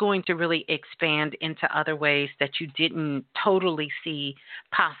it's going to really expand into other ways that you didn't totally see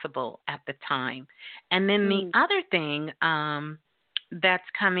possible at the time. And then the other thing that's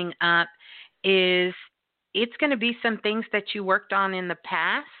coming up is it's going to be some things that you worked on in the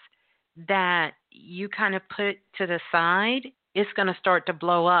past that you kind of put to the side. It's going to start to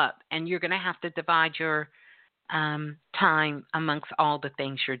blow up, and you're going to have to divide your time amongst all the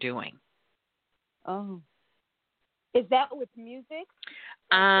things you're doing. Oh, is that with music?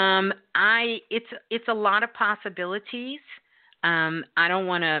 It's a lot of possibilities. I don't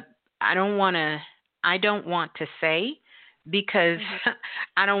want to say, because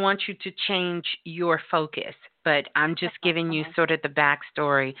I don't want you to change your focus. But I'm just giving you sort of the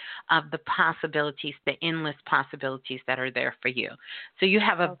backstory of the possibilities, the endless possibilities that are there for you. So you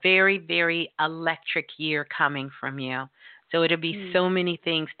have a very, very electric year coming from you. So it'll be so many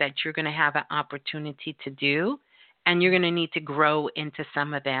things that you're going to have an opportunity to do, and you're going to need to grow into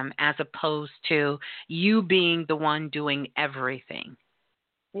some of them as opposed to you being the one doing everything.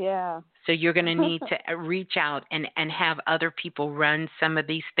 Yeah. So you're going to need to reach out and have other people run some of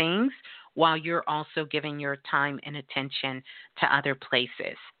these things while you're also giving your time and attention to other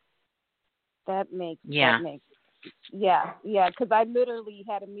places. That makes yeah. Because I literally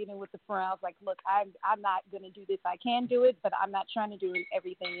had a meeting with the friend. I was like, look, I'm not going to do this. I can do it, but I'm not trying to do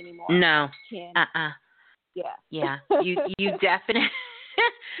everything anymore. No. Yeah. Yeah. You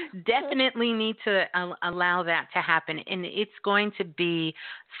definitely need to allow that to happen, and it's going to be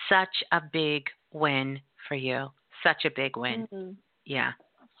such a big win for you. Such a big win. Mm-hmm. Yeah.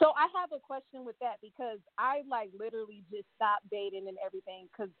 So I have a question with that because I literally just stopped dating and everything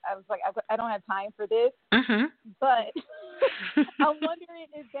because I was like, I don't have time for this. Mm-hmm. But I'm wondering,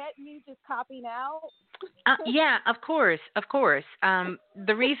 is that me just copping out? Yeah, of course.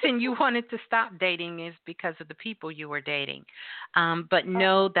 The reason you wanted to stop dating is because of the people you were dating. But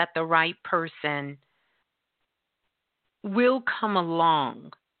know that the right person will come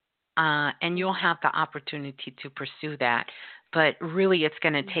along, and you'll have the opportunity to pursue that. But really, it's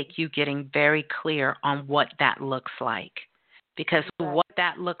going to take you getting very clear on what that looks like. Because what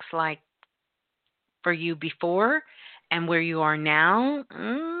that looks like for you before and where you are now,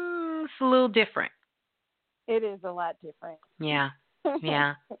 it's a little different. It is a lot different. Yeah.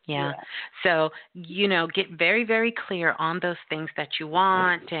 So, get very, very clear on those things that you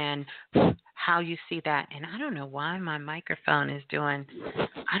want and how you see that. And I don't know why my microphone is doing,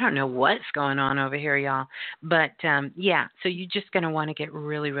 I don't know what's going on over here, y'all. But, so you're just going to want to get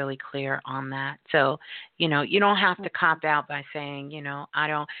really, really clear on that. So, you don't have to cop out by saying, I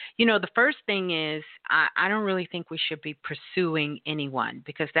don't, the first thing is I don't really think we should be pursuing anyone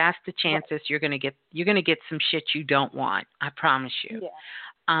because that's the chances you're going to get some shit you don't want. I promise you. Yeah.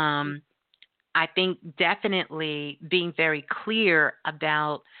 I think definitely being very clear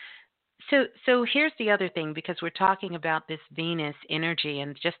about. So here's the other thing, because we're talking about this Venus energy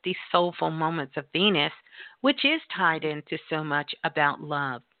and just these soulful moments of Venus, which is tied into so much about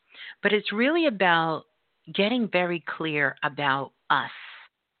love. But it's really about getting very clear about us,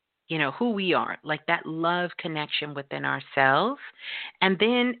 who we are, like that love connection within ourselves, and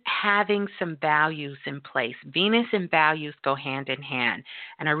then having some values in place. Venus and values go hand in hand,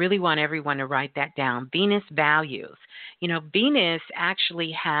 and I really want everyone to write that down. Venus values. Venus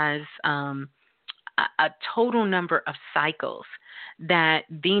actually has a total number of cycles that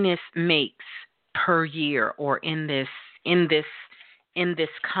Venus makes per year or in this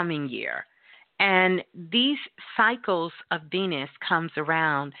coming year. And these cycles of Venus comes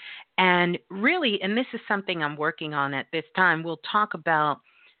around, and really, and this is something I'm working on at this time, we'll talk about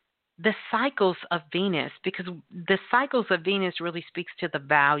the cycles of Venus, because the cycles of Venus really speaks to the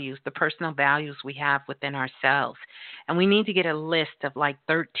values, the personal values we have within ourselves. And we need to get a list of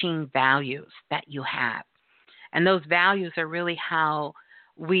 13 values that you have. And those values are really how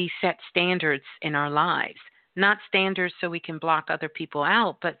we set standards in our lives. Not standards so we can block other people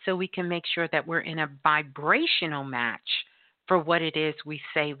out, but so we can make sure that we're in a vibrational match for what it is we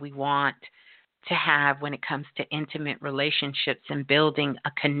say we want to have when it comes to intimate relationships and building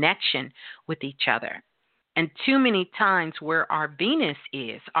a connection with each other. And too many times where our Venus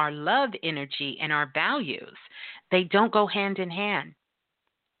is, our love energy and our values, they don't go hand in hand.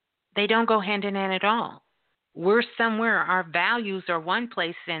 They don't go hand in hand at all. We're somewhere, our values are one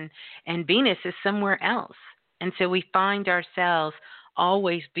place and Venus is somewhere else. And so we find ourselves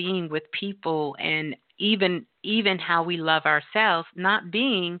always being with people and even how we love ourselves, not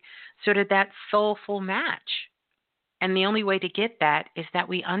being sort of that soulful match. And the only way to get that is that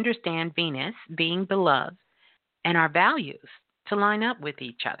we understand Venus being the love and our values to line up with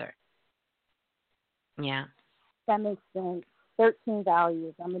each other. Yeah. That makes sense. 13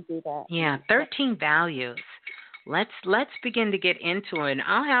 values. I'm going to do that. Yeah, 13 values. Let's begin to get into it.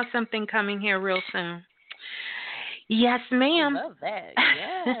 I'll have something coming here real soon. Yes, ma'am. I love that.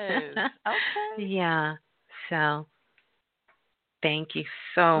 Yes. Okay. Yeah. So, thank you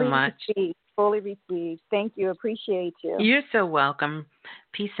so much. Fully received. Thank you. Appreciate you. You're so welcome.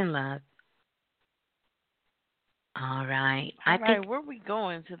 Peace and love. All right. I think where are we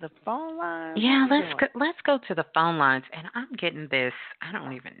going, to the phone lines? Yeah, let's go to the phone lines. And I'm getting this. I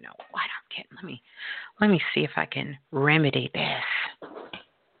don't even know what I'm getting. Let me see if I can remedy this.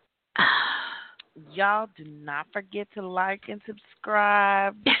 Y'all do not forget to like and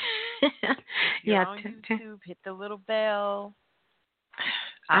subscribe. Yeah, on YouTube, hit the little bell.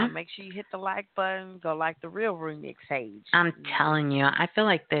 Make sure you hit the like button. Go like the real remix page. I'm telling you, I feel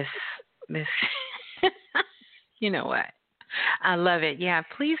like this. You know what? I love it. Yeah,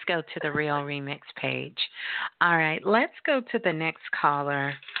 please go to the Real Remix page. All right, let's go to the next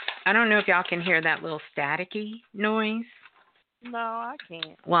caller. I don't know if y'all can hear that little staticky noise. No, I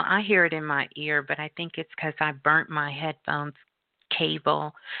can't. Well, I hear it in my ear, but I think it's because I burnt my headphones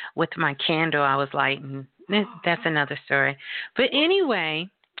cable with my candle I was lighting. That's another story. But anyway,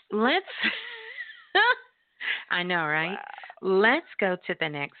 let's. I know, right? Wow. Let's go to the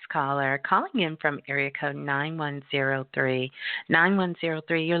next caller. Calling in from area code 9103.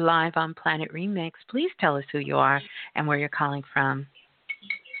 9103, you're live on Planet Remix. Please tell us who you are and where you're calling from.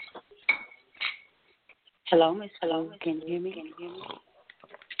 Hello, Miss Hello. Can you hear me?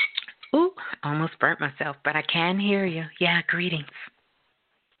 Ooh, almost burnt myself, but I can hear you. Yeah, greetings.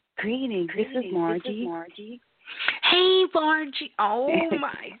 Greetings. This is Margie. Hey, Margie. Oh,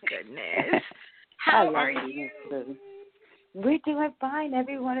 my goodness. How are you? We're doing fine.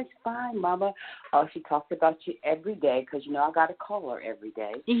 Everyone is fine, Mama. Oh, she talks about you every day because, you know, I got to call her every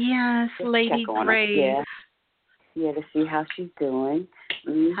day. Yes, just Lady Grace. Yeah, to see how she's doing.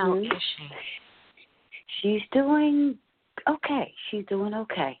 How is she? She's doing okay.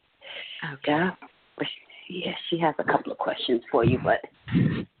 Okay. Yeah, she has a couple of questions for you, but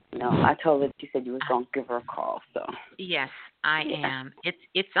no, I told her, she said you was going to give her a call. So yes, I am.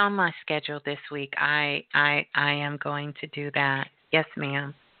 It's on my schedule this week. I am going to do that. Yes,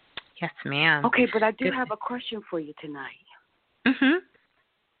 ma'am. Yes, ma'am. Okay, but I do have a question for you tonight. Mhm.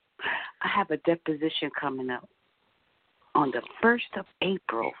 I have a deposition coming up on the 1st of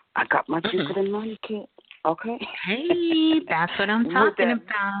April. I got my Jupiter and money kit. Okay. Hey, that's what I'm talking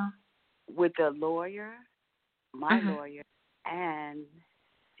about. With the lawyer, my lawyer, and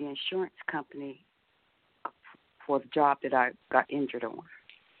the insurance company for the job that I got injured on.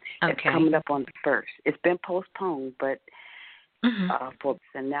 Okay. It's coming up on the 1st. It's been postponed, but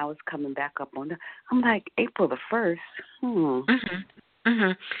and now it's coming back up on the. I'm like, April the 1st.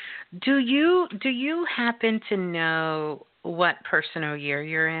 Do you happen to know what personal year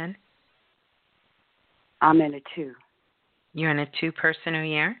you're in? I'm in a 2. You're in a 2 personal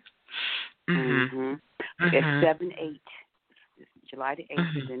year? It's 7/8. July the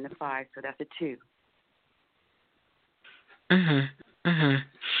 8th is in the 5, so that's a 2.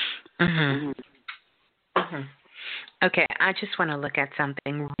 Okay, I just want to look at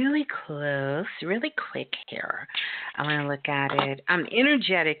something really close, really quick here. I want to look at it. I'm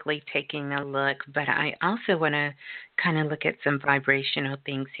energetically taking a look, but I also want to kind of look at some vibrational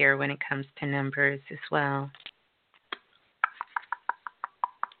things here when it comes to numbers as well.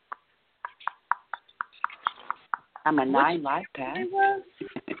 I'm a 9 life path.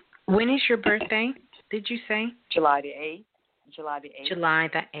 When is your birthday, did you say? July the 8th. July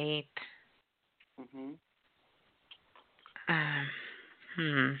the 8th.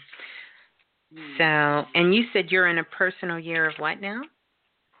 So, and you said you're in a personal year of what now?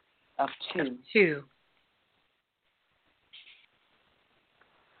 Of 2. Of 2.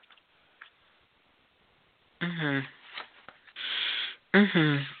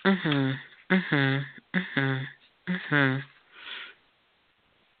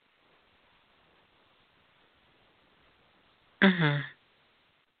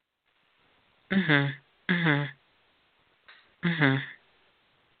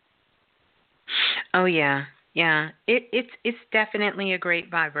 Oh yeah. It's definitely a great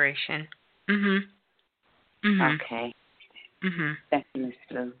vibration. Okay. Thank you, Miss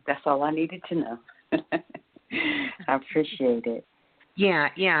Blue. That's all I needed to know. I appreciate it. Yeah.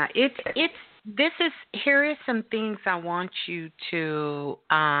 It's here is some things I want you to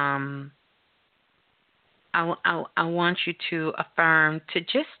I want you to affirm, to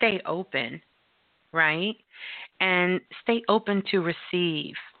just stay open, right? And stay open to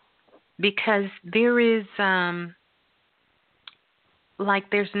receive, because there is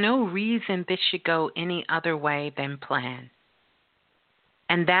there's no reason this should go any other way than planned.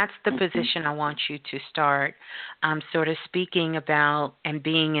 And that's the position I want you to start sort of speaking about and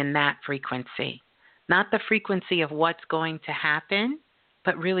being in that frequency. Not the frequency of what's going to happen,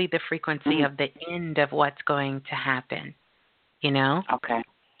 but really the frequency of the end of what's going to happen, you know? Okay.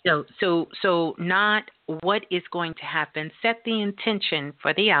 So not what is going to happen. Set the intention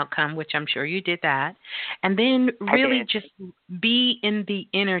for the outcome, which I'm sure you did that. And then really just be in the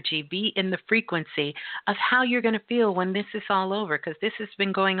energy, be in the frequency of how you're going to feel when this is all over, because this has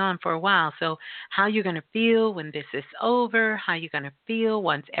been going on for a while. So how you're going to feel when this is over, how you're going to feel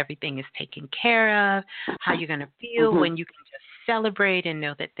once everything is taken care of, how you're going to feel when you can just celebrate and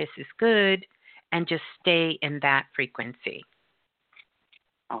know that this is good, and just stay in that frequency.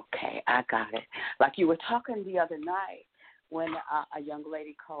 Okay, I got it. Like you were talking the other night when a young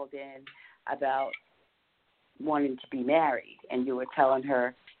lady called in about wanting to be married, and you were telling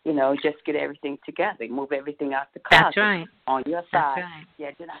her, just get everything together, move everything out the That's closet right. on your That's side. right.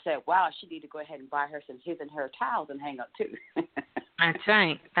 Yeah, then I said, wow, she need to go ahead and buy her some his and her towels and hang up too. That's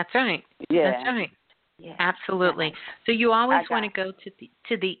right. That's right. Yeah. That's right. Yeah. Absolutely. So you always I want to go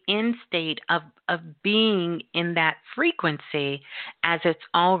to the end state of being in that frequency as it's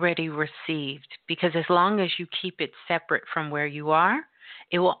already received, because as long as you keep it separate from where you are,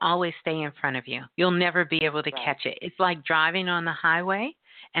 it will always stay in front of you. You'll never be able to catch it. It's like driving on the highway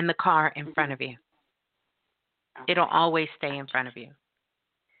and the car in front of you. Okay. It'll always stay in front of you.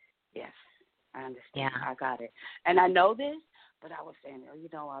 Yes, I understand. Yeah. I got it. And I know this, but I was saying, I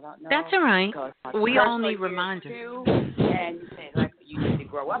don't know. That's all right. We all need reminders. And you said, like, you need to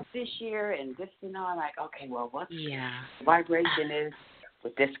grow up this year and this and all. I'm like, okay, well, what vibration is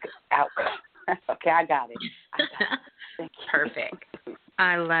with this outcome? Okay, I got it. Thank you. Perfect.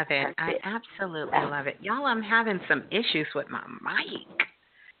 I love it. I absolutely love it. Y'all, I'm having some issues with my mic.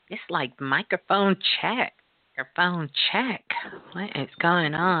 It's like microphone check. Your phone check. What is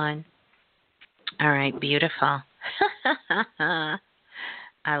going on? All right, beautiful. I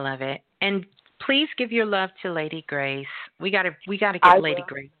love it. And please give your love to Lady Grace. We gotta get Lady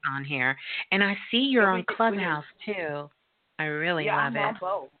Grace on here. And I see you're on Clubhouse too. I really love I'm it. on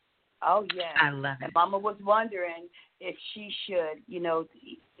both. Oh yeah. I love it. And Mama was wondering if she should,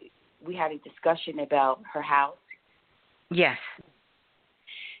 we had a discussion about her house. Yes.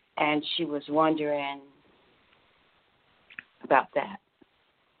 And she was wondering about that.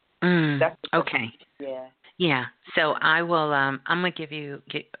 Okay. Yeah. Yeah. So I will. I'm gonna give you.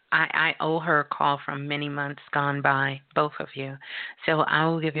 I owe her a call from many months gone by, both of you. So I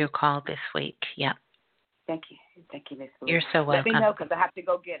will give you a call this week. Yep. Thank you, Miss. You're so welcome. Let me know because I have to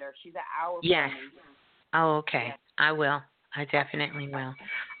go get her. She's an hour. Yes. From me. Oh, okay. Yes. I will. I definitely will.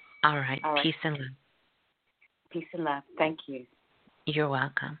 All right. Peace and love. Peace and love. Thank you. You're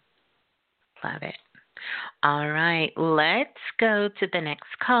welcome. Love it. All right, let's go to the next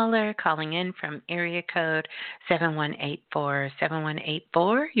caller calling in from area code 7184.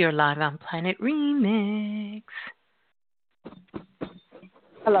 7184, you're live on Planet Remix.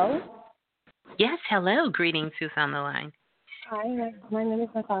 Hello? Yes, hello. Greetings, who's on the line? Hi, my name is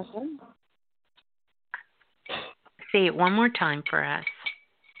Natasha. Say it one more time for us.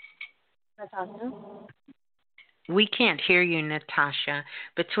 Natasha? We can't hear you, Natasha.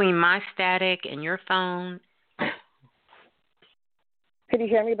 Between my static and your phone. Could you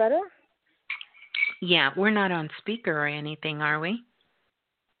hear me better? Yeah, we're not on speaker or anything, are we?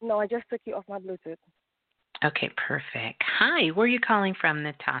 No, I just took you off my Bluetooth. Okay, perfect. Hi, where are you calling from,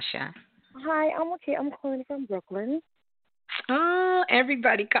 Natasha? Hi, I'm okay. I'm calling from Brooklyn. Oh,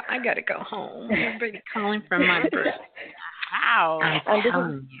 everybody, I got to go home. Everybody calling from my birthday. How? I'm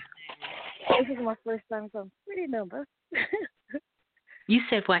telling you. This is my first time, so I'm pretty nervous. You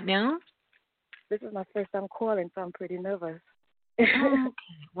said what now? This is my first time calling, so I'm pretty nervous. Okay.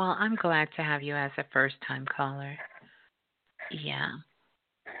 Well, I'm glad to have you as a first-time caller. Yeah.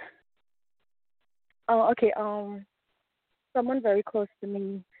 Oh, okay. Someone very close to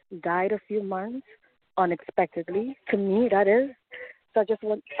me died a few months unexpectedly. To me, that is. So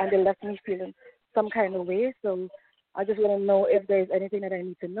and they left me feeling some kind of way. So I just want to know if there's anything that I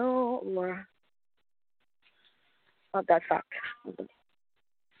need to know or that fact.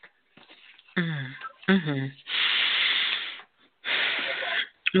 Mm-hmm.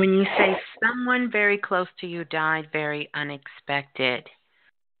 When you say someone very close to you died very unexpected,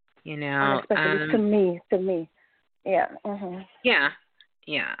 unexpectedly to me. Yeah. Uh-huh. Yeah.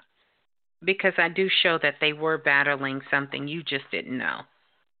 Because I do show that they were battling something you just didn't know.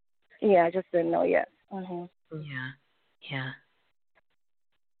 Yeah, I just didn't know yet. Uh-huh. Yeah.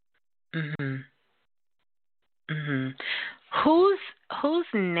 Mhm. Whose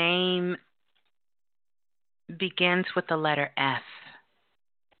name begins with the letter F?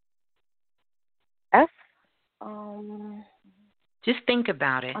 F? Just think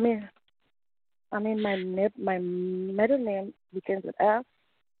about it. I mean my middle name begins with F.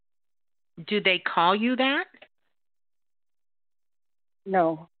 Do they call you that?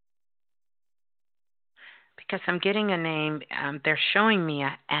 No. Because I'm getting a name. They're showing me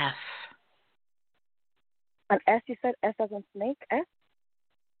a F. An S? You said S as in snake? F?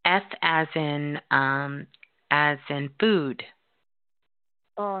 F as in food.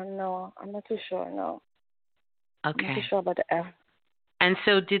 Oh no, I'm not too sure. No. Okay. I'm not too sure about the F. And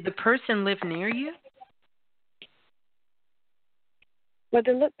so, did the person live near you? Well,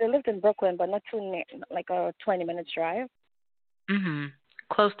 they lived in Brooklyn, but not too near, like a 20-minute drive.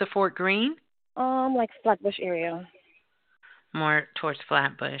 Close to Fort Greene? Like Flatbush area. More towards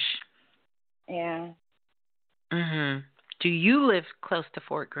Flatbush. Yeah. Mhm. Do you live close to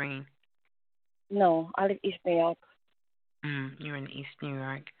Fort Greene? No, I live East New York. You're in East New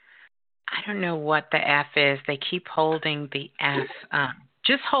York. I don't know what the F is. They keep holding the F.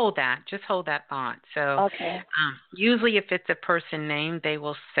 Just hold that. Just hold that thought. So, Okay. usually, if it's a person name, they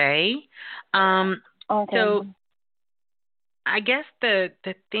will say. Okay. So, I guess the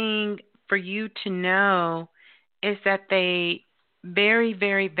thing for you to know is that they very,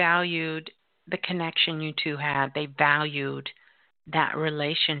 very valued the connection you two had. They valued that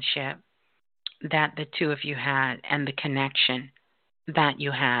relationship that the two of you had and the connection that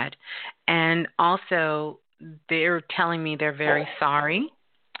you had. And also, they're telling me they're very sorry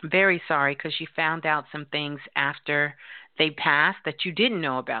because you found out some things after they passed that you didn't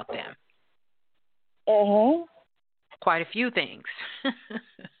know about them. Quite a few things.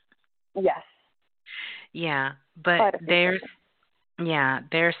 Yes. Yeah, but they're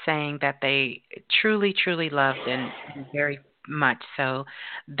saying that they truly, truly loved and very much so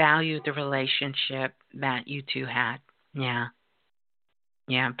valued the relationship that you two had. Yeah.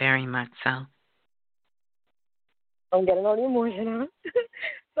 Yeah, very much so. I'm getting all emotional.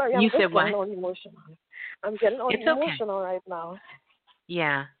 Sorry, I'm You just said what? getting all emotional. I'm getting all It's emotional right now.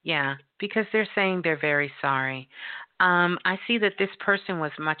 Yeah, because they're saying they're very sorry. I see that this person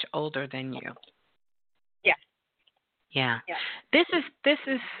was much older than you. Yeah. Yeah. This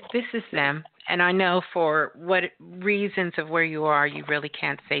is them, and I know for what reasons of where you are, you really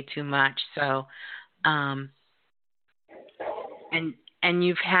can't say too much. So, and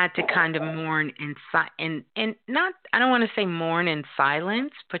you've had to kind of mourn in not, I don't want to say mourn in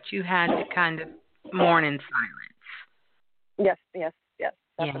silence, but you had to kind of mourn in silence. Yes.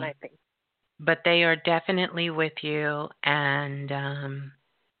 That's what I think. But they are definitely with you, and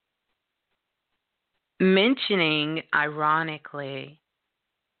mentioning, ironically,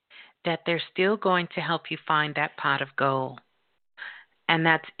 that they're still going to help you find that pot of gold. And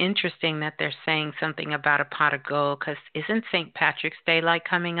that's interesting that they're saying something about a pot of gold, because isn't St. Patrick's Day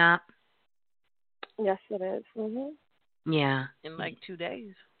coming up? Yes, it is. Yeah. In like 2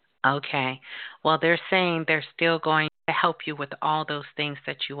 days. Okay. Well, they're saying they're still going to help you with all those things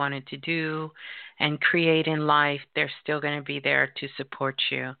that you wanted to do and create in life. They're still going to be there to support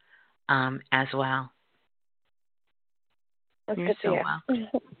you as well. That's You're good so to hear.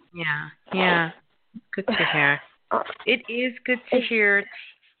 welcome. Yeah. Good to hear. It is good to hear.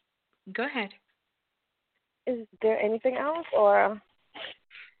 Go ahead. Is there anything else, or?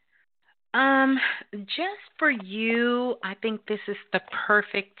 Just for you, I think this is the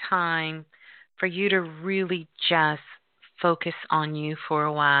perfect time for you to really just focus on you for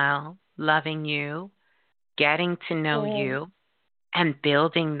a while, loving you, getting to know you, and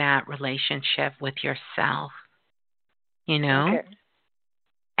building that relationship with yourself, Okay.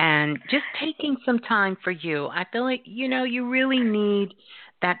 and just taking some time for you. I feel like, you really need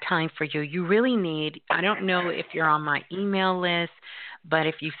that time for you. You really need, I don't know if you're on my email list, but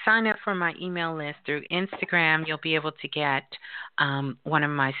if you sign up for my email list through Instagram, you'll be able to get one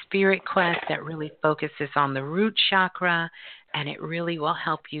of my spirit quests that really focuses on the root chakra, and it really will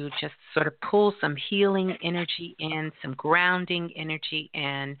help you just sort of pull some healing energy in, some grounding energy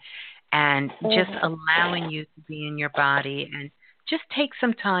in, and just allowing you to be in your body and just take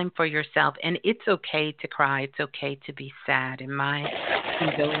some time for yourself. And it's okay to cry. It's okay to be sad. And my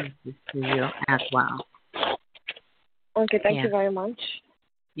condolences to you as well. Okay, thank you very much.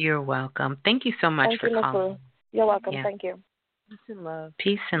 You're welcome. Thank you so much for calling. You're welcome. Yeah. Thank you. Peace and love.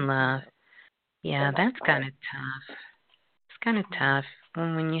 Peace and love. Yeah, that's kind of tough. It's kind of tough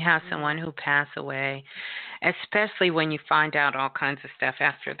when you have someone who pass away, especially when you find out all kinds of stuff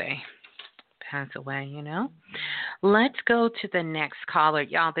after they pass away, Let's go to the next caller.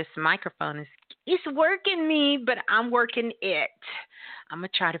 Y'all, this microphone is working me, but I'm working it. I'm going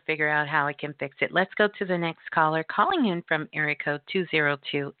to try to figure out how I can fix it. Let's go to the next caller, calling in from area code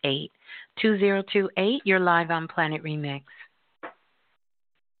 2028. 2028, you're live on Planet Remix.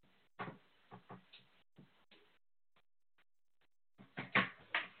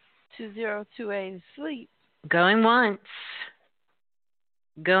 $2028 sleep. Going once.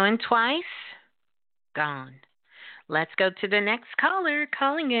 Going twice. Gone. Let's go to the next caller,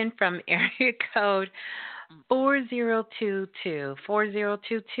 calling in from area code 4022.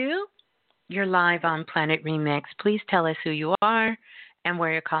 4022, you're live on Planet Remix. Please tell us who you are and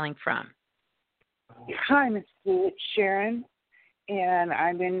where you're calling from. Hi, Miss Sharon, and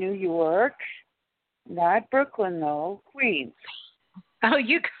I'm in New York, not Brooklyn though, Queens. Oh,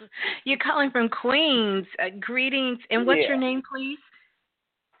 you're calling from Queens. Greetings, and what's your name, please?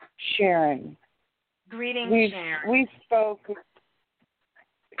 Sharon. Greetings, Sharon. We spoke a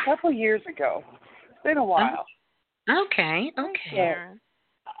couple years ago. It's been a while. Okay. Sharon.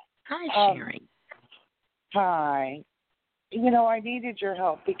 Hi, Sharon. Hi. I needed your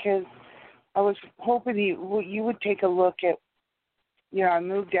help because I was hoping you would take a look at, I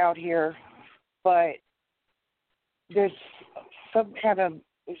moved out here, but there's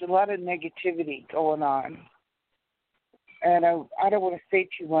there's a lot of negativity going on. And I don't want to say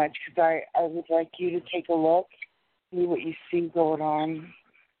too much because I would like you to take a look, see what you see going on.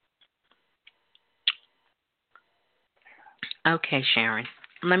 Okay, Sharon.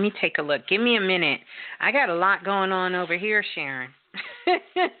 Let me take a look. Give me a minute. I got a lot going on over here, Sharon.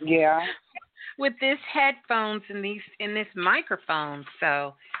 Yeah. With this headphones and this microphone,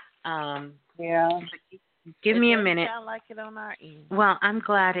 so yeah. Give me a minute. It doesn't sound like it on our end. Well, I'm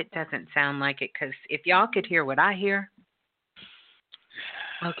glad it doesn't sound like it because if y'all could hear what I hear.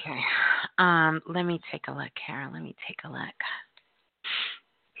 Okay. Let me take a look, Kara. Let me take a look.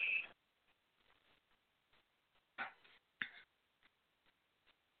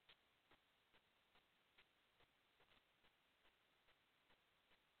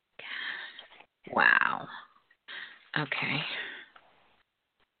 Wow. Okay.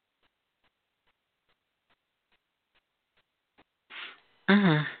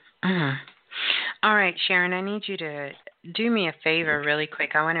 All right, Sharon, I need you to do me a favor really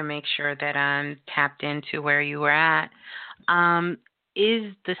quick. I want to make sure that I'm tapped into where you were at.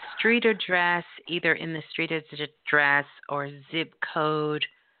 Is the street address either in the street address or zip code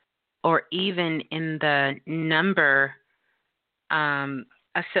or even in the number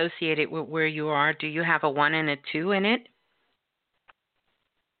associated with where you are? Do you have a 1 and a 2 in it?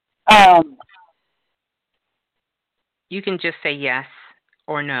 You can just say yes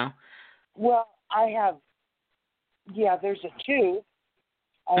or no. Well, I have, there's a 2.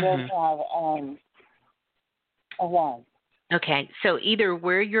 I don't have a 1. Okay, so either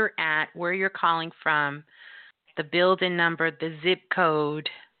where you're at, where you're calling from, the building number, the zip code,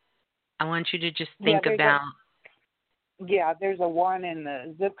 I want you to just think about. There's a 1 in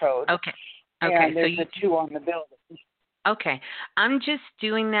the zip code. Okay. And there's a 2 on the building. Okay. I'm just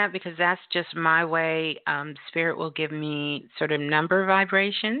doing that because that's just my way. Spirit will give me sort of number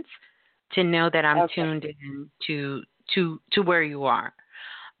vibrations to know that I'm tuned in to where you are.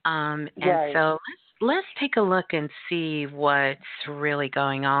 And so let's take a look and see what's really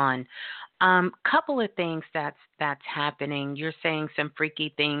going on. Couple of things that's happening. You're saying some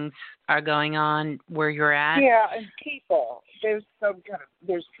freaky things are going on where you're at. Yeah, and people. There's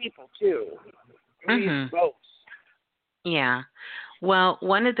there's people too. Boats. Yeah. Well,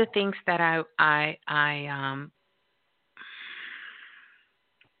 one of the things that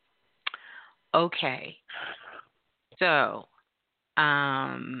okay. So,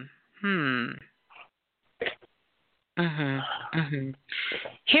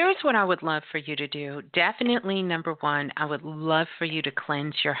 Here's what I would love for you to do. Definitely, number one, I would love for you to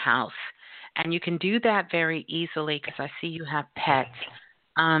cleanse your house. And you can do that very easily because I see you have pets.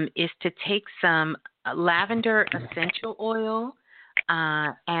 Is to take some lavender essential oil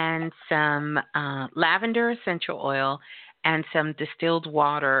and some lavender essential oil and some distilled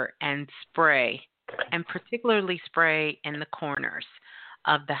water and spray, and particularly spray in the corners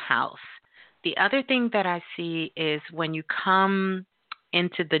of the house. The other thing that I see is when you come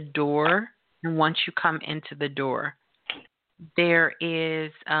into the door, and once you come into the door, there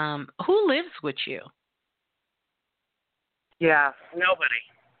is who lives with you? Yeah, nobody.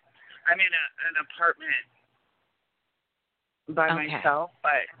 I'm in an apartment by myself,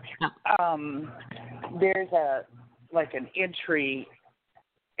 but there's an entry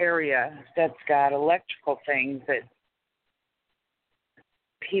area that's got electrical things that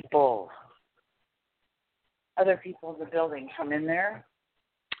other people in the building come in there.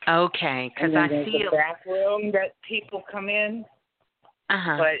 Okay, because I see a bathroom that people come in,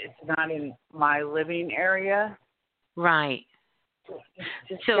 but it's not in my living area. Right.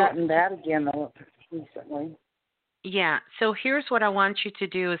 It's just gotten bad again recently. Yeah. So here's what I want you to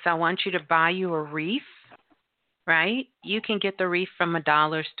do is I want you to buy you a wreath, right? You can get the wreath from a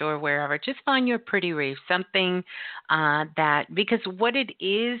dollar store, wherever. Just find you a pretty wreath, something because what it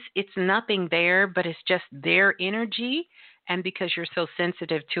is, it's nothing there, but it's just their energy. And because you're so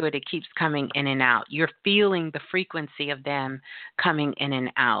sensitive to it, it keeps coming in and out. You're feeling the frequency of them coming in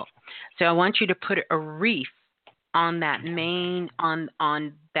and out. So I want you to put a wreath on that on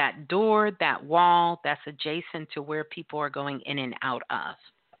that door, that wall that's adjacent to where people are going in and out of.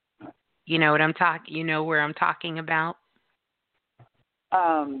 You know what I'm talking? You know where I'm talking about?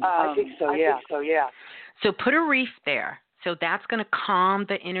 I think so. Yeah. So put a wreath there. So that's going to calm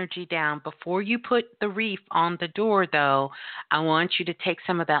the energy down. Before you put the wreath on the door, though, I want you to take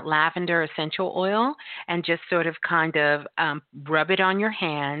some of that lavender essential oil and just sort of kind of rub it on your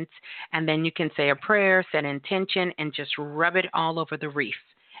hands. And then you can say a prayer, set intention, and just rub it all over the wreath.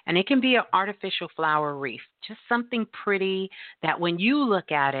 And it can be an artificial flower wreath, just something pretty that when you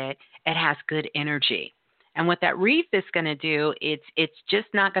look at it, it has good energy. And what that wreath is going to do, it's just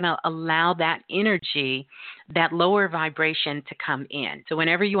not going to allow that energy, that lower vibration to come in. So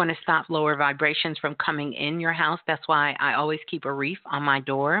whenever you want to stop lower vibrations from coming in your house, that's why I always keep a wreath on my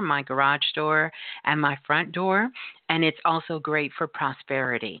door, my garage door, and my front door. And it's also great for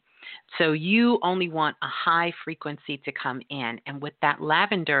prosperity. So you only want a high frequency to come in. And with that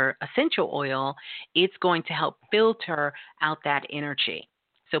lavender essential oil, it's going to help filter out that energy.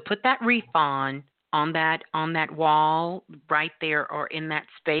 So put that wreath on that wall right there or in that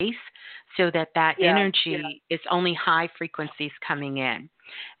space so that energy is only high frequencies coming in.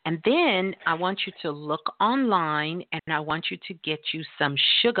 And then I want you to look online and I want you to get you some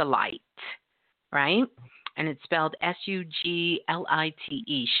sugar light, right? And it's spelled Suglite,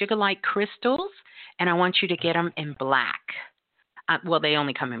 sugar light crystals, and I want you to get them in black. Well, they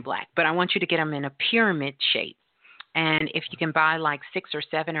only come in black, but I want you to get them in a pyramid shape. And if you can buy like 6 or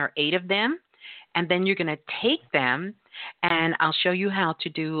 7 or 8 of them, and then you're going to take them, and I'll show you how to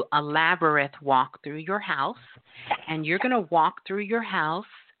do a labyrinth walk through your house. And you're going to walk through your house,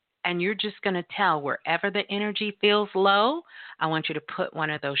 and you're just going to tell wherever the energy feels low, I want you to put one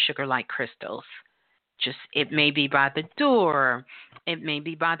of those sugar light crystals. It may be by the door, it may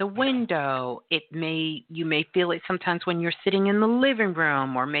be by the window, you may feel it sometimes when you're sitting in the living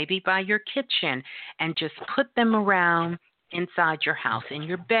room, or maybe by your kitchen, and just put them around inside your house. In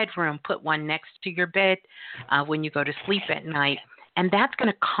your bedroom, put one next to your bed when you go to sleep at night. And that's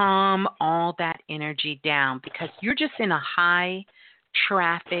going to calm all that energy down because you're just in a high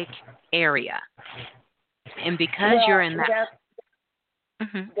traffic area. And because you're in that...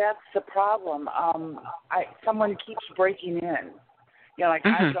 That's the problem. Someone keeps breaking in. You know, like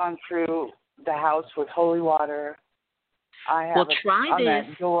I've gone through the house with holy water. I have on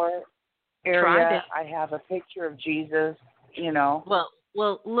that door area. I have a picture of Jesus. You know. Well,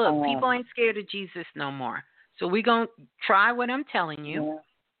 look, people ain't scared of Jesus no more. So we're gonna try what I'm telling you,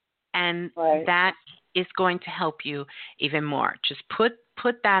 and that is going to help you even more. Just put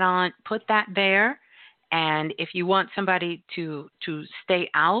that on, put that there. And if you want somebody to stay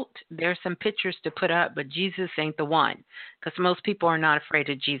out, there's some pictures to put up, but Jesus ain't the one because most people are not afraid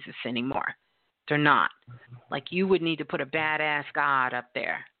of Jesus anymore. They're not. Like you would need to put a badass God up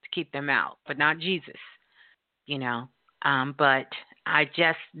there to keep them out, but not Jesus, you know. But I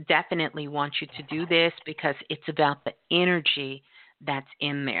just definitely want you to do this because it's about the energy that's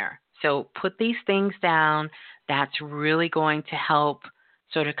in there. So put these things down. That's really going to help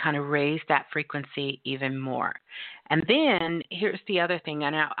sort of kind of raise that frequency even more. And then here's the other thing,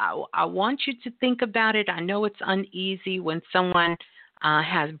 and I want you to think about it. I know it's uneasy when someone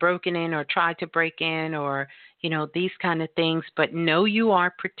has broken in or tried to break in or, you know, these kind of things, but know you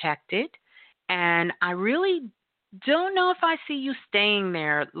are protected. And I really don't know if I see you staying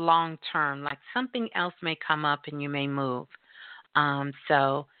there long term, like something else may come up and you may move.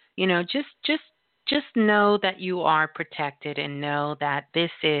 So, you know, just know that you are protected and know that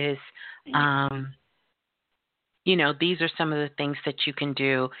this is, you know, these are some of the things that you can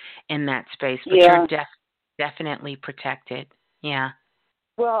do in that space, but you're definitely protected. Yeah.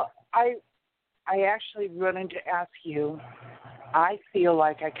 Well, I actually wanted to ask you, I feel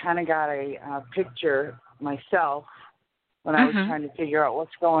like I kind of got a picture myself when I was trying to figure out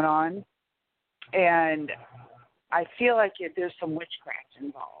what's going on. And I feel like there's some witchcraft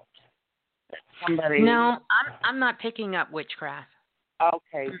involved. No, I'm not picking up witchcraft.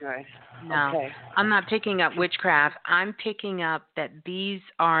 Okay, good. No, okay. I'm not picking up witchcraft. I'm picking up that these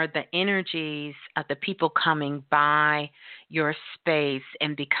are the energies of the people coming by your space.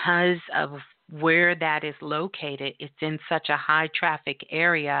 And because of where that is located, it's in such a high traffic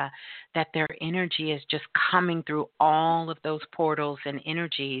area that their energy is just coming through all of those portals and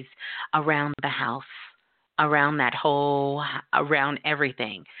energies around the house, around that whole, around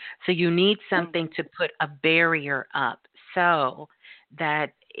everything. So you need something to put a barrier up so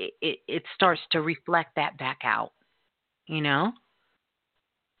that it starts to reflect that back out, you know?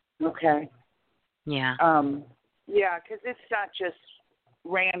 Okay. Yeah. Yeah, because it's not just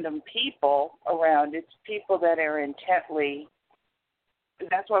random people around. It's people that are intently.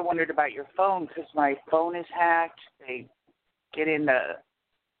 That's why I wondered about your phone, because my phone is hacked. They get into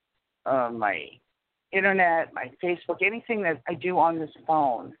my internet, my Facebook, anything that I do on this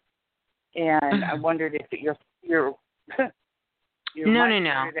phone. And I wondered if No, mic no,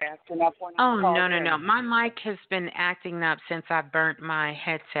 no. started acting up when I Oh, called no, no, in. no. My mic has been acting up since I burnt my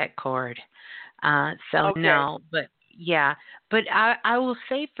headset cord. So Okay. no, but yeah. But I will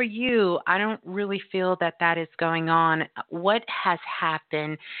say for you, I don't really feel that that is going on. What has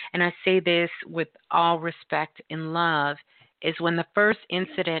happened, and I say this with all respect and love, is when the first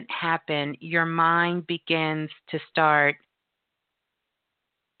incident happened, your mind begins to start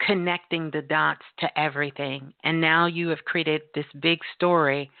connecting the dots to everything. And now you have created this big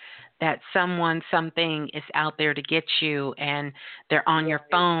story that someone, something is out there to get you, and they're on your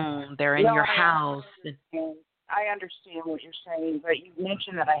phone, they're in your house. I understand what you're saying, but you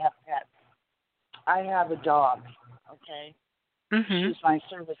mentioned that I have pets. I have a dog, okay? Mm-hmm. She's my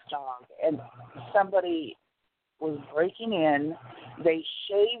service dog. And somebody was breaking in. They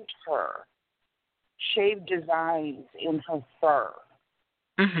shaved designs in her fur.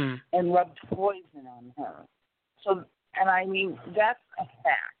 Mm-hmm. And rubbed poison on her. So, and I mean, that's a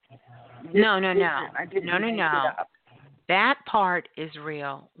fact. No. I didn't make it up. That part is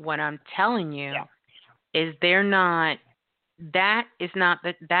real. What I'm telling you is they're not. That is not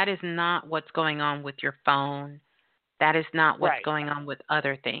what's going on with your phone. That is not what's going on with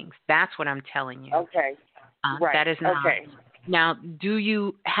other things. That's what I'm telling you. Okay. That is not. Okay. Now, do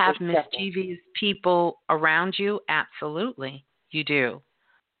you have mischievous people around you? Absolutely, you do.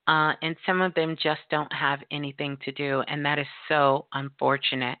 And some of them just don't have anything to do, and that is so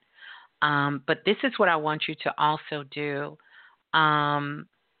unfortunate. But this is what I want you to also do.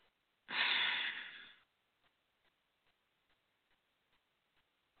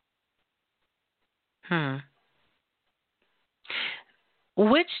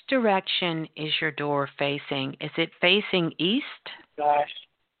 Which direction is your door facing? Is it facing east? Gosh.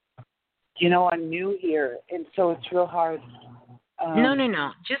 You know, I'm new here, and so it's real hard. No.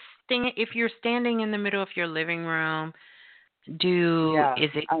 Just if you're standing in the middle of your living room, is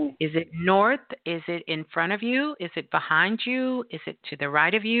it north? Is it in front of you? Is it behind you? Is it to the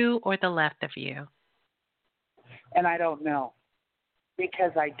right of you or the left of you? And I don't know,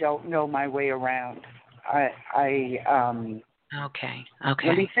 because I don't know my way around. Okay.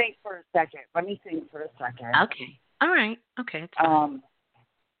 Let me think for a second. Okay. All right. Okay. It's fine.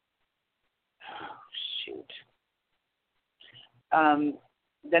 Shoot.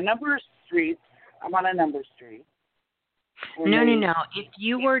 The number streets. I'm on a number street. No. If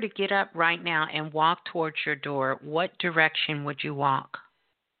you were to get up right now and walk towards your door, what direction would you walk?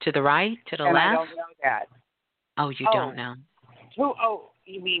 To the right? To the left? I don't know that. Oh, you don't know.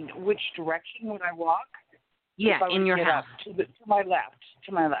 You mean which direction would I walk? Yeah, in your house. To my left.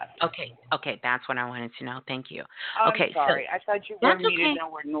 Okay, that's what I wanted to know. Thank you. I'm sorry. I thought you wanted me to know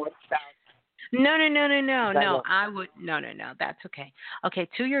where north, south. No. I would no. That's okay. Okay,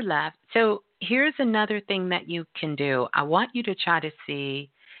 to your left. So here's another thing that you can do. I want you to try to see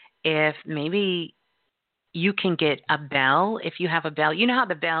if maybe you can get a bell. If you have a bell, you know how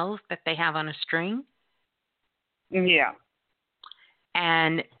the bells that they have on a string? Yeah.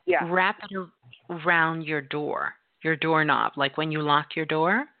 And wrap it around your doorknob. Like when you lock your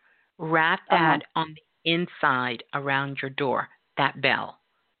door, wrap that on the inside around your door, that bell.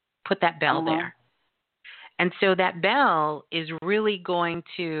 Put that bell there. And so that bell is really going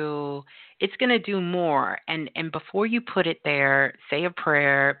to do more. And before you put it there, say a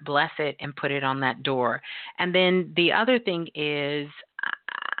prayer, bless it, and put it on that door. And then the other thing is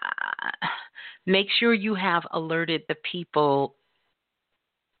make sure you have alerted the people,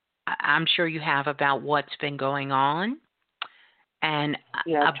 I'm sure you have, about what's been going on and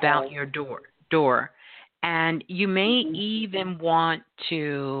about your door. And you may even want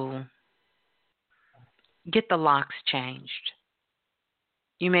to get the locks changed.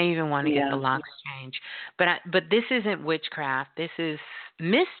 You may even want to get the locks changed. But this isn't witchcraft. This is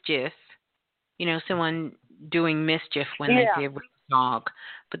mischief. You know, someone doing mischief when they did with the dog.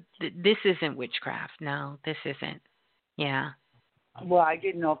 But this isn't witchcraft. No, this isn't. Yeah. Well, I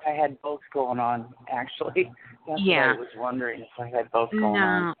didn't know if I had both going on, actually. That's what I was wondering, if I had both going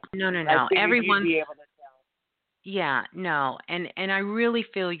on. No. Everyone's... You'd be able to tell. Yeah, no, and I really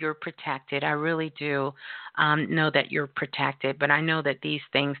feel you're protected. I really do know that you're protected, but I know that these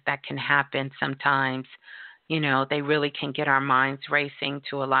things that can happen sometimes, you know, they really can get our minds racing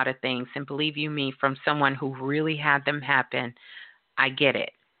to a lot of things. And believe you me, from someone who really had them happen, I get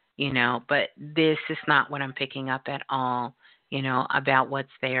it, you know, but this is not what I'm picking up at all, you know, about what's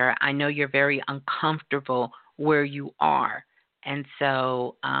there. I know you're very uncomfortable where you are. And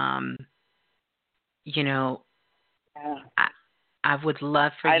so, you know, I would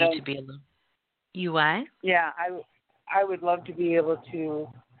love for you to be able. You what? Yeah, I would love to be able to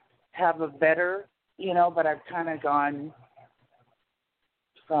have a better but I've kind of gone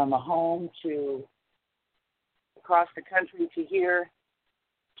from a home to across the country to here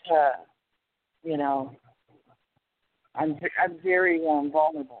to, I'm very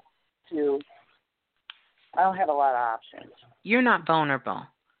vulnerable to. I don't have a lot of options. You're not vulnerable.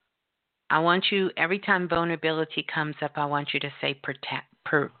 I want you, every time vulnerability comes up, I want you to say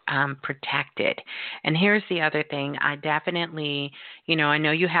protected. And here's the other thing. I definitely, I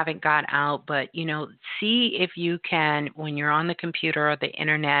know you haven't got out, but, see if you can, when you're on the computer or the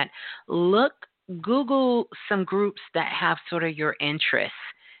internet, Google some groups that have sort of your interests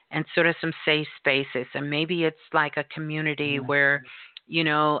and sort of some safe spaces. And maybe it's like a community where,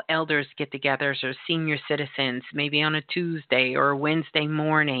 elders get together or senior citizens, maybe on a Tuesday or a Wednesday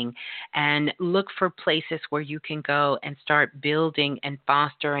morning, and look for places where you can go and start building and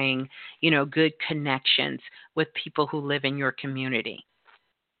fostering, good connections with people who live in your community.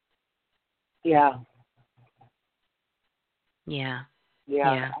 Yeah. Yeah.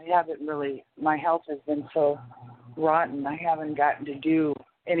 Yeah. I haven't really, my health has been so rotten, I haven't gotten to do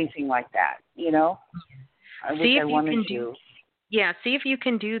anything like that, I wish I wanted to. Yeah, see if you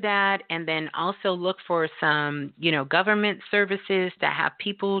can do that, and then also look for some, government services to have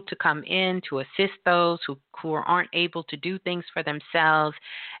people to come in to assist those who aren't able to do things for themselves,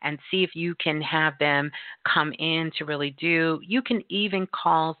 and see if you can have them come in to really do. You can even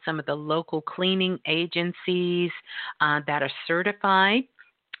call some of the local cleaning agencies that are certified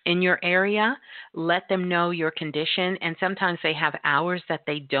in your area. Let them know your condition, and sometimes they have hours that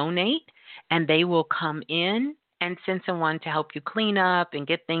they donate, and they will come in and send someone to help you clean up and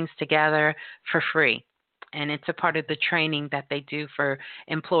get things together for free. And it's a part of the training that they do for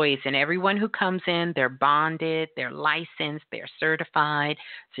employees. And everyone who comes in, they're bonded, they're licensed, they're certified.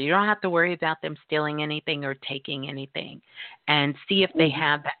 So you don't have to worry about them stealing anything or taking anything. And see if they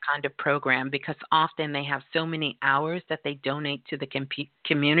have that kind of program, because often they have so many hours that they donate to the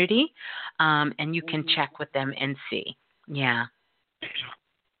community. And you can check with them and see. Yeah.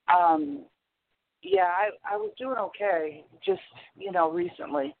 Yeah, I was doing okay. Just,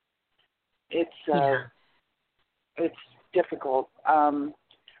 recently. It's difficult. All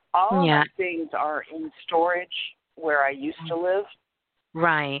of my things are in storage where I used to live.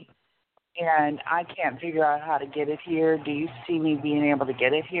 Right. And I can't figure out how to get it here. Do you see me being able to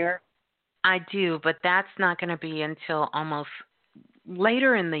get it here? I do, but that's not going to be until almost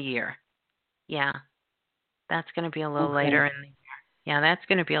later in the year. Yeah. That's going to be a little later in the year. Yeah, that's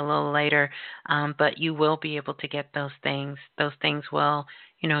going to be a little later, but you will be able to get those things. Those things will,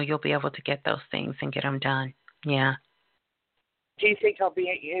 you'll be able to get those things and get them done. Yeah. Do you think I'll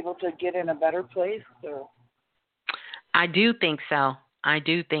be able to get in a better place? Or? I do think so. A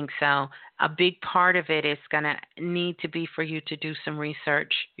big part of it is going to need to be for you to do some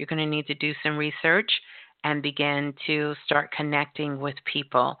research. You're going to need to do some research and begin to start connecting with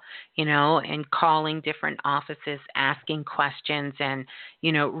people, and calling different offices, asking questions, and,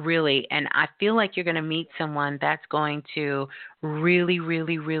 really. And I feel like you're going to meet someone that's going to really,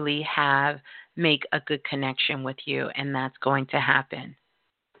 really, really make a good connection with you, and that's going to happen.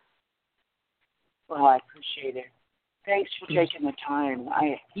 Well, I appreciate it. Thanks for taking the time.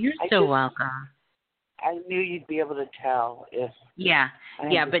 You're so welcome. I knew you'd be able to tell if. Yeah,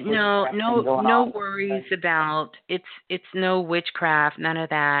 but no worries about it's no witchcraft, none of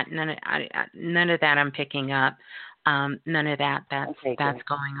that, none of that I'm picking up, none of that that's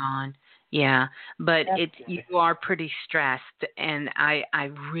going on. Yeah, but you are pretty stressed, and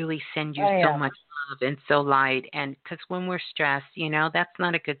I really send you so much love and so light, and because when we're stressed, that's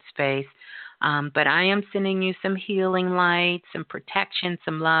not a good space. But I am sending you some healing light, some protection,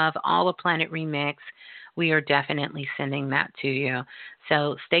 some love, all a Planet Remix. We are definitely sending that to you.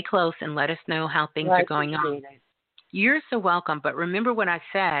 So stay close and let us know how things are going on. You're so welcome. But remember what I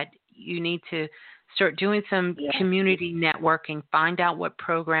said. You need to start doing some community networking. Find out what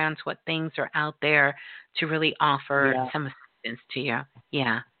programs, what things are out there to really offer some assistance to you.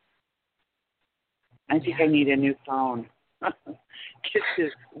 Yeah. I think I need a new phone. Just to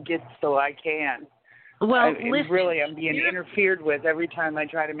get so I can. Well, listen, really, I'm being interfered with every time I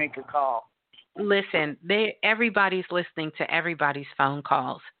try to make a call. Listen, everybody's listening to everybody's phone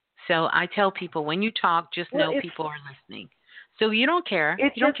calls. So I tell people when you talk, just know people are listening. So you don't care. You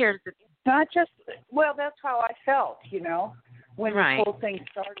don't care. It's not just, that's how I felt, when this whole thing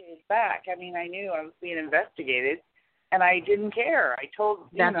started back. I mean, I knew I was being investigated, and I didn't care. I told,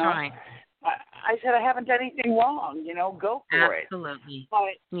 That's right. I said, I haven't done anything wrong, go for it. Absolutely.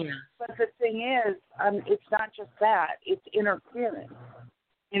 But the thing is, it's not just that. It's interference.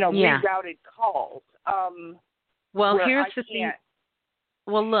 Rerouted calls. Well, here's the thing.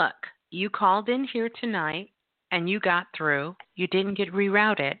 Well, look, you called in here tonight and you got through. You didn't get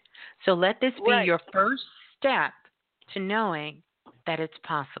rerouted. So let this be your first step to knowing that it's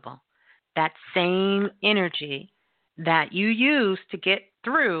possible. That same energy that you used to get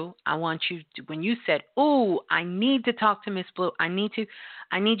through, I want you to, when you said, "Oh, I need to talk to Miss Blue. I need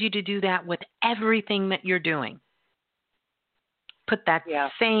you to do that with everything that you're doing." Put that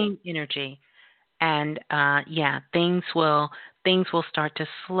same energy, and things will start to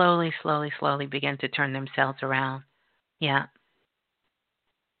slowly begin to turn themselves around. Yeah.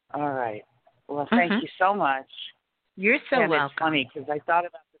 All right. Well, thank you so much. You're so welcome. It's funny because I thought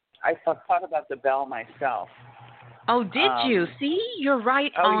about the bell myself. Oh, did you? See, you're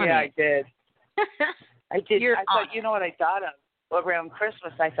right on it. I did. I did. You're I thought, you know what I thought of around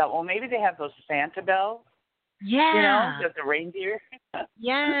Christmas? I thought, well, maybe they have those Santa bells. Yeah. You know, the reindeer.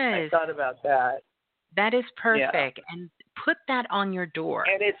 Yes. I thought about that. That is perfect. Yeah. And put that on your door.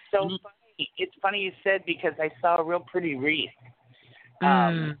 And it's so funny. It's funny you said, because I saw a real pretty wreath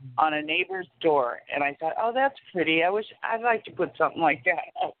on a neighbor's door, and I thought, oh, that's pretty. I'd like to put something like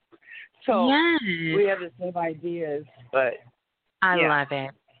that up. So we have the same ideas, but I love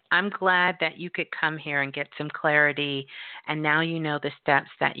it. I'm glad that you could come here and get some clarity, and now you know the steps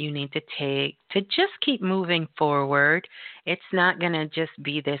that you need to take to just keep moving forward. It's not going to just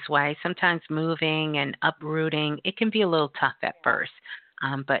be this way. Sometimes moving and uprooting, it can be a little tough at first,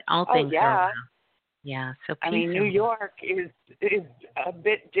 but all things are around. Yeah, so I mean, New York is a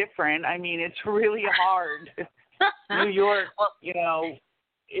bit different. I mean, it's really hard. New York, you know,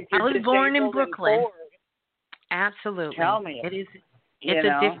 if you're I was born in Brooklyn. Absolutely. Tell me. It is. It's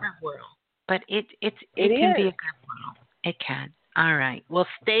a different world, but it can be a good world. It can. All right. Well,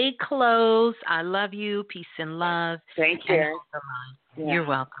 stay close. I love you. Peace and love. Thank you. You're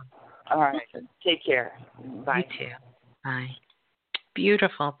welcome. All right. Take care. Bye. You too. Bye.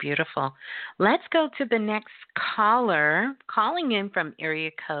 Beautiful, beautiful. Let's go to the next caller. Calling in from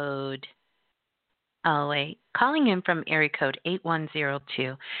area code. Calling in from area code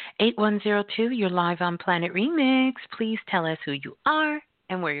 8102. 8102, you're live on Planet Remix. Please tell us who you are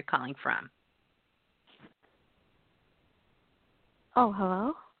and where you're calling from. Oh,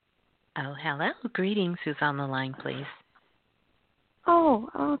 hello? Oh, hello. Greetings. Who's on the line, please? Oh,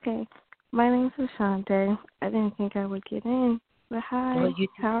 okay. My name's Lashante. I didn't think I would get in, but hi. Well,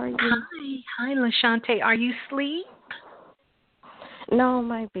 how are you? Hi, Lashante. Are you asleep? No,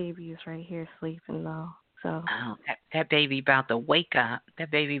 my baby is right here sleeping, though. So. Oh, that baby about to wake up.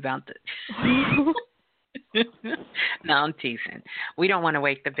 That baby about to... No, I'm teasing. We don't want to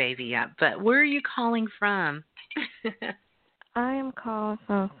wake the baby up. But where are you calling from? I am calling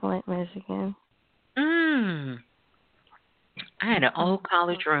from Flint, Michigan. I had an old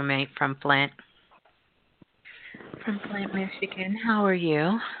college roommate from Flint. From Flint, Michigan. How are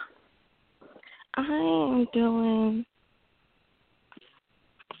you? I am doing...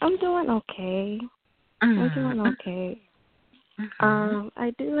 I'm doing okay. I'm doing okay.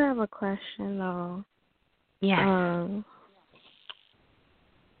 I do have a question, though. Yes. I'm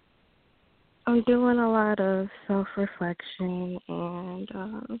doing a lot of self-reflection and,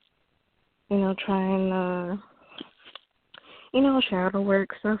 trying to, shadow work,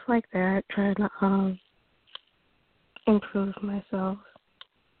 stuff like that, trying to improve myself.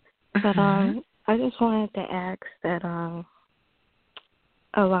 But I just wanted to ask that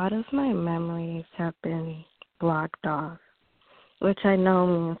a lot of my memories have been blocked off, which I know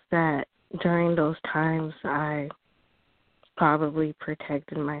means that during those times I probably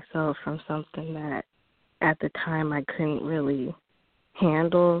protected myself from something that at the time I couldn't really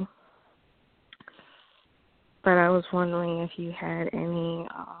handle. But I was wondering if you had any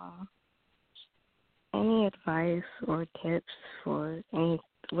advice or tips for any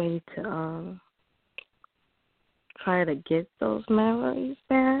way to try to get those memories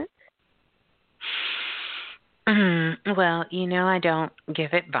back? Well, I don't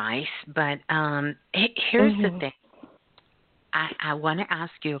give advice, but here's the thing. I want to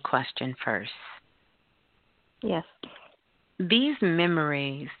ask you a question first. Yes. These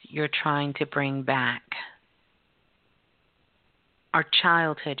memories you're trying to bring back are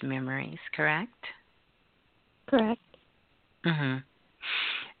childhood memories, correct? Correct.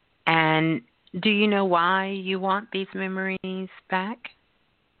 And do you know why you want these memories back?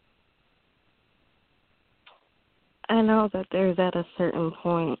 I know that there's at a certain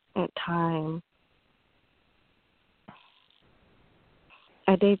point in time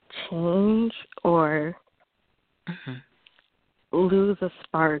I did change or lose a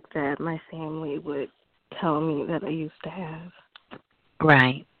spark that my family would tell me that I used to have.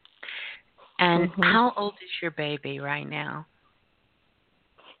 Right. And how old is your baby right now?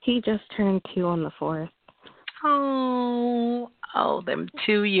 He just turned 2 on the 4th. Oh, them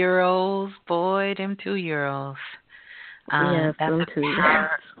 2-year-olds, boy, them 2-year-olds. Yes, That's them 2 years.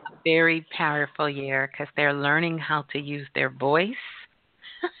 a very powerful year because they're learning how to use their voice,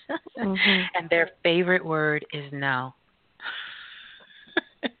 and their favorite word is no.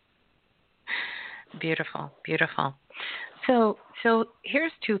 Beautiful, beautiful. So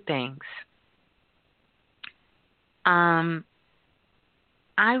here's 2 things. I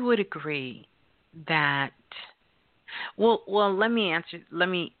would agree that. Well, let me answer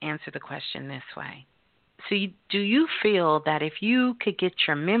the question this way. So, do you feel that if you could get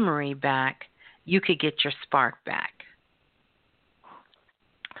your memory back, you could get your spark back?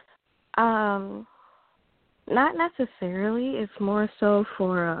 Not necessarily. It's more so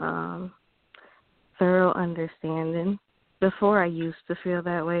for thorough understanding. Before I used to feel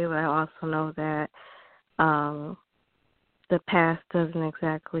that way, but I also know that the past doesn't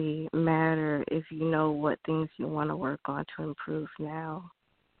exactly matter if you know what things you want to work on to improve now.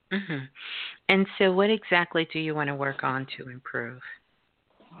 Mm-hmm. And so what exactly do you want to work on to improve?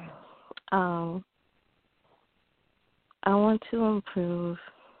 I want to improve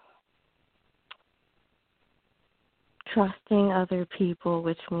trusting other people,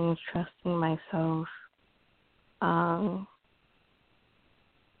 which means trusting myself,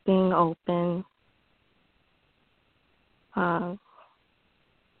 being open,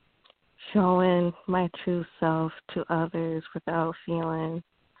 showing my true self to others without feeling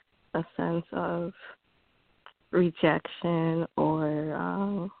a sense of rejection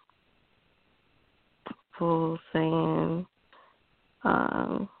or people saying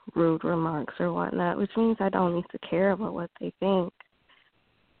rude remarks or whatnot, which means I don't need to care about what they think.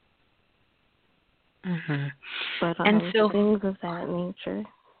 But and so, things of that nature.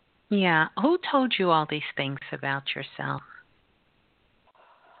 Yeah. Who told you all these things about yourself?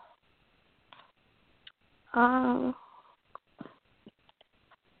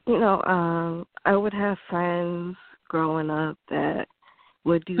 I would have friends growing up that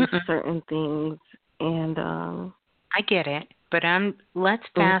would do certain things, and I get it, but let's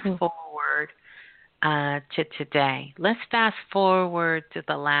fast forward to today. Let's fast forward to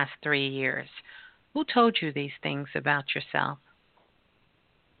the last 3 years. Who told you these things about yourself?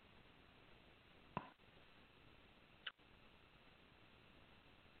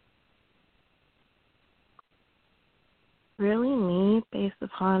 Really me, based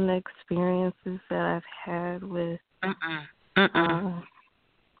upon the experiences that I've had with.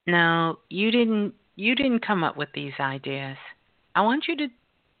 No, you didn't come up with these ideas. I want you to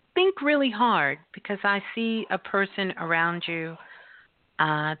think really hard, because I see a person around you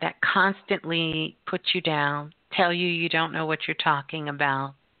that constantly puts you down, tell you don't know what you're talking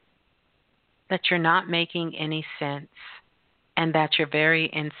about, that you're not making any sense, and that you're very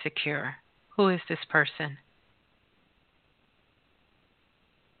insecure. Who is this person?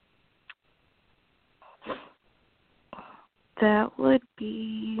 That would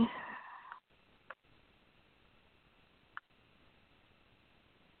be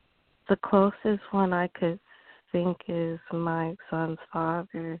the closest one I could think is my son's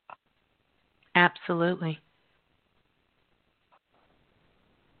father. Absolutely.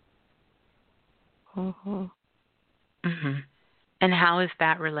 And how is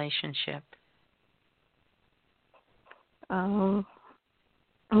that relationship? We're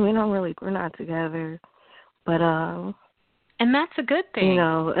not together, but and that's a good thing.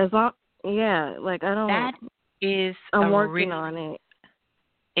 As long, I don't. That is. I'm working on it.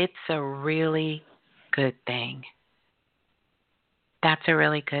 It's a really good thing. That's a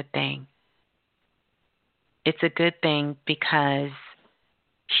really good thing. It's a good thing because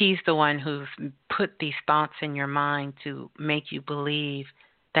he's the one who's put these thoughts in your mind to make you believe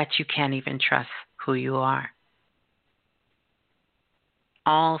that you can't even trust who you are.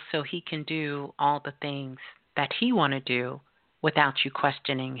 All so he can do all the things that he want to do without you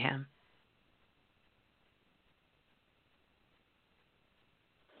questioning him.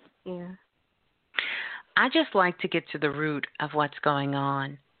 Yeah. I just like to get to the root of what's going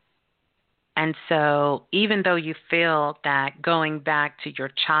on. And so even though you feel that going back to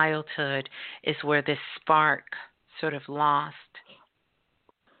your childhood is where this spark sort of lost,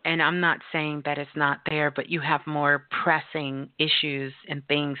 and I'm not saying that it's not there, but you have more pressing issues and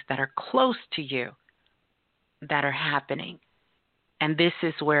things that are close to you that are happening. And this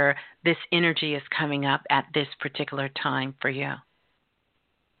is where this energy is coming up at this particular time for you.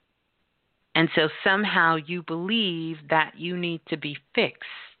 And so somehow you believe that you need to be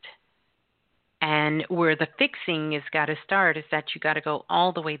fixed. And where the fixing has got to start is that you got to go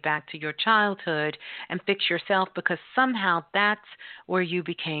all the way back to your childhood and fix yourself, because somehow that's where you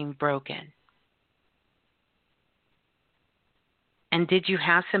became broken. And did you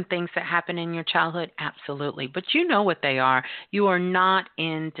have some things that happened in your childhood? Absolutely. But you know what they are. You are not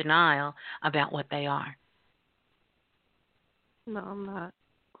in denial about what they are. No, I'm not.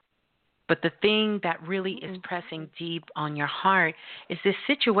 But the thing that really is pressing deep on your heart is this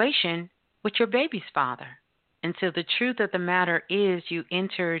situation with your baby's father. And so the truth of the matter is you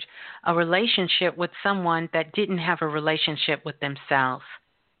entered a relationship with someone that didn't have a relationship with themselves.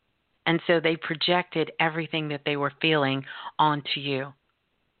 And so they projected everything that they were feeling onto you.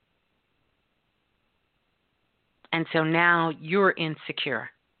 And so now you're insecure.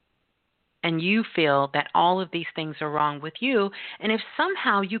 And you feel that all of these things are wrong with you. And if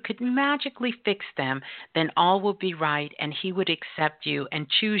somehow you could magically fix them, then all will be right, and he would accept you and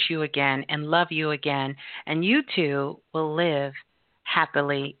choose you again and love you again. And you two will live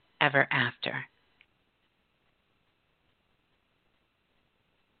happily ever after.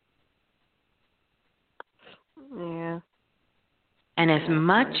 Yeah. And as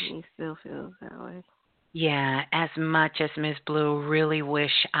much... He still feels that way. Yeah, as much as Ms. Blue really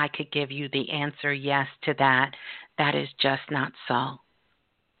wish I could give you the answer yes to that, that is just not so.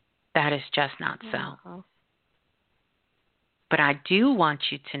 That is just not so. But I do want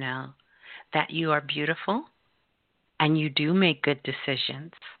you to know that you are beautiful, and you do make good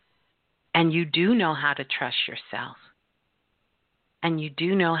decisions, and you do know how to trust yourself, and you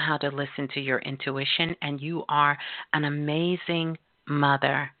do know how to listen to your intuition, and you are an amazing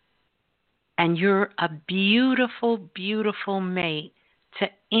mother. And you're a beautiful, beautiful mate to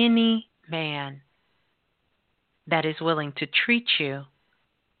any man that is willing to treat you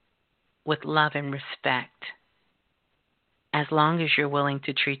with love and respect, as long as you're willing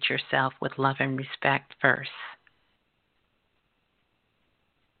to treat yourself with love and respect first.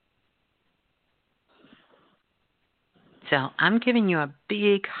 So I'm giving you a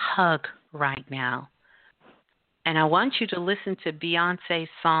big hug right now. And I want you to listen to Beyonce's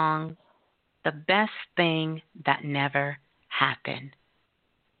song, The Best Thing That Never Happened.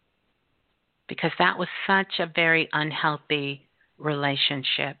 Because that was such a very unhealthy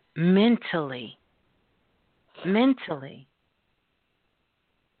relationship, mentally.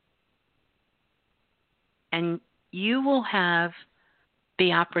 And you will have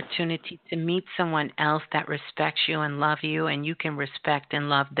the opportunity to meet someone else that respects you and love you, and you can respect and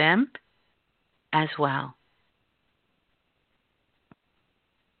love them as well.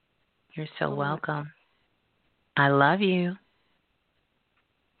 You're so welcome. I love you.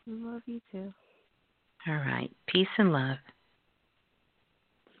 I love you too. All right. Peace and love.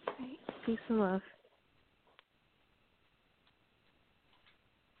 Right. Peace and love.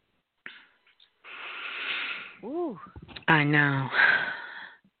 Ooh. I know.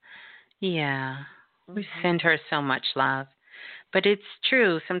 Yeah. We send her so much love. But it's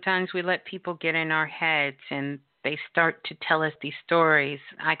true. Sometimes we let people get in our heads and they start to tell us these stories.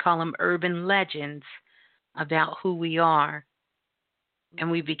 I call them urban legends about who we are.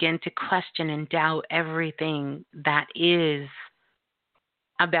 And we begin to question and doubt everything that is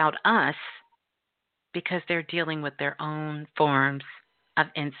about us because they're dealing with their own forms of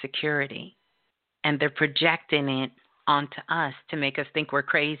insecurity. And they're projecting it onto us to make us think we're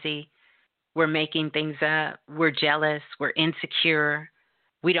crazy. We're making things up. We're jealous. We're insecure.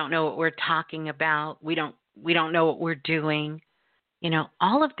 We don't know what we're talking about. We don't know what we're doing. You know,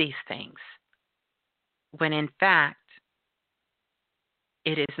 all of these things. When in fact,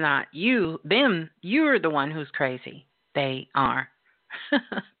 it is not you, them. You're the one who's crazy. They are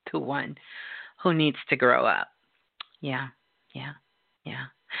the one who needs to grow up. Yeah.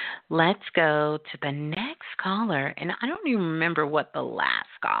 Let's go to the next caller. And I don't even remember what the last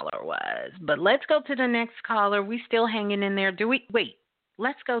caller was, but let's go to the next caller. We still hanging in there. Wait,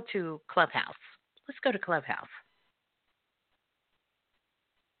 let's go to Clubhouse. Let's go to Clubhouse.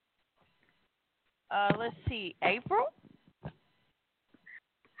 Let's see. April?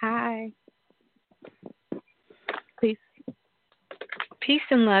 Hi. Peace. Peace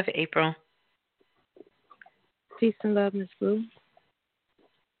and love, April. Peace and love, Miss Blue.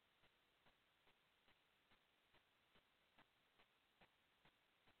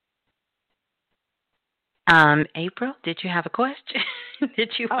 April, did you have a question?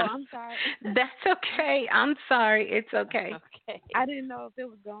 I'm sorry. That's okay. I'm sorry. It's okay. Okay. I didn't know if it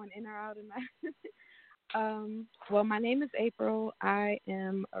was going in or out or not. Well, my name is April. I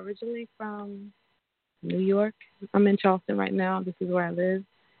am originally from New York. I'm in Charleston right now. This is where I live.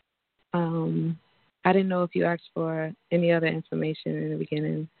 I didn't know if you asked for any other information in the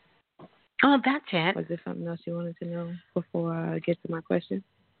beginning. Oh, that's it. Was there something else you wanted to know before I get to my question?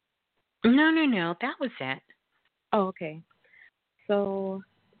 No. That was it. Oh, okay. So,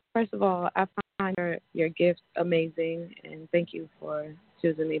 first of all, I find your gift amazing, and thank you for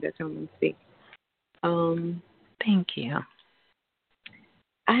choosing me to come and speak. Thank you.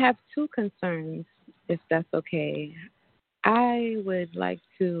 I have two concerns, if that's okay. I would like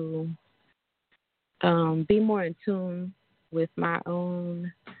to be more in tune with my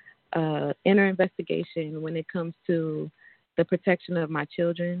own inner investigation when it comes to the protection of my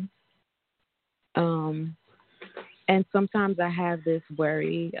children. And sometimes I have this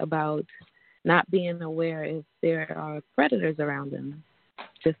worry about not being aware if there are predators around them,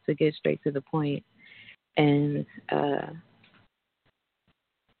 just to get straight to the point. And,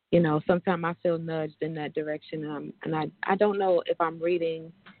 sometimes I feel nudged in that direction. And I don't know if I'm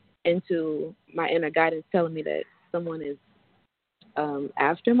reading into my inner guidance telling me that someone is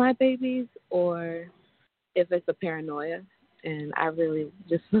after my babies or if it's a paranoia. And I really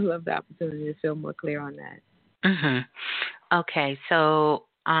just would love the opportunity to feel more clear on that. Okay, so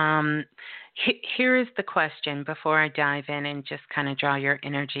here is the question before I dive in and just kind of draw your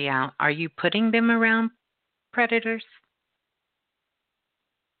energy out. Are you putting them around predators?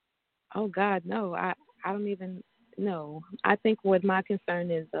 Oh, God, no. I don't even know. I think what my concern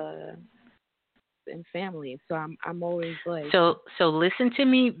is in family. So I'm always like. So listen to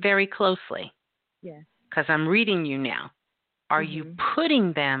me very closely. Yes. Because I'm reading you now. Are you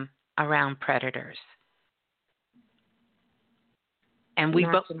putting them around predators? And we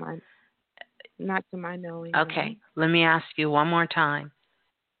not to my knowing. Okay, let me ask you one more time.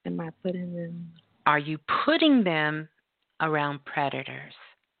 Am I putting them? Are you putting them around predators?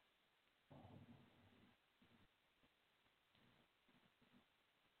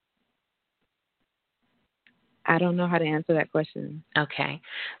 I don't know how to answer that question. Okay,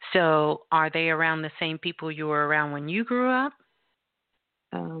 so are they around the same people you were around when you grew up?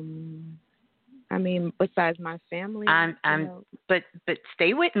 I mean, besides my family. But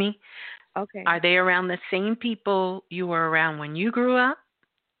stay with me. Okay. Are they around the same people you were around when you grew up?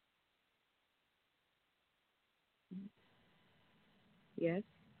 Yes.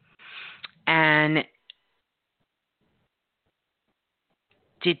 And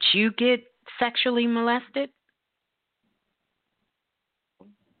did you get sexually molested?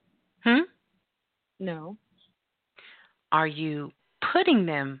 No. Are you putting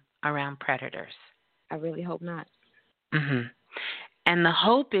them around predators? I really hope not. And the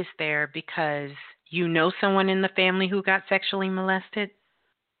hope is there because you know someone in the family who got sexually molested?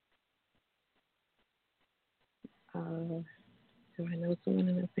 Do I know someone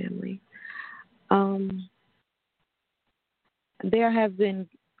in the family? There have been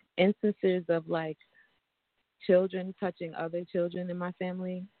instances of like children touching other children in my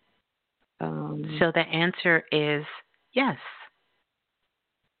family. So the answer is yes.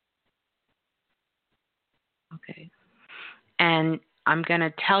 Okay. And I'm going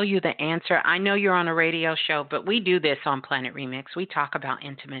to tell you the answer. I know you're on a radio show, but we do this on Planet Remix. We talk about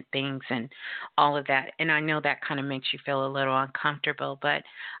intimate things and all of that. And I know that kind of makes you feel a little uncomfortable, but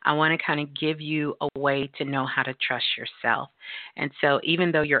I want to kind of give you a way to know how to trust yourself. And so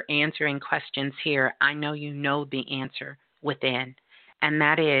even though you're answering questions here, I know you know the answer within. And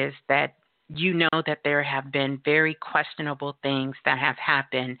that is that you know that there have been very questionable things that have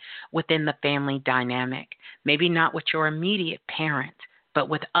happened within the family dynamic. Maybe not with your immediate parent, but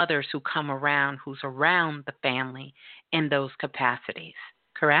with others who come around, who's around the family in those capacities.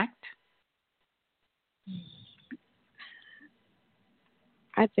 Correct?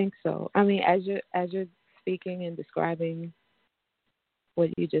 I think so. I mean, as you're speaking and describing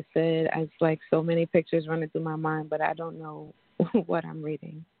what you just said, it's like so many pictures running through my mind, but I don't know what I'm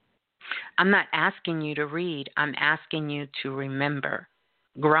reading. I'm not asking you to read. I'm asking you to remember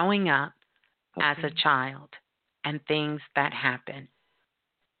growing up as a child and things that happen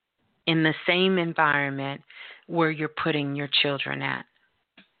in the same environment where you're putting your children at.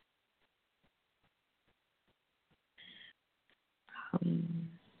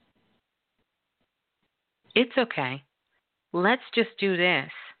 It's okay. Let's just do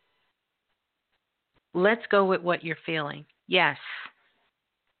this. Let's go with what you're feeling. Yes.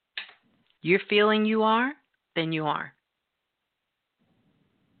 You're feeling you are, then you are.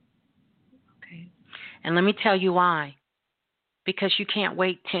 Okay. And let me tell you why. Because you can't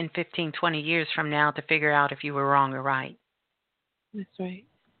wait 10, 15, 20 years from now to figure out if you were wrong or right. That's right.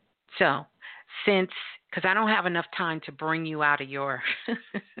 So, because I don't have enough time to bring you out of your,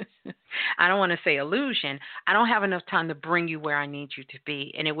 I don't want to say illusion. I don't have enough time to bring you where I need you to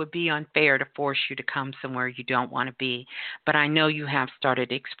be. And it would be unfair to force you to come somewhere you don't want to be. But I know you have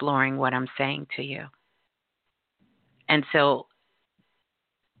started exploring what I'm saying to you. And so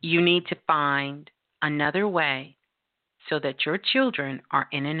you need to find another way so that your children are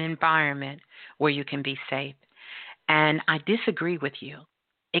in an environment where you can be safe. And I disagree with you.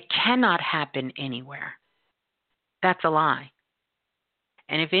 It cannot happen anywhere. That's a lie.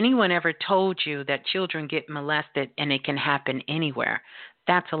 And if anyone ever told you that children get molested and it can happen anywhere,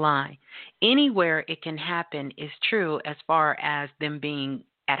 that's a lie. Anywhere it can happen is true as far as them being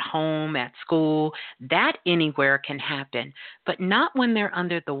at home, at school. That anywhere can happen, but not when they're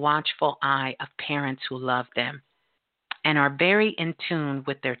under the watchful eye of parents who love them and are very in tune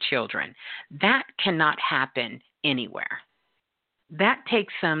with their children. That cannot happen anywhere. That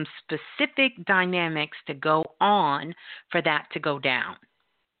takes some specific dynamics to go on for that to go down.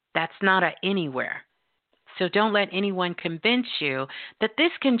 That's not a anywhere. So don't let anyone convince you that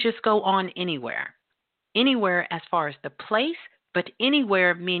this can just go on anywhere. Anywhere as far as the place, but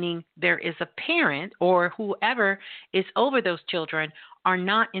anywhere meaning there is a parent or whoever is over those children are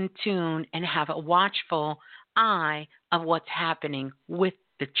not in tune and have a watchful eye of what's happening with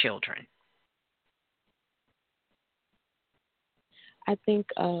the children. I think,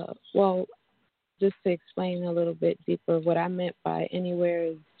 well, just to explain a little bit deeper, what I meant by anywhere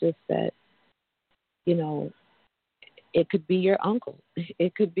is just that, you know, it could be your uncle.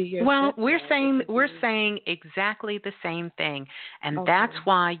 It could be your Well, stepdad. we're saying exactly the same thing, and Okay. that's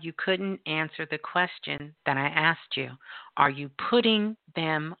why you couldn't answer the question that I asked you. Are you putting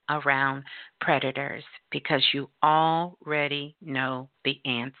them around predators? Because you already know the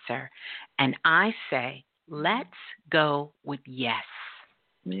answer. And I say, let's go with yes.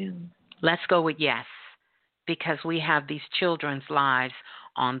 Yeah. Let's go with yes, because we have these children's lives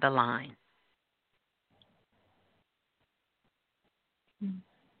on the line.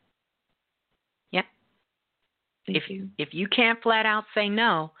 Yep. Thank you. If you can't flat out say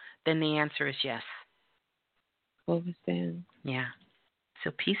no, then the answer is yes. Overstand. Yeah.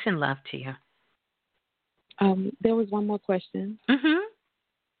 So peace and love to you. There was one more question.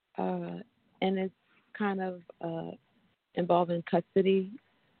 Mm-hmm. And it's kind of involving custody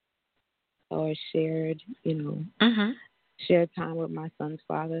or shared, shared time with my son's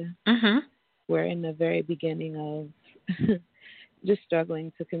father. Mm-hmm. We're in the very beginning of just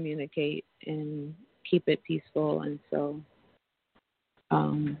struggling to communicate and keep it peaceful, and so I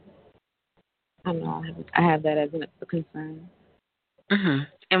don't know. I have that as a concern. Mm-hmm.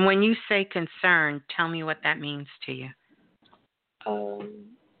 And when you say concern, tell me what that means to you.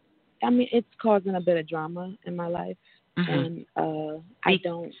 I mean, it's causing a bit of drama in my life, and I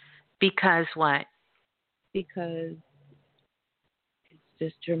don't. Because what? Because it's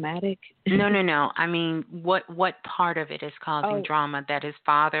just dramatic. No. I mean, what part of it is causing drama? That his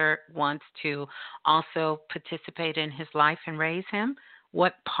father wants to also participate in his life and raise him?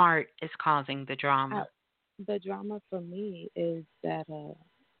 What part is causing the drama? The drama for me is that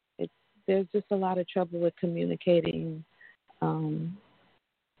there's just a lot of trouble with communicating,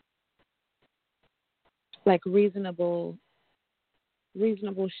 like reasonable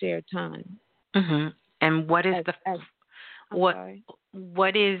shared time. Mm-hmm. And what is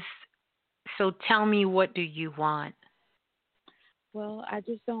what is? So tell me, what do you want? Well, I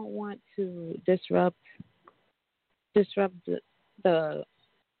just don't want to disrupt the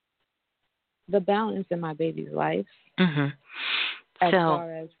balance in my baby's life. Mm-hmm. As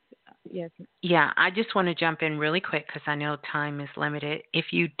far as yes. Yeah, I just want to jump in really quick because I know time is limited.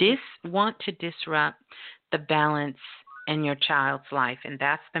 If you want to disrupt the balance in your child's life, and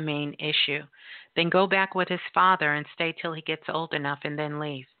that's the main issue, then go back with his father and stay till he gets old enough and then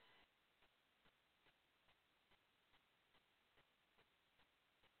leave.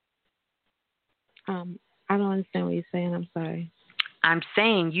 I don't understand what you're saying. I'm sorry. I'm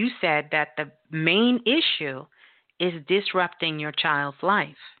saying you said that the main issue is disrupting your child's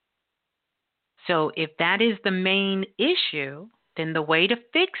life. So if that is the main issue, then the way to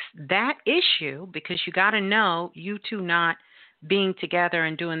fix that issue, because you got to know you two not being together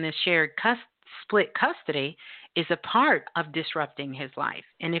and doing this shared split custody is a part of disrupting his life.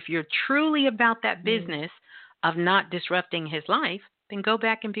 And if you're truly about that business of not disrupting his life, then go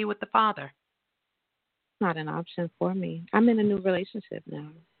back and be with the father. Not an option for me. I'm in a new relationship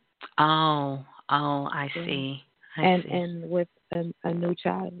now. Oh, I see. I see. And with a new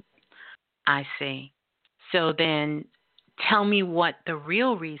child. I see. So then tell me what the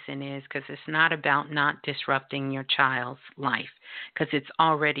real reason is, because it's not about not disrupting your child's life, because it's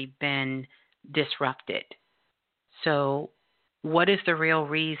already been disrupted. So what is the real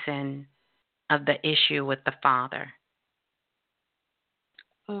reason of the issue with the father?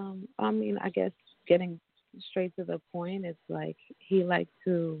 I mean, I guess getting straight to the point, it's like he likes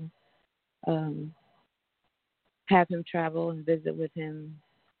to have him travel and visit with him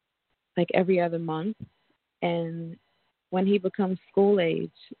like every other month. And when he becomes school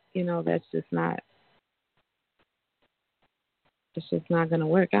age, that's just not, it's just not going to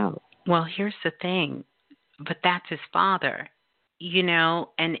work out. Well, here's the thing, but that's his father,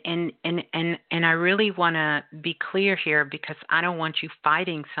 and I really want to be clear here, because I don't want you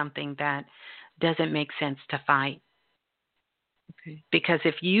fighting something that doesn't make sense to fight. Okay. Because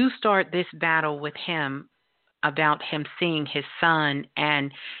if you start this battle with him about him seeing his son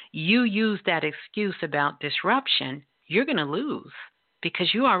and you use that excuse about disruption, you're going to lose,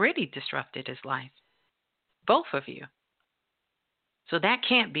 because you already disrupted his life, both of you. So that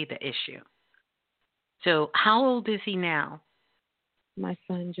can't be the issue. So how old is he now? My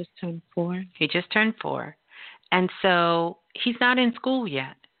son just turned 4. He just turned 4. And so he's not in school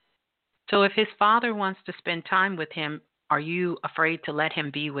yet. So if his father wants to spend time with him, are you afraid to let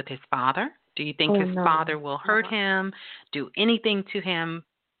him be with his father? Do you think his father will hurt him, do anything to him?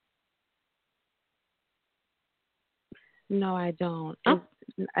 No, I don't. Oh.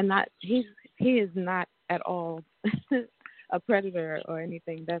 He is not at all a predator or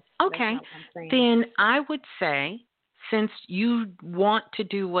anything. That's okay. That's not what I'm saying. Then I would say, since you want to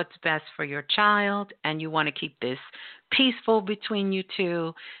do what's best for your child and you want to keep this peaceful between you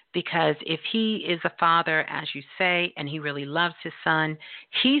two, because if he is a father, as you say, and he really loves his son,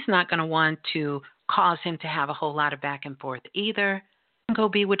 he's not going to want to cause him to have a whole lot of back and forth either. Go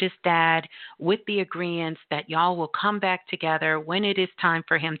be with his dad with the agreements that y'all will come back together when it is time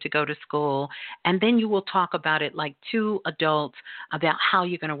for him to go to school, and then you will talk about it like two adults about how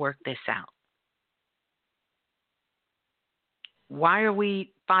you're going to work this out. Why are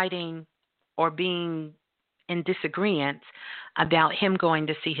we fighting or being in disagreement about him going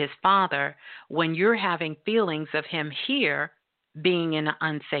to see his father when you're having feelings of him here being in an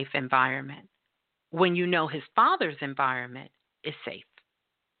unsafe environment, when you know his father's environment is safe?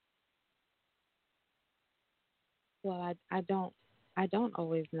 Well, I don't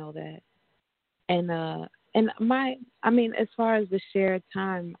always know that. And as far as the shared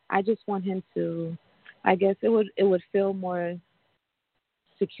time, I just want him to, I guess it would feel more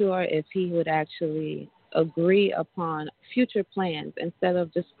secure if he would actually agree upon future plans instead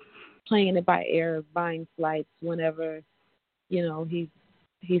of just playing it by ear, buying flights whenever, he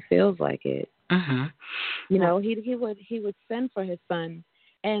feels like it. Mm-hmm. He would send for his son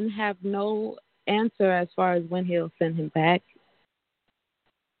and have no answer as far as when he'll send him back.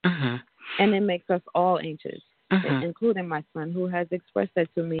 Mm-hmm. And it makes us all anxious, mm-hmm. including my son, who has expressed that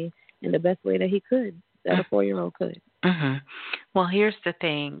to me in the best way that he could, that a 4-year-old could. Mm-hmm. Well, here's the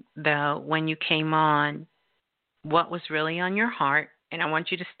thing, though. When you came on, what was really on your heart, and I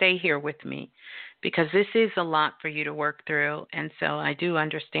want you to stay here with me, because this is a lot for you to work through, and so I do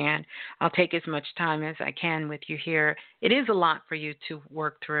understand. I'll take as much time as I can with you here. It is a lot for you to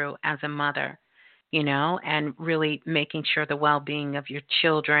work through as a mother, and really making sure the well-being of your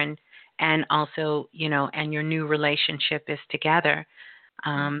children and also, and your new relationship is together.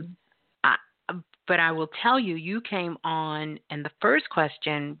 But I will tell you, you came on, and the first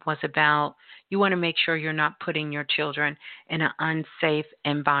question was about you want to make sure you're not putting your children in an unsafe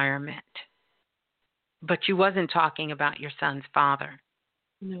environment. But you wasn't talking about your son's father.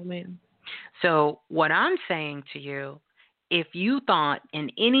 No, ma'am. So what I'm saying to you, if you thought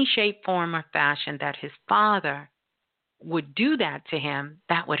in any shape, form, or fashion that his father would do that to him,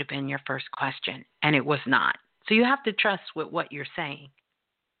 that would have been your first question, and it was not. So you have to trust with what you're saying.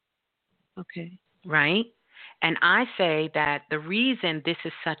 Okay. Right? And I say that the reason this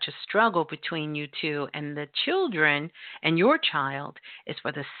is such a struggle between you two and the children and your child is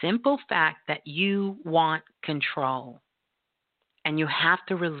for the simple fact that you want control. And you have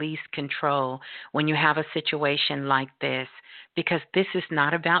to release control when you have a situation like this, because this is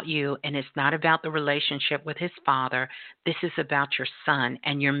not about you and it's not about the relationship with his father. This is about your son,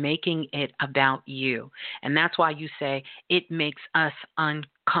 and you're making it about you. And that's why you say it makes us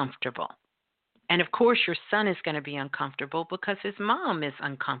uncomfortable. And of course, your son is going to be uncomfortable because his mom is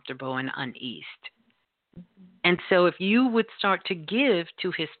uncomfortable and uneased. And so if you would start to give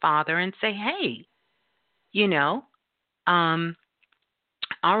to his father and say, hey,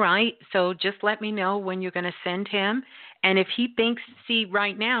 all right, so just let me know when you're going to send him. And if he thinks, see,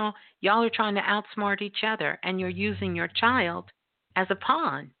 right now, y'all are trying to outsmart each other and you're using your child as a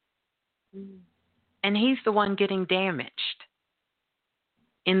pawn. Mm-hmm. And he's the one getting damaged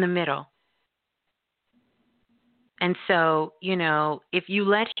in the middle. And so, if you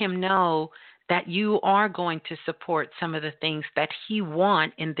let him know that you are going to support some of the things that he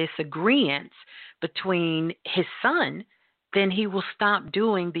wants in this agreement between his son, then he will stop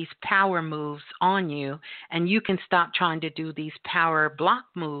doing these power moves on you, and you can stop trying to do these power block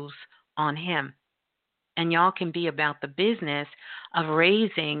moves on him. And y'all can be about the business of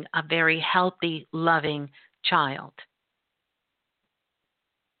raising a very healthy, loving child.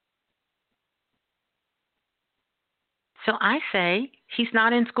 So I say he's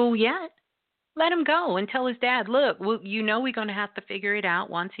not in school yet. Let him go and tell his dad, look, we're going to have to figure it out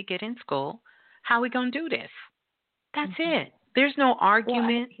once he get in school. How are we going to do this? That's it. There's no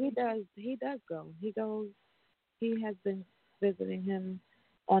argument. Well, he does go. He goes. He has been visiting him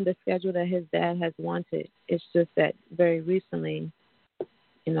on the schedule that his dad has wanted. It's just that very recently,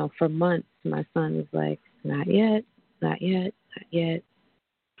 for months, my son was like, not yet, not yet, not yet,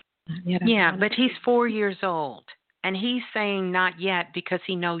 not yet. Yeah, but he's 4 years old. And he's saying not yet because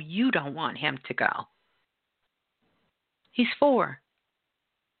he knows you don't want him to go. He's 4.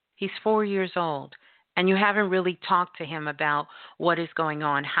 He's 4 years old. And you haven't really talked to him about what is going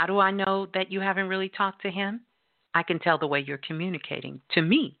on. How do I know that you haven't really talked to him? I can tell the way you're communicating. To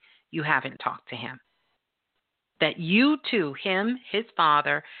me, you haven't talked to him. That you two, him, his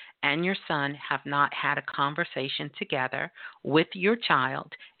father, and your son have not had a conversation together with your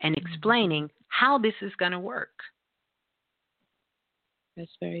child and explaining how this is going to work.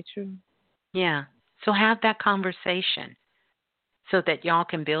 That's very true. Yeah. So have that conversation so that y'all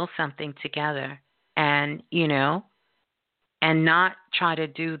can build something together and, and not try to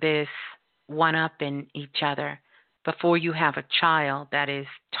do this one up in each other before you have a child that is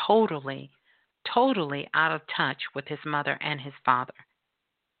totally, totally out of touch with his mother and his father.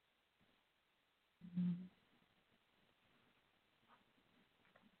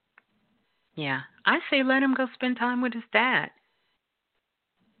 Yeah. I say let him go spend time with his dad.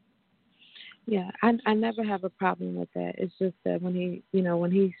 Yeah, I never have a problem with that. It's just that when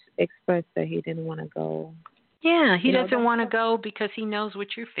he expressed that he didn't want to go. Yeah, he doesn't want to go because he knows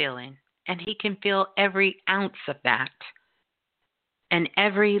what you're feeling. And he can feel every ounce of that. And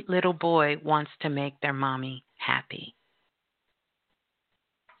every little boy wants to make their mommy happy.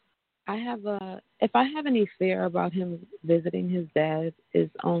 If I have any fear about him visiting his dad, is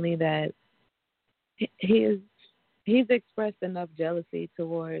only that he's expressed enough jealousy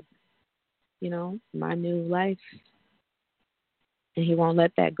towards my new life. And he won't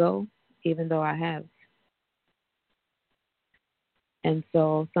let that go, even though I have. And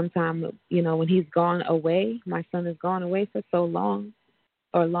so sometimes, when he's gone away, my son has gone away for so long,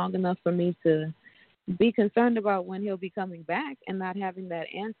 or long enough for me to be concerned about when he'll be coming back, and not having that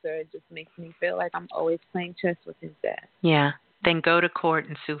answer, it just makes me feel like I'm always playing chess with his dad. Yeah. Then go to court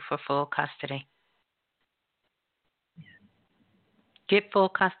and sue for full custody. Get full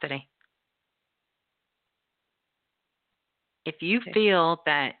custody. If you feel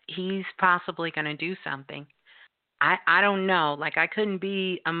that he's possibly going to do something, I don't know. Like, I couldn't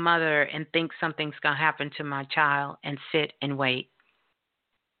be a mother and think something's going to happen to my child and sit and wait.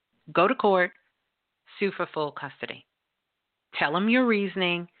 Go to court, sue for full custody. Tell him your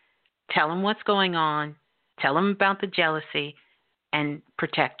reasoning. Tell him what's going on. Tell him about the jealousy, and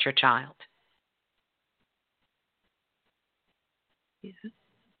protect your child. Yeah.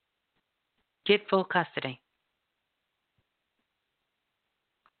 Get full custody.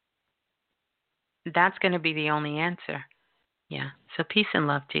 That's going to be the only answer. Yeah. So peace and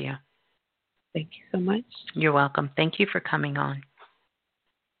love to you. Thank you so much. You're welcome. Thank you for coming on.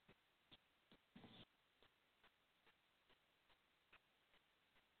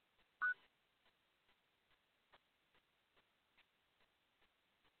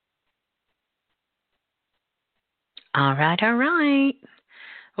 All right, all right.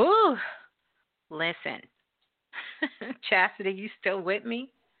 Ooh, listen. Chastity, you still with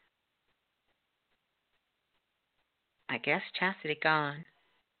me? I guess Chastity gone.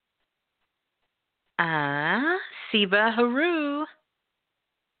 Siba Haru.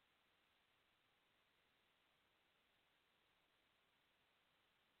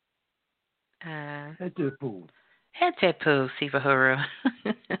 Hetepu. Hetepu, Siba Haru.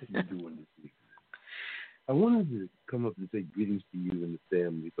 How you doing this week? I wanted to come up and say greetings to you and the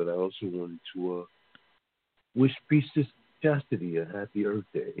family, but I also wanted to wish Priestess Chastity a happy Earth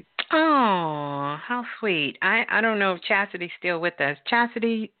Day. Oh, how sweet. I don't know if Chastity's still with us.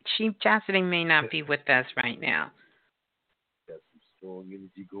 Chastity may not be with us right now. Got some strong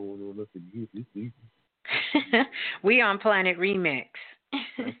energy going on up in here this week. We on Planet Remix.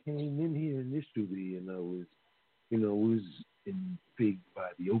 I came in here initially and I was, was intrigued by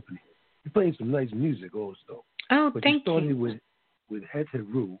the opening. You're playing some nice music also. Oh, but thank you. You started with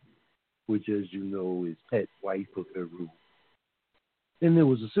Heteru, which, as you know, is pet wife of Heru. Then there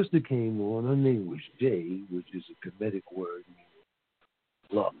was a sister came on. Her name was Jay, which is a Kemetic word meaning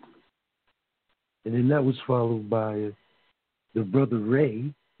love. And then that was followed by the brother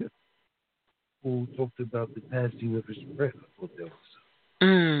Ray, who talked about the passing of his breath.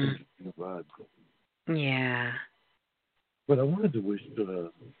 Yeah. But I wanted to wish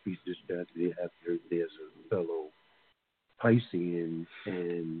Priestess Chastity a happy birthday as a fellow Piscean.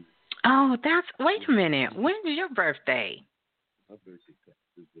 And oh, wait a minute. When is your birthday? My birthday,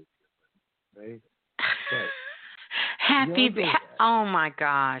 right? Oh my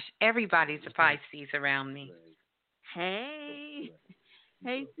gosh. Everybody's a Pisces around me. Hey.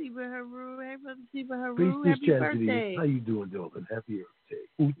 Hey, Siba Haru. Hey, Brother Siba Haru. Priestess Happy Chastity, birthday. how you doing, darling? Happy birthday.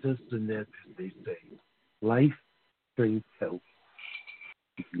 Uta Sanet, as they say. Life, strength, health.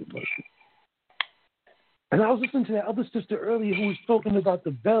 And I was listening to that other sister earlier who was talking about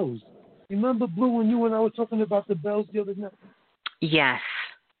the bells. Remember, Blue, when you and I were talking about the bells the other night? Yes,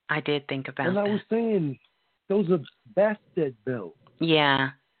 I did think about that. And I was saying, those are Bastet bells. Yeah.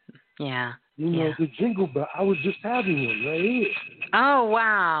 You know, the jingle bell. I was just having one right here. Oh,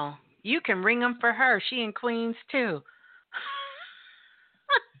 wow. You can ring them for her. She in Queens, too.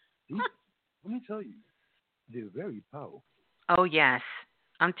 Let me tell you, they're very powerful. Oh, yes.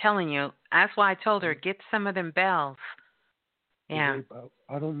 I'm telling you. That's why I told her, get some of them bells. Yeah.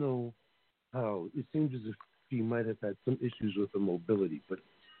 I don't know how. It seems as if she might have had some issues with her mobility, but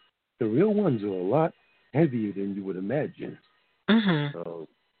the real ones are a lot heavier than you would imagine. Mm-hmm.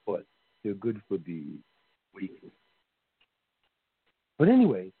 But they're good for the weak. But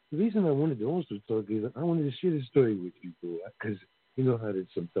anyway, the reason I wanted to also talk is I wanted to share this story with you, because you know how to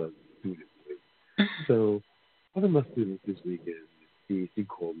sometimes do this. So one of my students this weekend, he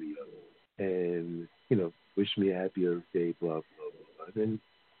called me up and, wished me a happy birthday, blah, blah, blah. And,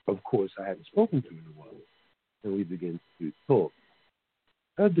 of course, I hadn't spoken to him in a while. And we began to talk.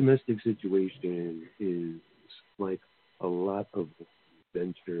 Our domestic situation is like a lot of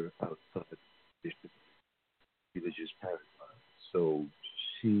venture outside religious paradigm. So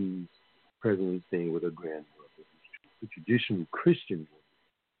she's presently staying with her grandmother, a traditional Christian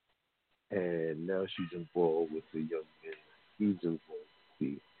woman. And now she's involved with the young man. He's involved with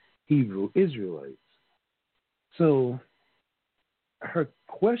the Hebrew Israelites. So her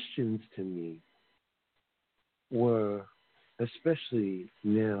questions to me were, especially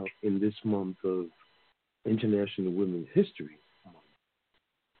now in this month of International Women's History,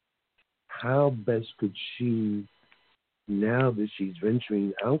 how best could she, now that she's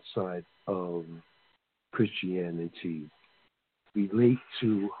venturing outside of Christianity, relate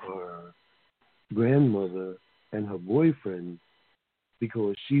to her grandmother and her boyfriend,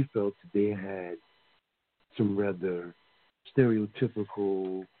 because she felt that they had some rather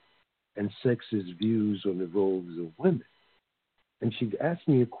stereotypical and sexist views on the roles of women. And she asked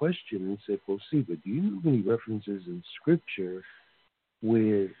me a question and said, well, Siba, do you know any references in Scripture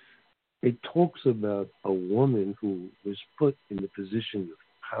where it talks about a woman who was put in the position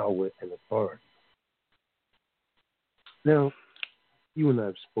of power and authority? Now, you and I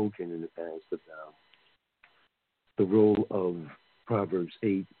have spoken in the past about the role of Proverbs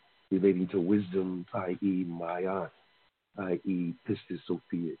 8 relating to wisdom, i.e. Maya, i.e. Pistis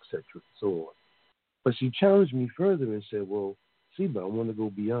Sophia, etc., and so on. But she challenged me further and said, well, Siba, I want to go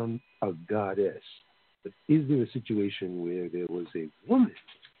beyond a goddess. But is there a situation where there was a woman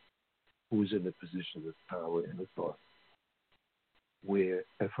who was in a position of power and authority, where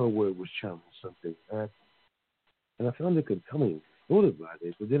if her word was challenged, something happened? And I found it compelling. I thought about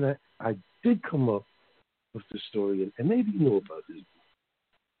it, but then I did come up with the story, and maybe you know about this,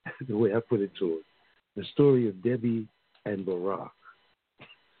 the way I put it to her, the story of Debbie and Barak.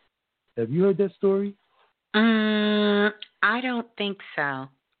 Have you heard that story? I don't think so.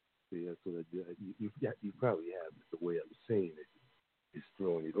 See, that's what I did. You probably have, but the way I'm saying it is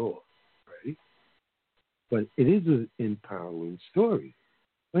throwing it off, right? But it is an empowering story.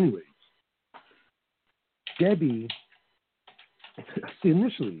 Anyway, Debbie, see,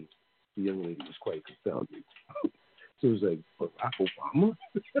 initially, the young lady was quite confounded. So it was like, Barack Obama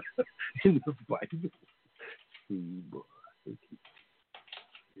in the Bible? See, boy, I think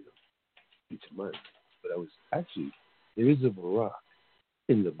each month. But I was actually, there is a Barack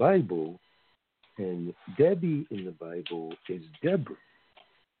in the Bible, and Debbie in the Bible is Deborah.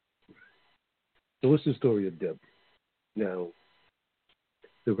 So what's the story of Deborah? Now,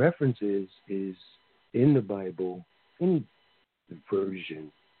 the reference is in the Bible, any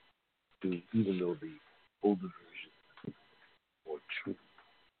version, even though the older version is more true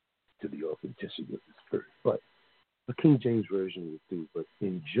to the authenticity of this verse, but the King James version would do. But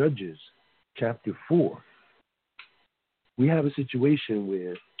in Judges chapter 4, we have a situation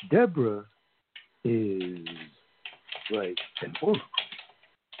where Deborah is like an oracle,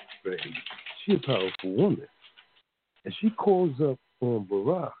 right? She's a powerful woman. And she calls up on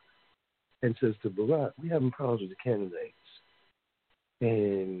Barak and says to Barak, we having problems with the Canaanites.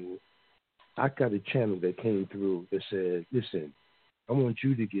 And I got a channel that came through that said, listen, I want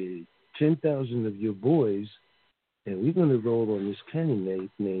you to get 10,000 of your boys, and we're going to roll on this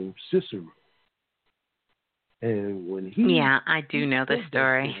Canaanite named Sisera. And when he... Yeah, I do know the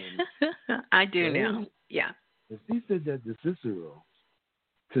story. I do know. Yeah. If he said that to Sisera,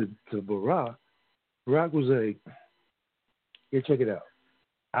 to Barak, Barak was like, yeah, check it out.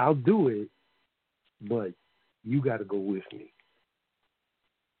 I'll do it, but you got to go with me.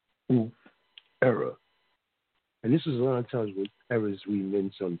 Ooh, error. And this is a lot of times what errors we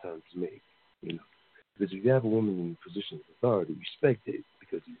men sometimes make, you know. Because if you have a woman in a position of authority, respect it.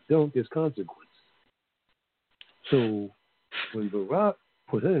 Because if you don't, there's consequences. So when Barak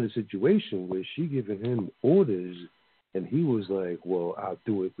put her in a situation where she giving him orders, and he was like, well, I'll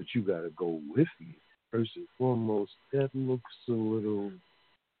do it, but you got to go with me. First and foremost, that looks a little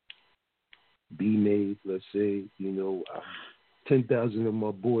B-made, let's say, 10,000 of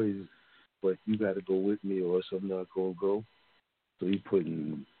my boys, but you got to go with me or else I'm not going to go. So he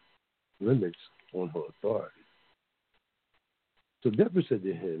putting limits on her authority. So Deborah said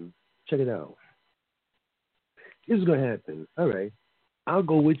to him, check it out. This is going to happen. All right, I'll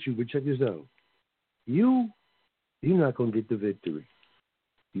go with you, but check this out. You're not going to get the victory.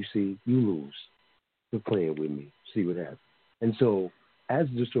 You see, you lose. You're playing with me. See what happens. And so as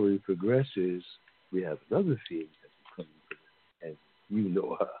the story progresses, we have another theme that's coming to and you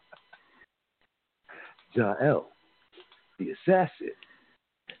know her. Jael, the assassin.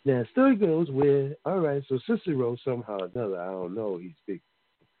 Now, the story goes where, all right, so Cicero somehow or another, I don't know, he's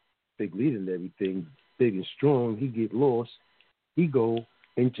big leader and everything, big and strong. He get lost. He go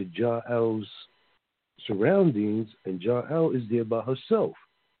into Jael's surroundings, and Jael is there by herself.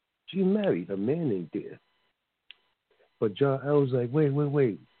 She married. Her man ain't there. But Jael's like,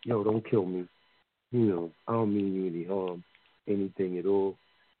 wait. Yo, don't kill me. I don't mean you any harm, anything at all.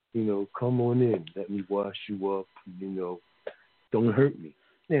 Come on in. Let me wash you up. Don't hurt me.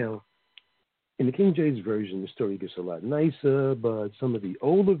 Now, in the King James Version, the story gets a lot nicer, but some of the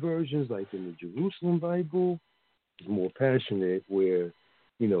older versions, like in the Jerusalem Bible, is more passionate where,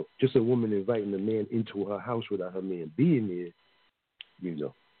 just a woman inviting a man into her house without her man being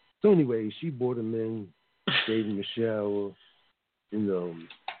there, So anyway, she brought him in, gave him a shower,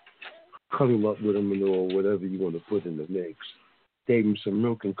 cuddled up with him and all, whatever you want to put in the mix. Gave him some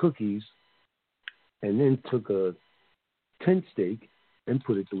milk and cookies, and then took a tent stake and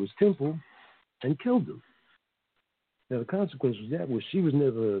put it through his temple and killed him. Now, the consequence of that was she was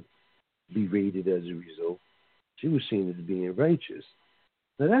never berated as a result. She was seen as being righteous.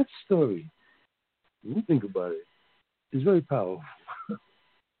 Now, that story, when you think about it, is very powerful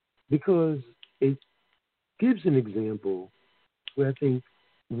because it gives an example where I think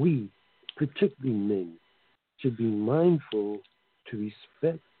we, particularly men, should be mindful to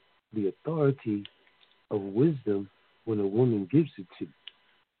respect the authority of wisdom when a woman gives it to you,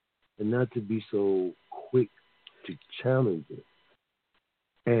 and not to be so quick to challenge it.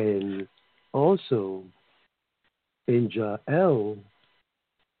 And also, in Jael,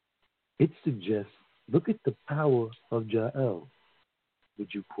 it suggests, look at the power of Jael.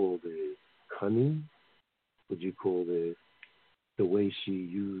 Would you call it cunning? Would you call it the way she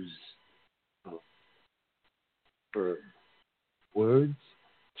used her words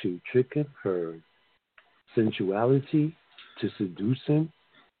to trick him, her sensuality to seduce him,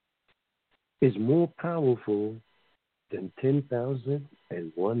 is more powerful than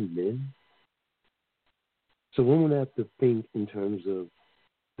 10,001 men? So one would have to think in terms of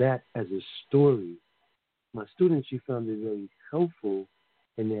that as a story. My student, she found it very helpful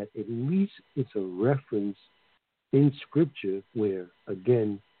in that at least it's a reference in Scripture where,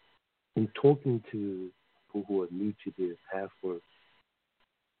 again, in talking to people who are new to their pathwork,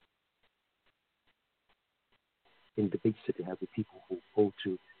 in debates that they have with people who hold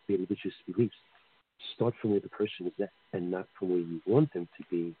to their religious beliefs, start from where the person is at and not from where you want them to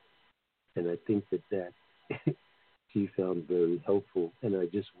be. And I think that she found very helpful. And I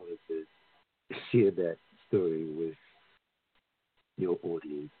just wanted to share that story with your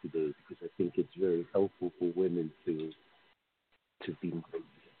audience today because I think it's very helpful for women to be more.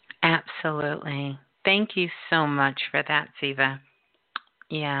 Absolutely. Thank you so much for that, Siva.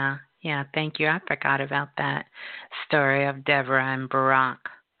 Yeah, thank you. I forgot about that story of Deborah and Barak.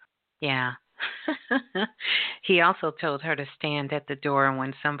 Yeah, He also told her to stand at the door, and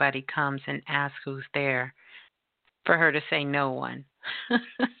when somebody comes and asks who's there, for her to say no one.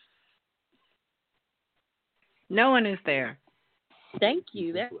 No one is there. Thank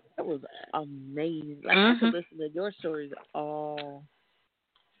you. That was amazing. Like I could listen to your stories all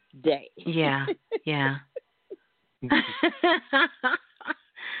day. Yeah, yeah.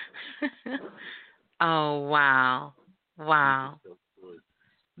 Oh, wow. Wow.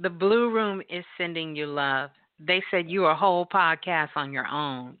 The Blue Room is sending you love. They said you a whole podcast on your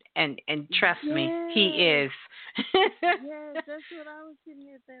own. And trust me, he is. Yes, that's what I was sitting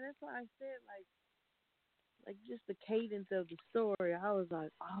here saying. That's why I said, like just the cadence of the story. I was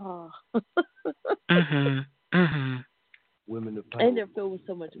like, oh. Women of power. And they're filled with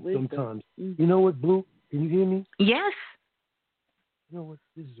so much wisdom. Sometimes. You know what, Blue? Can you hear me? Yes. You know what?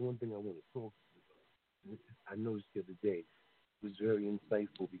 This is one thing I want to talk to you about. I noticed the other day. It was very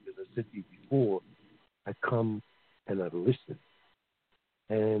insightful because I said to you before, I come and I listen.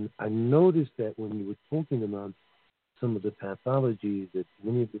 And I noticed that when you were talking about some of the pathologies that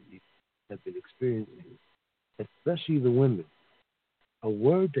many of the people have been experiencing, especially the women, a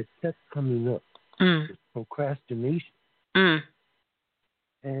word that kept coming up was procrastination.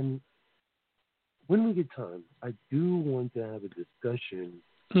 And when we get time, I do want to have a discussion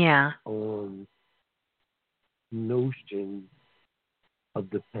on notion of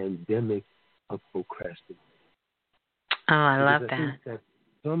the pandemic of procrastination. Oh, I love I think that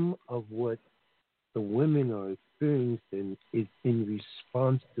some of what the women are experiencing is in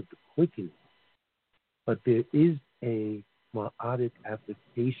response to the quickening. But there is a ma'atic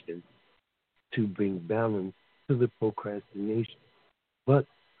application to bring balance to the procrastination. But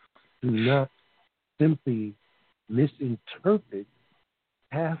do not simply misinterpret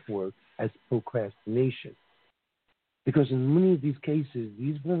half work as procrastination. Because in many of these cases,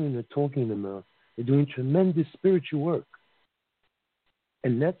 these women are talking about they're doing tremendous spiritual work.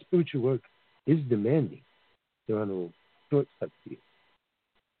 And that spiritual work is demanding. There are no shortcuts here.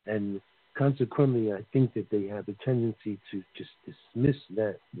 And consequently, I think that they have a tendency to just dismiss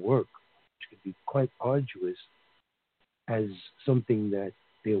that work, which could be quite arduous, as something that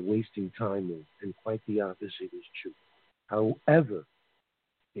they're wasting time in. And quite the opposite is true. However,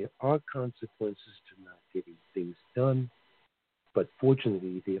 there are consequences to not getting things done, but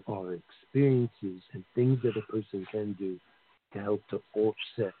fortunately there are experiences and things that a person can do to help to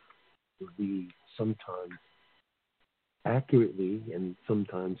offset the sometimes accurately and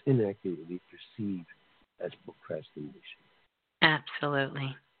sometimes inaccurately perceived as procrastination.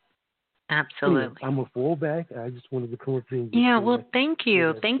 Absolutely. Absolutely. I'm a fallback. I just wanted to come up here and well, thank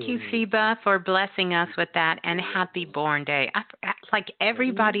you. Thank you, Siba, for blessing us with that, and happy born day. Like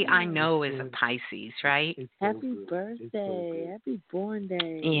everybody I know is a Pisces, right? Happy birthday. Happy born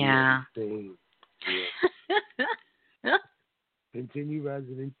day. Yeah. Continue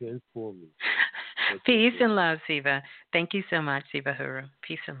rising and transforming. Peace and love, Siba. Thank you so much, Siba Huru.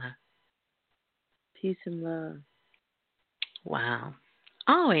 Peace and love. Peace and love. Wow.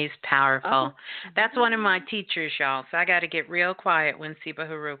 Always powerful. That's one of my teachers, y'all. So I got to get real quiet when Siba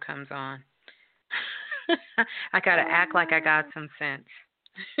Huru comes on. I got to act like I got some sense.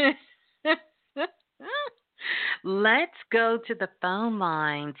 Let's go to the phone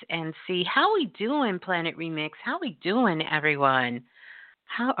lines and see how we doing, Planet Remix. How we doing, everyone?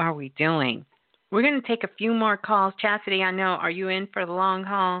 How are we doing? We're going to take a few more calls. Chastity, I know. Are you in for the long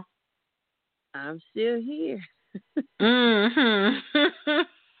haul? I'm still here.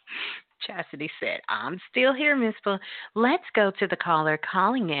 Chastity said, I'm still here, Miss Bull. Let's go to the caller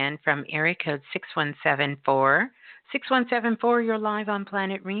calling in from area code 6174. 6174, you're live on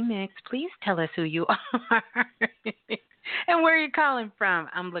Planet Remix. Please tell us who you are and where you're calling from.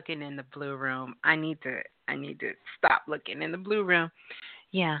 I'm looking in the blue room. I need to stop looking in the blue room.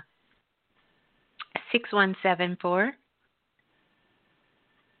 Yeah. 6174.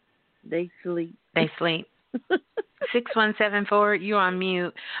 They sleep. 6174, you're on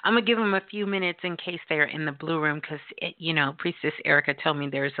mute. I'm going to give them a few minutes in case they're in the blue room because, Priestess Erica told me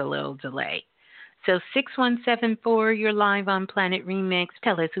there's a little delay. So 6174, you're live on Planet Remix.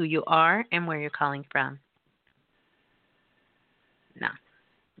 Tell us who you are and where you're calling from. No.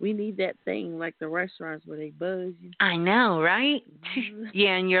 We need that thing like the restaurants where they buzz you. I know, right?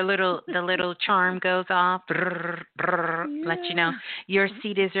 Yeah, and the little charm goes off. Brr, brr, let you know your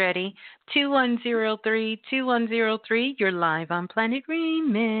seat is ready. 2103, you're live on Planet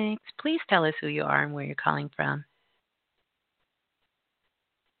Remix. Please tell us who you are and where you're calling from.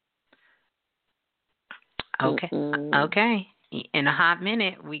 Okay. Okay. In a hot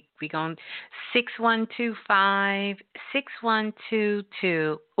minute, we going 6125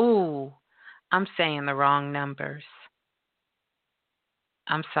 6122. Ooh, I'm saying the wrong numbers.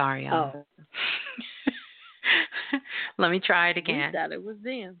 I'm sorry, y'all. Oh. Let me try it again. We thought it was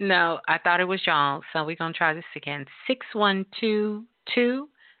them. No, I thought it was y'all. So we're going to try this again.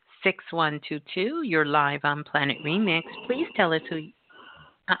 6122. You're live on Planet Remix. Please tell us who you...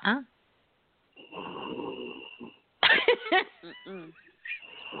 It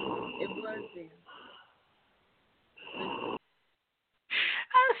was them.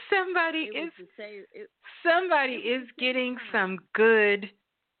 Somebody is getting some good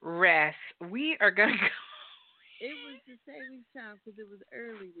rest. We are going to go. It was the same each time because it was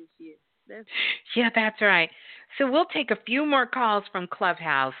early this year. Yeah, that's right. So we'll take a few more calls from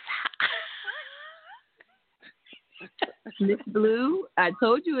Clubhouse. Miss Blue, I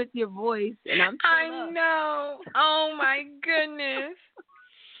told you it's your voice, and I'm still I up. know. Oh my goodness.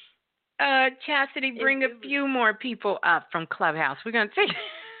 Chastity, bring a few more people up from Clubhouse. We're gonna take.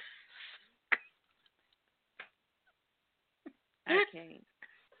 Okay.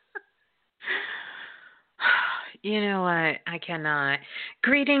 You know what? I cannot.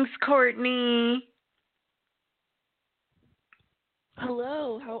 Greetings, Courtney.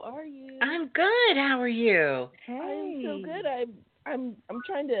 Hello, how are you? I'm good. How are you? I'm so good. I'm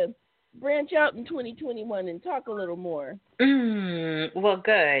trying to branch out in 2021 and talk a little more. Well,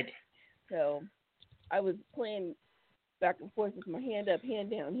 good. So, I was playing back and forth with my hand up, hand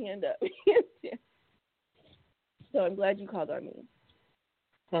down, hand up, hand down. So I'm glad you called on me.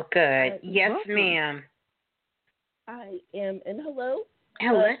 Well, good. Yes, ma'am. I am, and hello.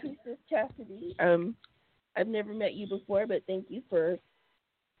 Hello. Priestess Chastity. I've never met you before, but thank you for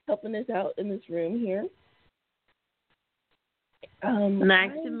helping us out in this room here.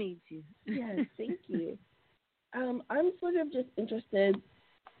 Nice to meet you. Yes, thank you. I'm sort of just interested,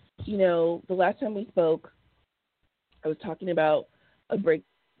 you know, the last time we spoke, I was talking about a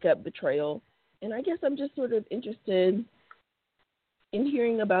breakup betrayal, and I guess I'm just sort of interested in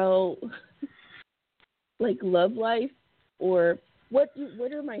hearing about, like, love life, or what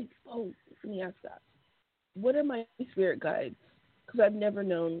are my, let me ask that. What are my spirit guides? Because I've never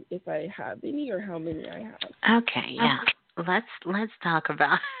known if I have any or how many I have. Okay, yeah. Let's talk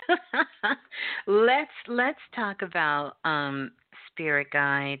about let's talk about spirit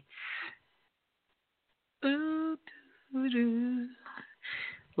guides.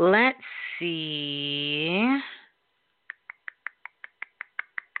 Let's see.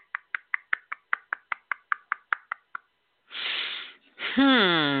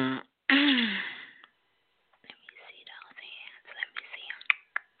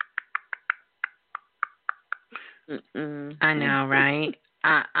 I know, right?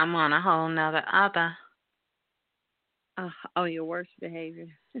 I'm on a whole nother other. Your worst behavior.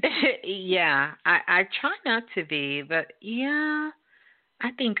 Yeah, I try not to be, but yeah,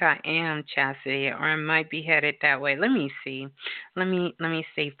 I think I am, Chastity, or I might be headed that way. Let me see. Let me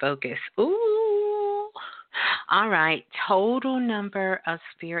stay focused. Ooh. All right. Total number of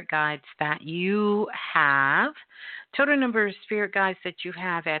spirit guides that you have. Total number of spirit guides that you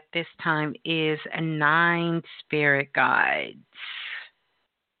have at this time is 9 spirit guides.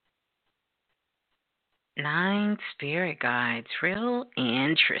 9 spirit guides. Real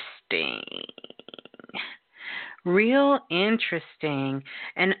interesting. Real interesting.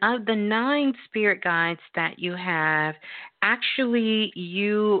 And of the 9 spirit guides that you have, actually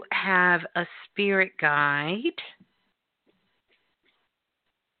you have a spirit guide.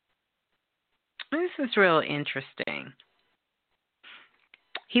 This is real interesting.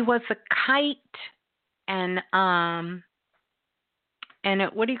 He was a kite and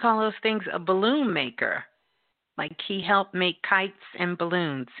what do you call those things? A balloon maker. Like he helped make kites and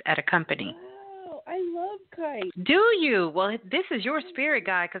balloons at a company. Wow, I love kites. Do you? Well, this is your spirit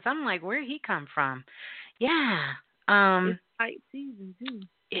guide because I'm like, where'd he come from? Yeah. It's kite season too.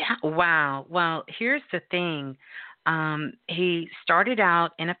 Yeah. Wow. Well, here's the thing. He started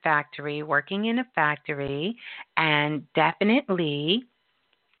out in a factory, working in a factory, and definitely,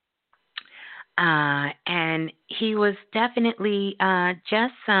 and he was definitely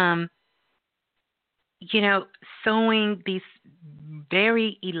just sewing these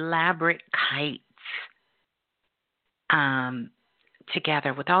very elaborate kites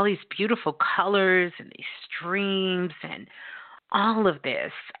together with all these beautiful colors and these streams and all of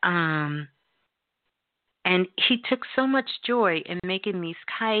this. And he took so much joy in making these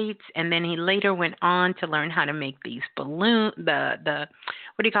kites, and then he later went on to learn how to make these balloons, the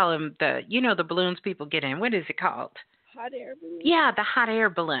what do you call them? The balloons people get in. What is it called? Hot air balloons? Yeah, the hot air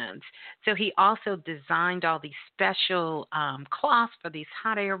balloons. So he also designed all these special cloths for these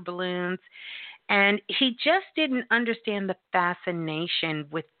hot air balloons. And he just didn't understand the fascination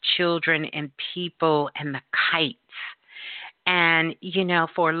with children and people and the kites. And,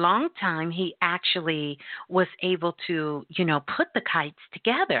 for a long time, he actually was able to, put the kites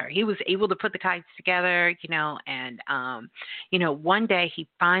together. He was able to put the kites together, one day he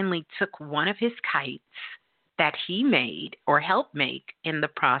finally took one of his kites that he made or helped make in the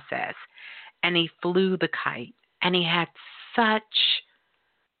process, and he flew the kite. And he had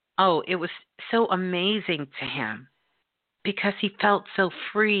it was so amazing to him because he felt so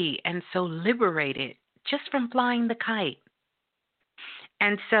free and so liberated just from flying the kite.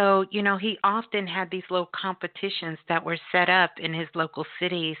 And so, he often had these little competitions that were set up in his local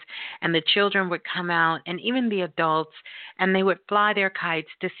cities, and the children would come out, and even the adults, and they would fly their kites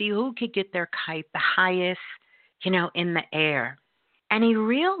to see who could get their kite the highest, in the air. And he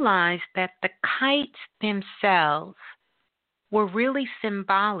realized that the kites themselves were really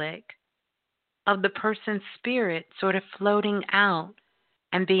symbolic of the person's spirit sort of floating out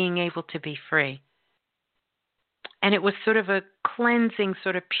and being able to be free. And it was sort of a cleansing,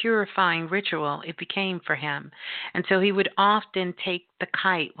 sort of purifying ritual it became for him. And so he would often take the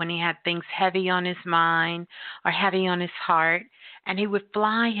kite when he had things heavy on his mind or heavy on his heart, and he would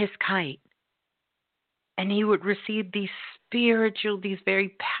fly his kite. And he would receive these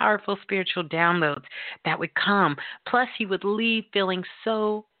very powerful spiritual downloads that would come. Plus, he would leave feeling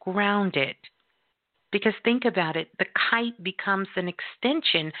so grounded. Because think about it, the kite becomes an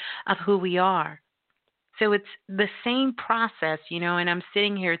extension of who we are. So it's the same process, and I'm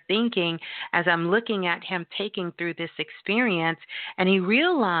sitting here thinking as I'm looking at him taking through this experience, and he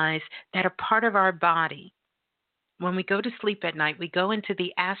realized that a part of our body, when we go to sleep at night, we go into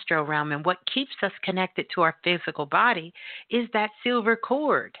the astral realm, and what keeps us connected to our physical body is that silver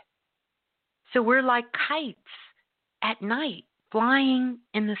cord. So we're like kites at night, flying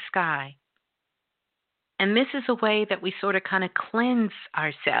in the sky. And this is a way that we sort of kind of cleanse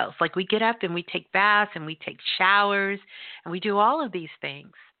ourselves. Like we get up and we take baths and we take showers and we do all of these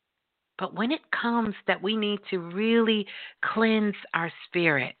things. But when it comes that we need to really cleanse our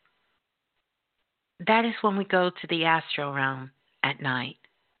spirit, that is when we go to the astral realm at night.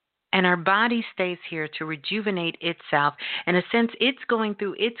 And our body stays here to rejuvenate itself. In a sense, it's going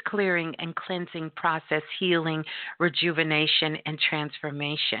through its clearing and cleansing process, healing, rejuvenation, and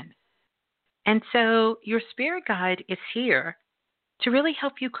transformation. And so your spirit guide is here to really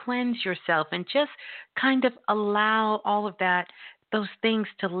help you cleanse yourself and just kind of allow all of that, those things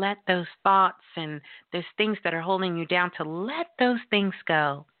to let those thoughts and those things that are holding you down, to let those things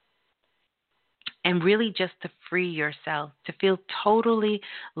go. And really just to free yourself, to feel totally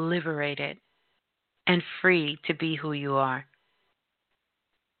liberated and free to be who you are.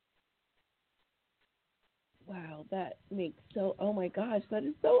 Wow, that makes oh my gosh, that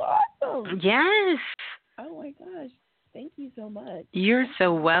is so awesome. Yes. Oh my gosh, thank you so much. You're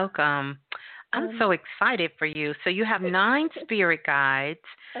so welcome. I'm so excited for you. So you have 9 spirit guides.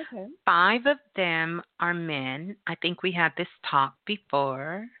 Okay. 5 of them are men. I think we had this talk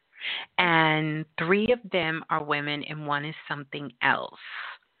before. And 3 of them are women, and 1 is something else.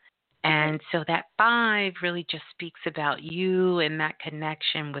 And so that 5 really just speaks about you and that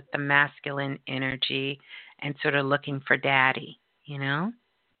connection with the masculine energy and sort of looking for daddy,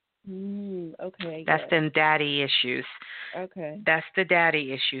 Okay. That's them daddy issues. Okay. That's the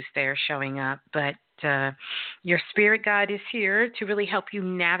daddy issues there showing up. But your spirit guide is here to really help you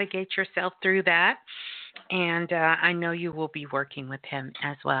navigate yourself through that. And I know you will be working with him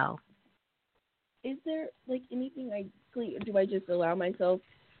as well. Is there anything do I just allow myself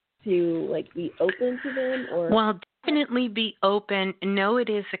to be open to them, or? Well, definitely be open. Know it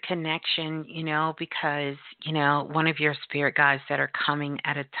is a connection, because, one of your spirit guides that are coming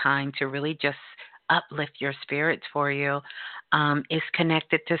at a time to really just uplift your spirits for you is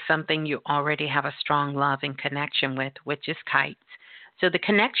connected to something you already have a strong love and connection with, which is kites. So the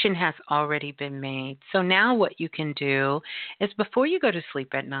connection has already been made. So now what you can do is before you go to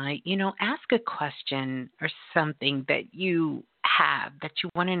sleep at night, ask a question or something that you have that you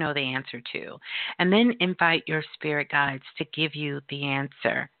want to know the answer to, and then invite your spirit guides to give you the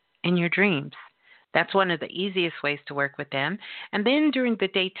answer in your dreams. That's one of the easiest ways to work with them. And then during the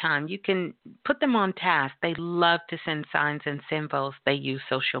daytime, you can put them on task. They love to send signs and symbols. They use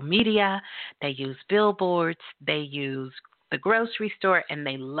social media. They use billboards. They use the grocery store, and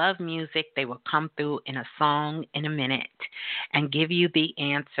they love music. They will come through in a song in a minute and give you the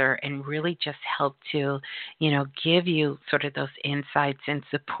answer and really just help to, give you sort of those insights and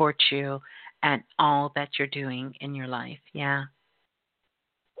support you at all that you're doing in your life. Yeah.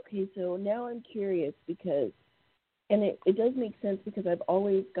 Okay, so now I'm curious because And it does make sense because I've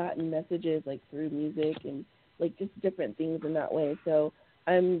always gotten messages like through music and like just different things in that way. So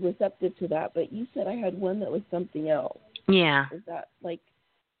I'm receptive to that. But you said I had one that was something else. Yeah. Is that like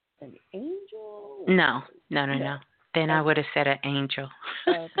an angel? No. Then I Okay. would have said an angel.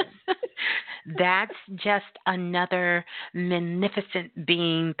 Okay. That's just another magnificent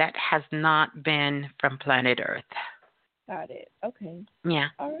being that has not been from planet Earth. Got it. Okay. Yeah.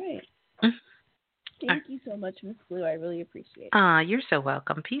 All right. Mm. Thank you so much, Miss Blue. I really appreciate it. You're so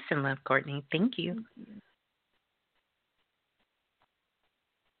welcome. Peace and love, Courtney. Thank you. Thank you.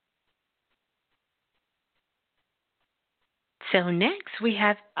 So next we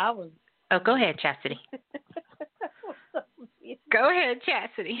have. Oh, go ahead, Chastity. Go ahead,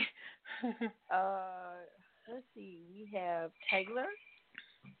 Chastity. Let's see. We have Taylor.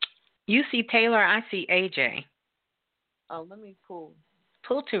 You see Taylor. I see AJ. Oh, let me pull.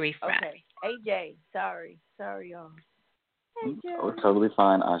 Pull to refresh. Okay. AJ. Sorry, y'all. AJ. Oh, totally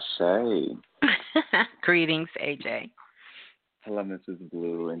fine. Ashe. Greetings, AJ. Hello, Mrs.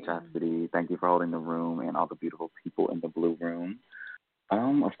 Blue and Chastity. Thank you for holding the room and all the beautiful people in the blue room.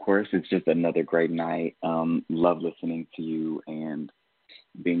 Of course, it's just another great night. Love listening to you and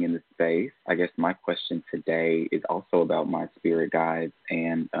being in the space. I guess my question today is also about my spirit guides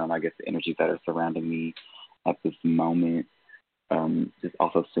and I guess the energies that are surrounding me at this moment. Just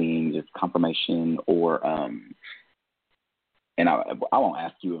also seeing just confirmation or and I won't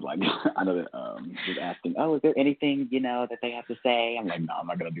ask you if, like, I know that just asking, oh, is there anything, that they have to say? I'm like, no, I'm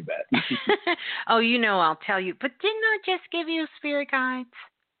not going to do that. Oh, I'll tell you. But didn't I just give you spirit guides?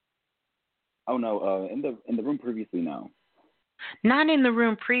 Oh, no, in the room previously, no. Not in the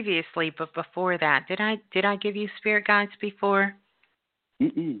room previously, but before that. Did I give you spirit guides before?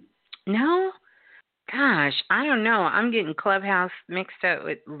 Mm-mm. No? Gosh, I don't know. I'm getting Clubhouse mixed up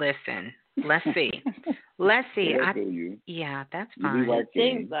with Listen. Let's see. Yeah, that's fine. It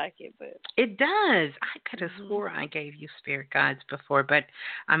seems like it, but it does. I could have swore I gave you spirit guides before, but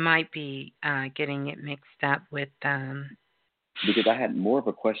I might be getting it mixed up with. Because I had more of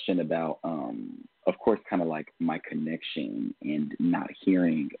a question about, of course, kind of like my connection and not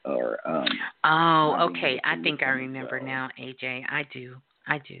hearing or. Oh, okay. I think I remember now, AJ. I do.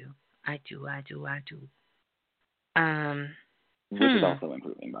 Which is also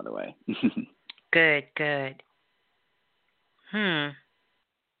improving, by the way. Good.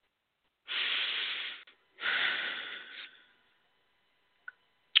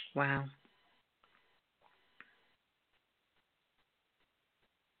 Wow.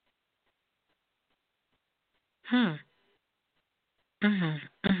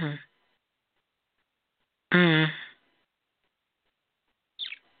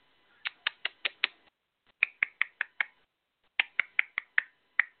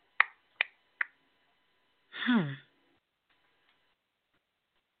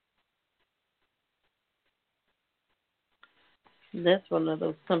 That's one of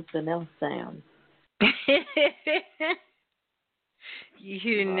those something else sounds.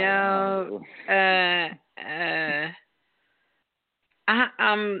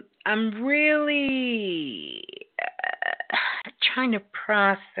 I'm really trying to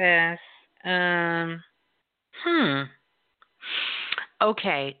process.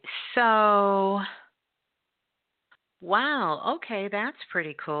 Okay, so wow. Okay, that's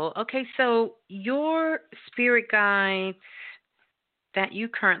pretty cool. Okay, so your spirit guides that you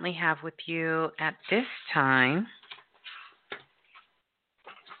currently have with you at this time.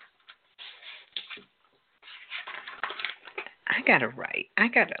 I gotta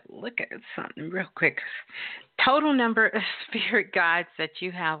look at something real quick. Total number of spirit guides that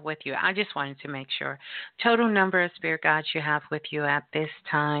you have with you. I just wanted to make sure. Total number of spirit guides you have with you at this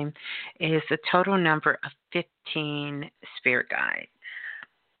time is a total number of 15 spirit guides.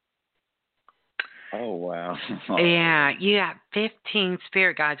 Oh, wow. Yeah, you got 15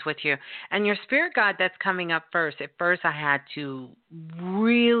 spirit guides with you. And your spirit guide that's coming up first, at first I had to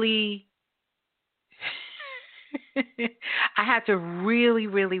really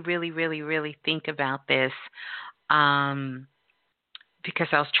really think about this because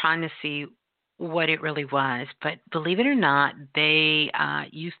I was trying to see what it really was. But believe it or not, they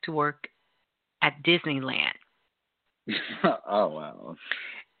used to work at Disneyland. Oh, wow.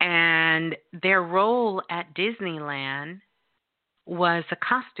 And their role at Disneyland was a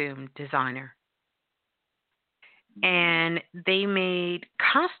costume designer. And they made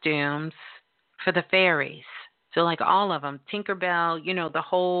costumes for the fairies. So like all of them, Tinkerbell, the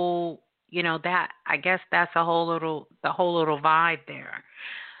whole, that, I guess that's the whole little vibe there.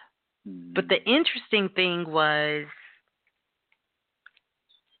 But the interesting thing was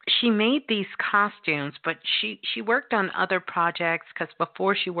she made these costumes, but she worked on other projects because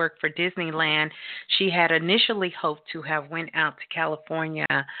before she worked for Disneyland, she had initially hoped to have went out to California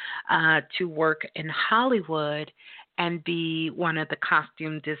to work in Hollywood and be one of the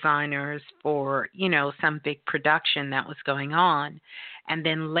costume designers for, some big production that was going on. And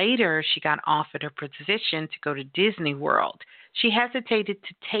then later she got offered a position to go to Disney World. She hesitated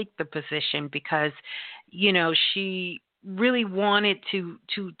to take the position because, she really wanted to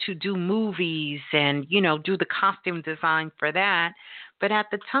do movies and, do the costume design for that. But at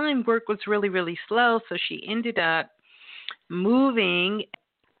the time, work was really, really slow. So she ended up moving